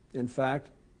 In fact,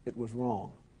 it was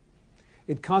wrong.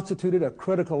 It constituted a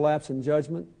critical lapse in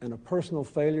judgment and a personal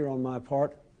failure on my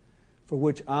part for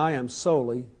which I am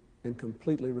solely and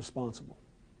completely responsible.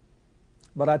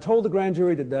 But I told the grand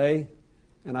jury today,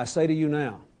 and I say to you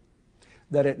now,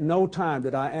 that at no time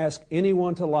did I ask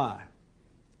anyone to lie,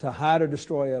 to hide or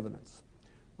destroy evidence,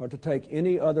 or to take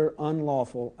any other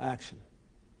unlawful action.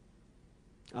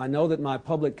 I know that my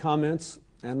public comments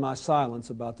and my silence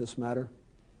about this matter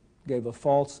gave a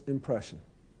false impression.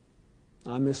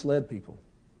 I misled people,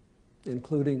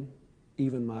 including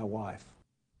even my wife.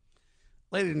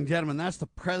 Ladies and gentlemen, that's the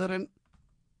president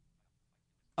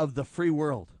of the free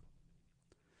world.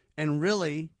 And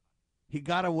really, he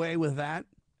got away with that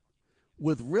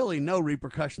with really no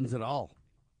repercussions at all.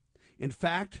 In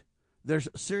fact, there's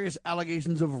serious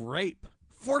allegations of rape,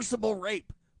 forcible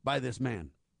rape by this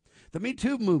man. The Me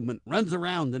Too movement runs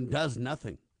around and does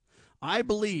nothing. I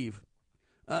believe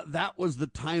that was the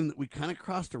time that we kind of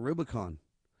crossed a Rubicon,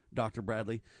 Dr.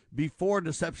 Bradley, before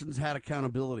deceptions had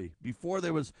accountability, before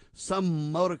there was some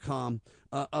modicum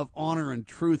of honor and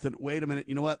truth. And wait a minute,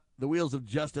 you know what? The wheels of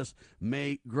justice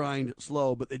may grind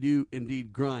slow, but they do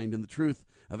indeed grind, and the truth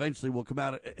eventually will come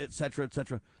out, et cetera, et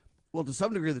cetera. Well, to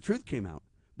some degree, the truth came out,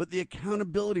 but the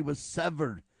accountability was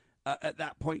severed at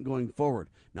that point going forward.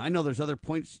 Now, I know there's other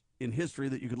points in history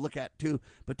that you could look at too,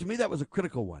 but to me, that was a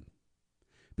critical one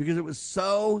because it was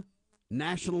so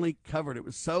nationally covered. It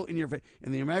was so in your face.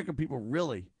 And the American people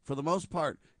really, for the most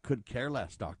part, could care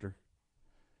less, Doctor.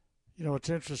 You know, it's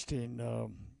interesting.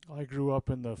 I grew up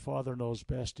in the Father Knows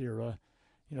Best era,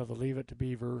 you know, the Leave It to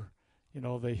Beaver, you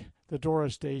know, the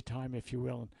Doris Day time, if you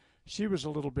will. And she was a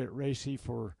little bit racy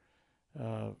for,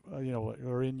 you know,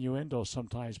 or innuendo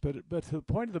sometimes. But the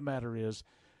point of the matter is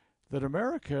that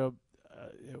America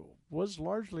was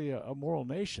largely a moral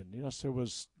nation. Yes, there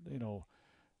was, you know,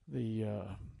 the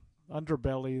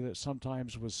underbelly that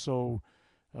sometimes was so,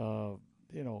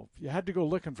 you know, you had to go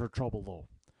looking for trouble, though.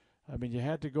 I mean, you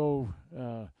had to go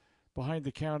behind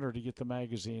the counter to get the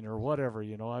magazine or whatever,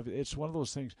 you know. It's one of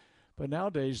those things. But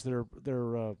nowadays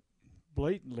they're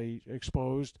blatantly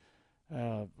exposed,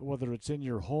 whether it's in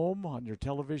your home, on your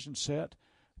television set,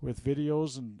 with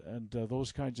videos and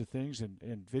those kinds of things,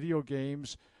 and video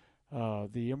games,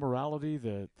 the immorality,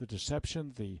 the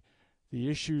deception, the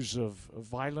issues of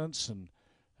violence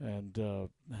and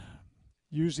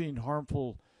using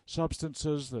harmful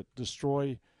substances that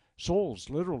destroy souls,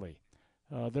 literally.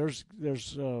 There's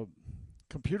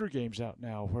computer games out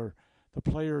now where the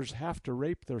players have to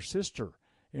rape their sister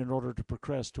in order to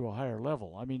progress to a higher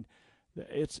level. I mean,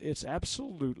 it's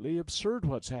absolutely absurd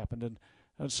what's happened.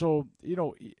 And so, you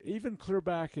know, even clear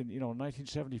back in, you know,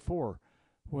 1974,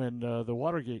 when the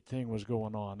Watergate thing was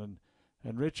going on,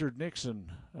 and Richard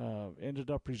Nixon ended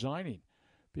up resigning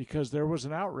because there was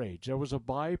an outrage. There was a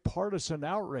bipartisan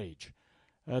outrage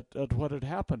at what had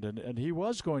happened, and he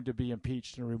was going to be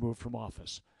impeached and removed from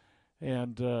office.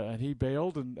 And he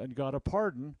bailed and got a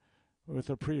pardon with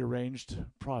a prearranged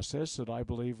process that I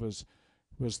believe was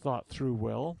thought through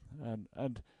well.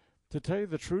 And to tell you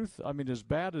the truth, I mean, as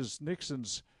bad as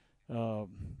Nixon's, I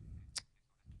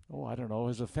don't know,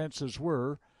 his offenses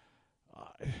were,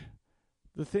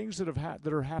 the things that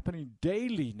are happening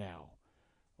daily now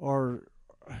are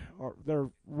they're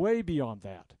way beyond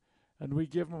that, and we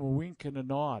give them a wink and a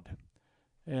nod,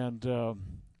 and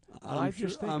I'm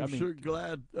sure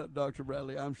glad, Dr.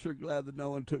 Bradley, I'm sure glad that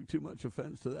no one took too much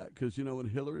offense to that, because, you know, when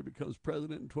Hillary becomes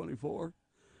president in 24,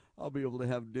 I'll be able to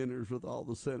have dinners with all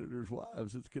the senators'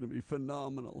 wives. It's going to be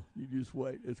phenomenal. You just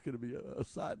wait. It's going to be a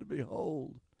sight to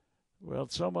behold. Well,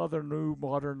 some other new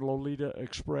modern Lolita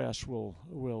Express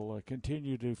will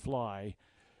continue to fly,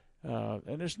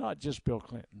 and it's not just Bill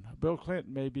Clinton. Bill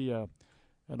Clinton may be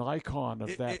an icon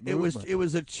of that movement. It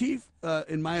was a chief,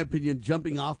 in my opinion,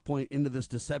 jumping off point into this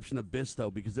deception abyss, though,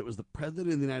 because it was the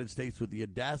president of the United States with the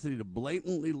audacity to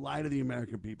blatantly lie to the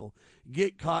American people,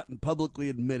 get caught and publicly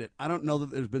admit it. I don't know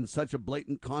that there's been such a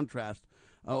blatant contrast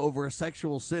over a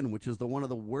sexual sin, which is one of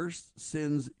the worst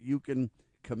sins you can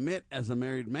commit as a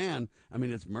married man. I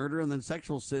mean, it's murder and then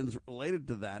sexual sins related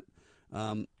to that.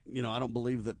 You know, I don't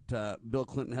believe that Bill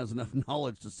Clinton has enough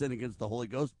knowledge to sin against the Holy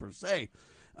Ghost per se.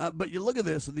 But you look at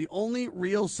this, the only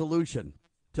real solution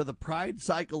to the pride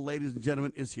cycle, ladies and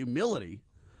gentlemen, is humility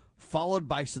followed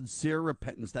by sincere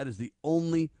repentance. That is the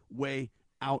only way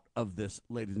out of this,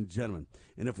 ladies and gentlemen.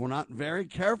 And if we're not very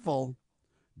careful,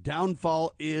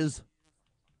 downfall is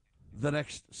the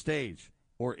next stage,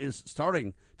 or is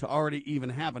starting to already even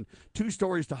happen. Two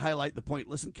stories to highlight the point.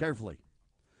 Listen carefully.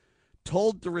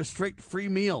 Told to restrict free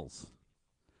meals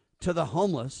to the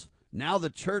homeless. Now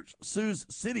the church sues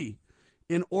city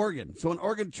in Oregon. So an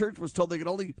Oregon church was told they could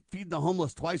only feed the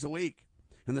homeless twice a week.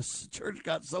 And the church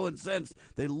got so incensed,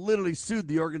 they literally sued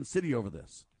the Oregon city over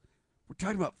this. We're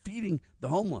talking about feeding the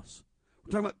homeless.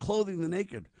 We're talking about clothing the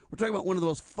naked. We're talking about one of the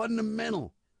most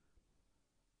fundamental,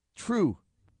 true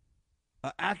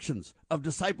actions of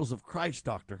disciples of Christ,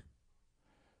 Doctor.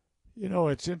 You know,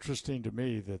 it's interesting to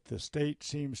me that the state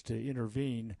seems to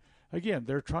intervene. Again,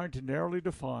 they're trying to narrowly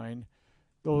define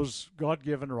those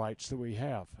God-given rights that we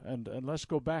have. And let's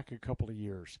go back a couple of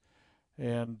years.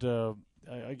 And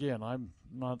again, I'm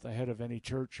not the head of any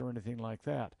church or anything like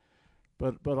that.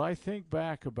 But I think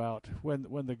back about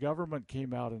when the government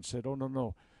came out and said, oh,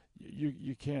 no,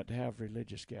 you can't have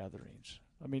religious gatherings.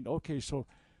 I mean, okay, so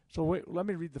wait, let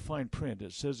me read the fine print.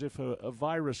 It says if a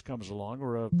virus comes along,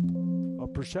 or a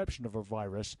perception of a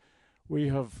virus, we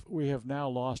have now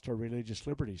lost our religious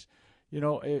liberties. You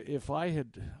know, if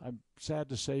I'm sad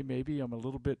to say, maybe I'm a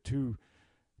little bit too,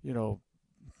 you know,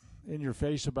 in your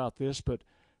face about this, but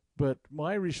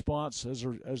my response as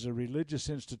a religious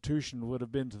institution would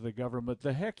have been to the government,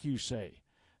 the heck you say.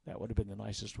 That would have been the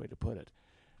nicest way to put it.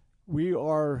 We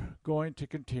are going to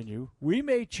continue. We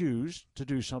may choose to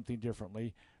do something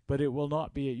differently, but it will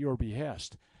not be at your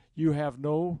behest. You have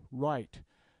no right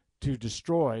to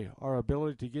destroy our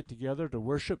ability to get together, to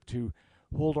worship, to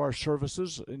hold our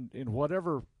services in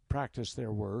whatever practice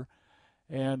there were,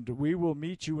 and we will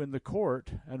meet you in the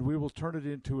court, and we will turn it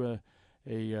into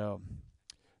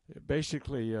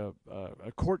basically a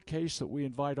court case that we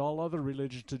invite all other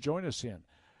religions to join us in.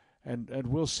 And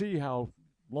we'll see how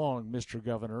long, Mr.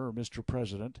 Governor or Mr.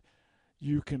 President,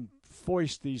 you can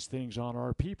foist these things on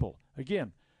our people.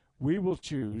 Again, we will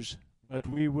choose, but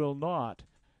we will not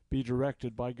be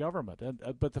directed by government.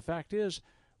 But the fact is,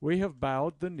 we have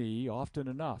bowed the knee often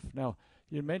enough. Now,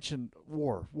 you mentioned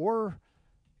war. War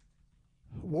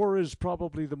is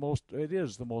probably the most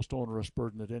onerous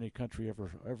burden that any country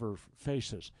ever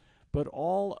faces. But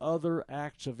all other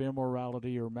acts of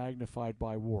immorality are magnified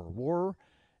by war. War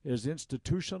is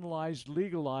institutionalized,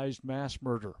 legalized mass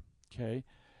murder. Okay,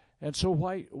 and so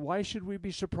why should we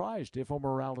be surprised if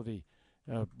immorality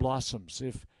blossoms,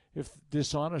 if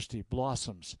dishonesty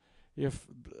blossoms, if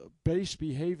base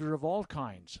behavior of all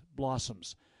kinds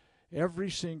blossoms? Every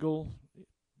single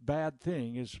bad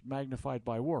thing is magnified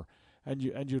by war. And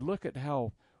you look at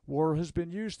how war has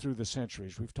been used through the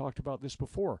centuries. We've talked about this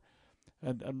before.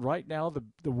 And right now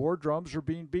the war drums are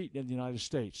being beaten in the United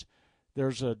States.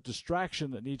 There's a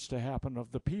distraction that needs to happen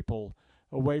of the people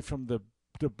away from the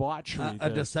debauchery. A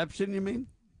deception, you mean?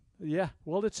 Yeah.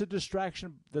 Well, it's a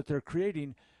distraction that they're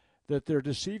creating, that they're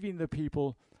deceiving the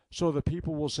people so the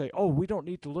people will say, oh, we don't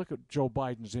need to look at Joe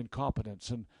Biden's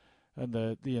incompetence and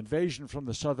the invasion from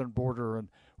the southern border, and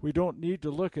we don't need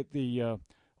to look at the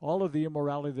all of the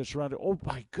immorality that's around it. Oh,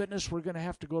 my goodness, we're going to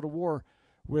have to go to war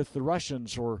with the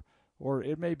Russians, or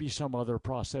it may be some other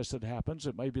process that happens.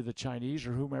 It may be the Chinese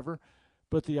or whomever.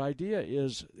 But the idea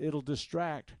is it'll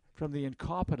distract from the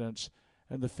incompetence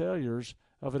and the failures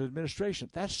of an administration.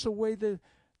 That's the way the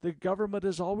government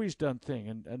has always done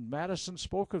things, and Madison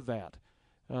spoke of that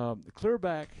clear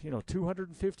back,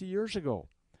 250 years ago.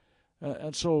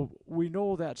 And so we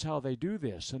know that's how they do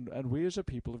this, and we as a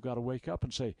people have got to wake up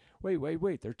and say,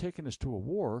 wait, they're taking us to a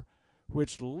war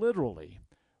which literally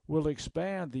will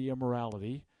expand the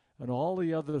immorality and all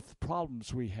the other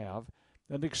problems we have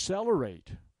and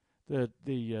accelerate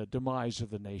the demise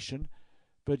of the nation,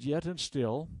 but yet and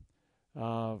still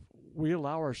we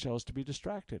allow ourselves to be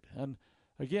distracted. And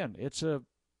again, it's a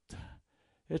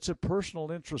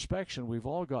personal introspection we've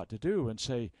all got to do and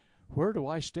say, where do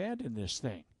I stand in this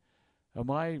thing? Am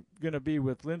I going to be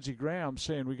with Lindsey Graham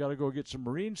saying we got to go get some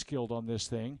Marines killed on this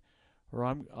thing, or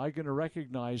am I going to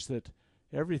recognize that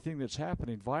everything that's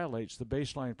happening violates the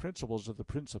baseline principles of the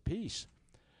Prince of Peace?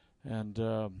 And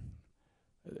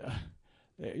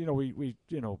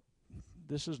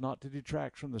this is not to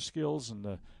detract from the skills and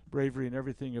the bravery and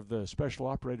everything of the special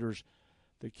operators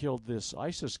that killed this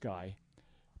ISIS guy,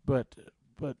 but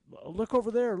look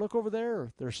over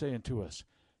there, they're saying to us.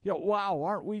 Wow,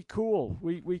 aren't we cool?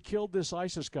 We killed this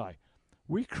ISIS guy.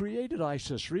 We created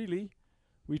ISIS, really.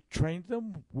 We trained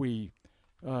them. We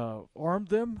armed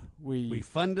them. We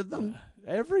funded them.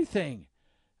 Everything.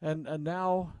 And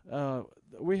now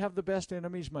we have the best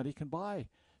enemies money can buy.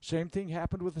 Same thing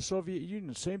happened with the Soviet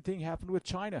Union. Same thing happened with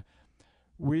China.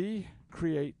 We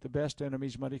create the best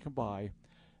enemies money can buy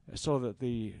so that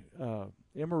the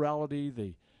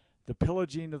immorality, the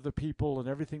pillaging of the people and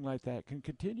everything like that can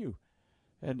continue.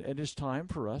 And it's time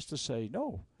for us to say,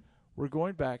 no, we're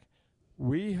going back.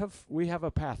 We have a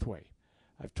pathway.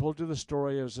 I've told you the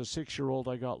story. As a 6-year-old,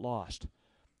 I got lost.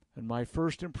 And my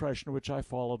first impression, which I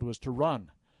followed, was to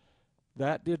run.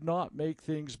 That did not make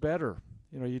things better.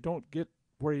 You don't get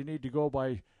where you need to go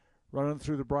by running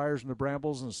through the briars and the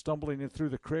brambles and stumbling in through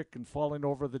the creek and falling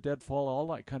over the deadfall, all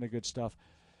that kind of good stuff.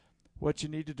 What you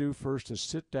need to do first is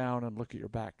sit down and look at your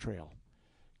back trail.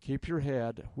 Keep your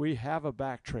head. We have a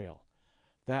back trail.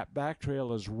 That back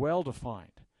trail is well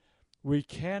defined. We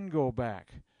can go back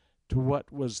to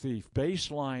what was the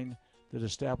baseline that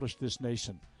established this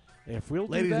nation. And if we'll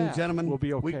do that, and gentlemen, we'll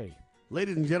be okay.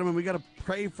 Ladies and gentlemen, we got to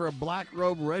pray for a black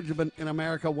robe regiment in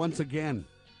America once again.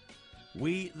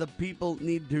 We, the people,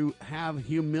 need to have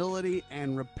humility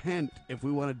and repent if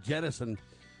we want to jettison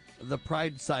the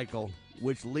pride cycle,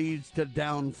 which leads to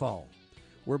downfall.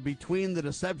 We're between the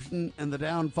deception and the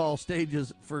downfall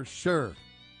stages for sure.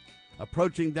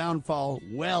 Approaching downfall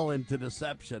well into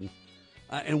deception,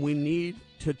 and we need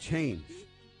to change.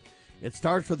 It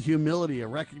starts with humility, a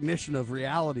recognition of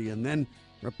reality, and then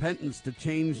repentance to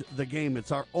change the game.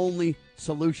 It's our only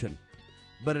solution,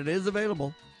 but it is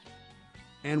available.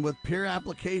 And with pure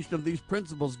application of these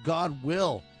principles, God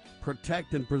will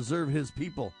protect and preserve his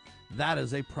people. That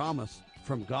is a promise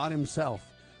from God himself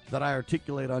that I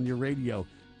articulate on your radio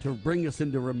to bring us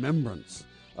into remembrance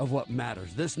of what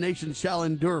matters. This nation shall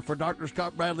endure. For Dr.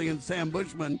 Scott Bradley and Sam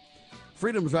Bushman,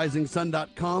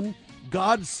 freedomsrisingsun.com.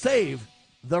 God save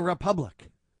the Republic.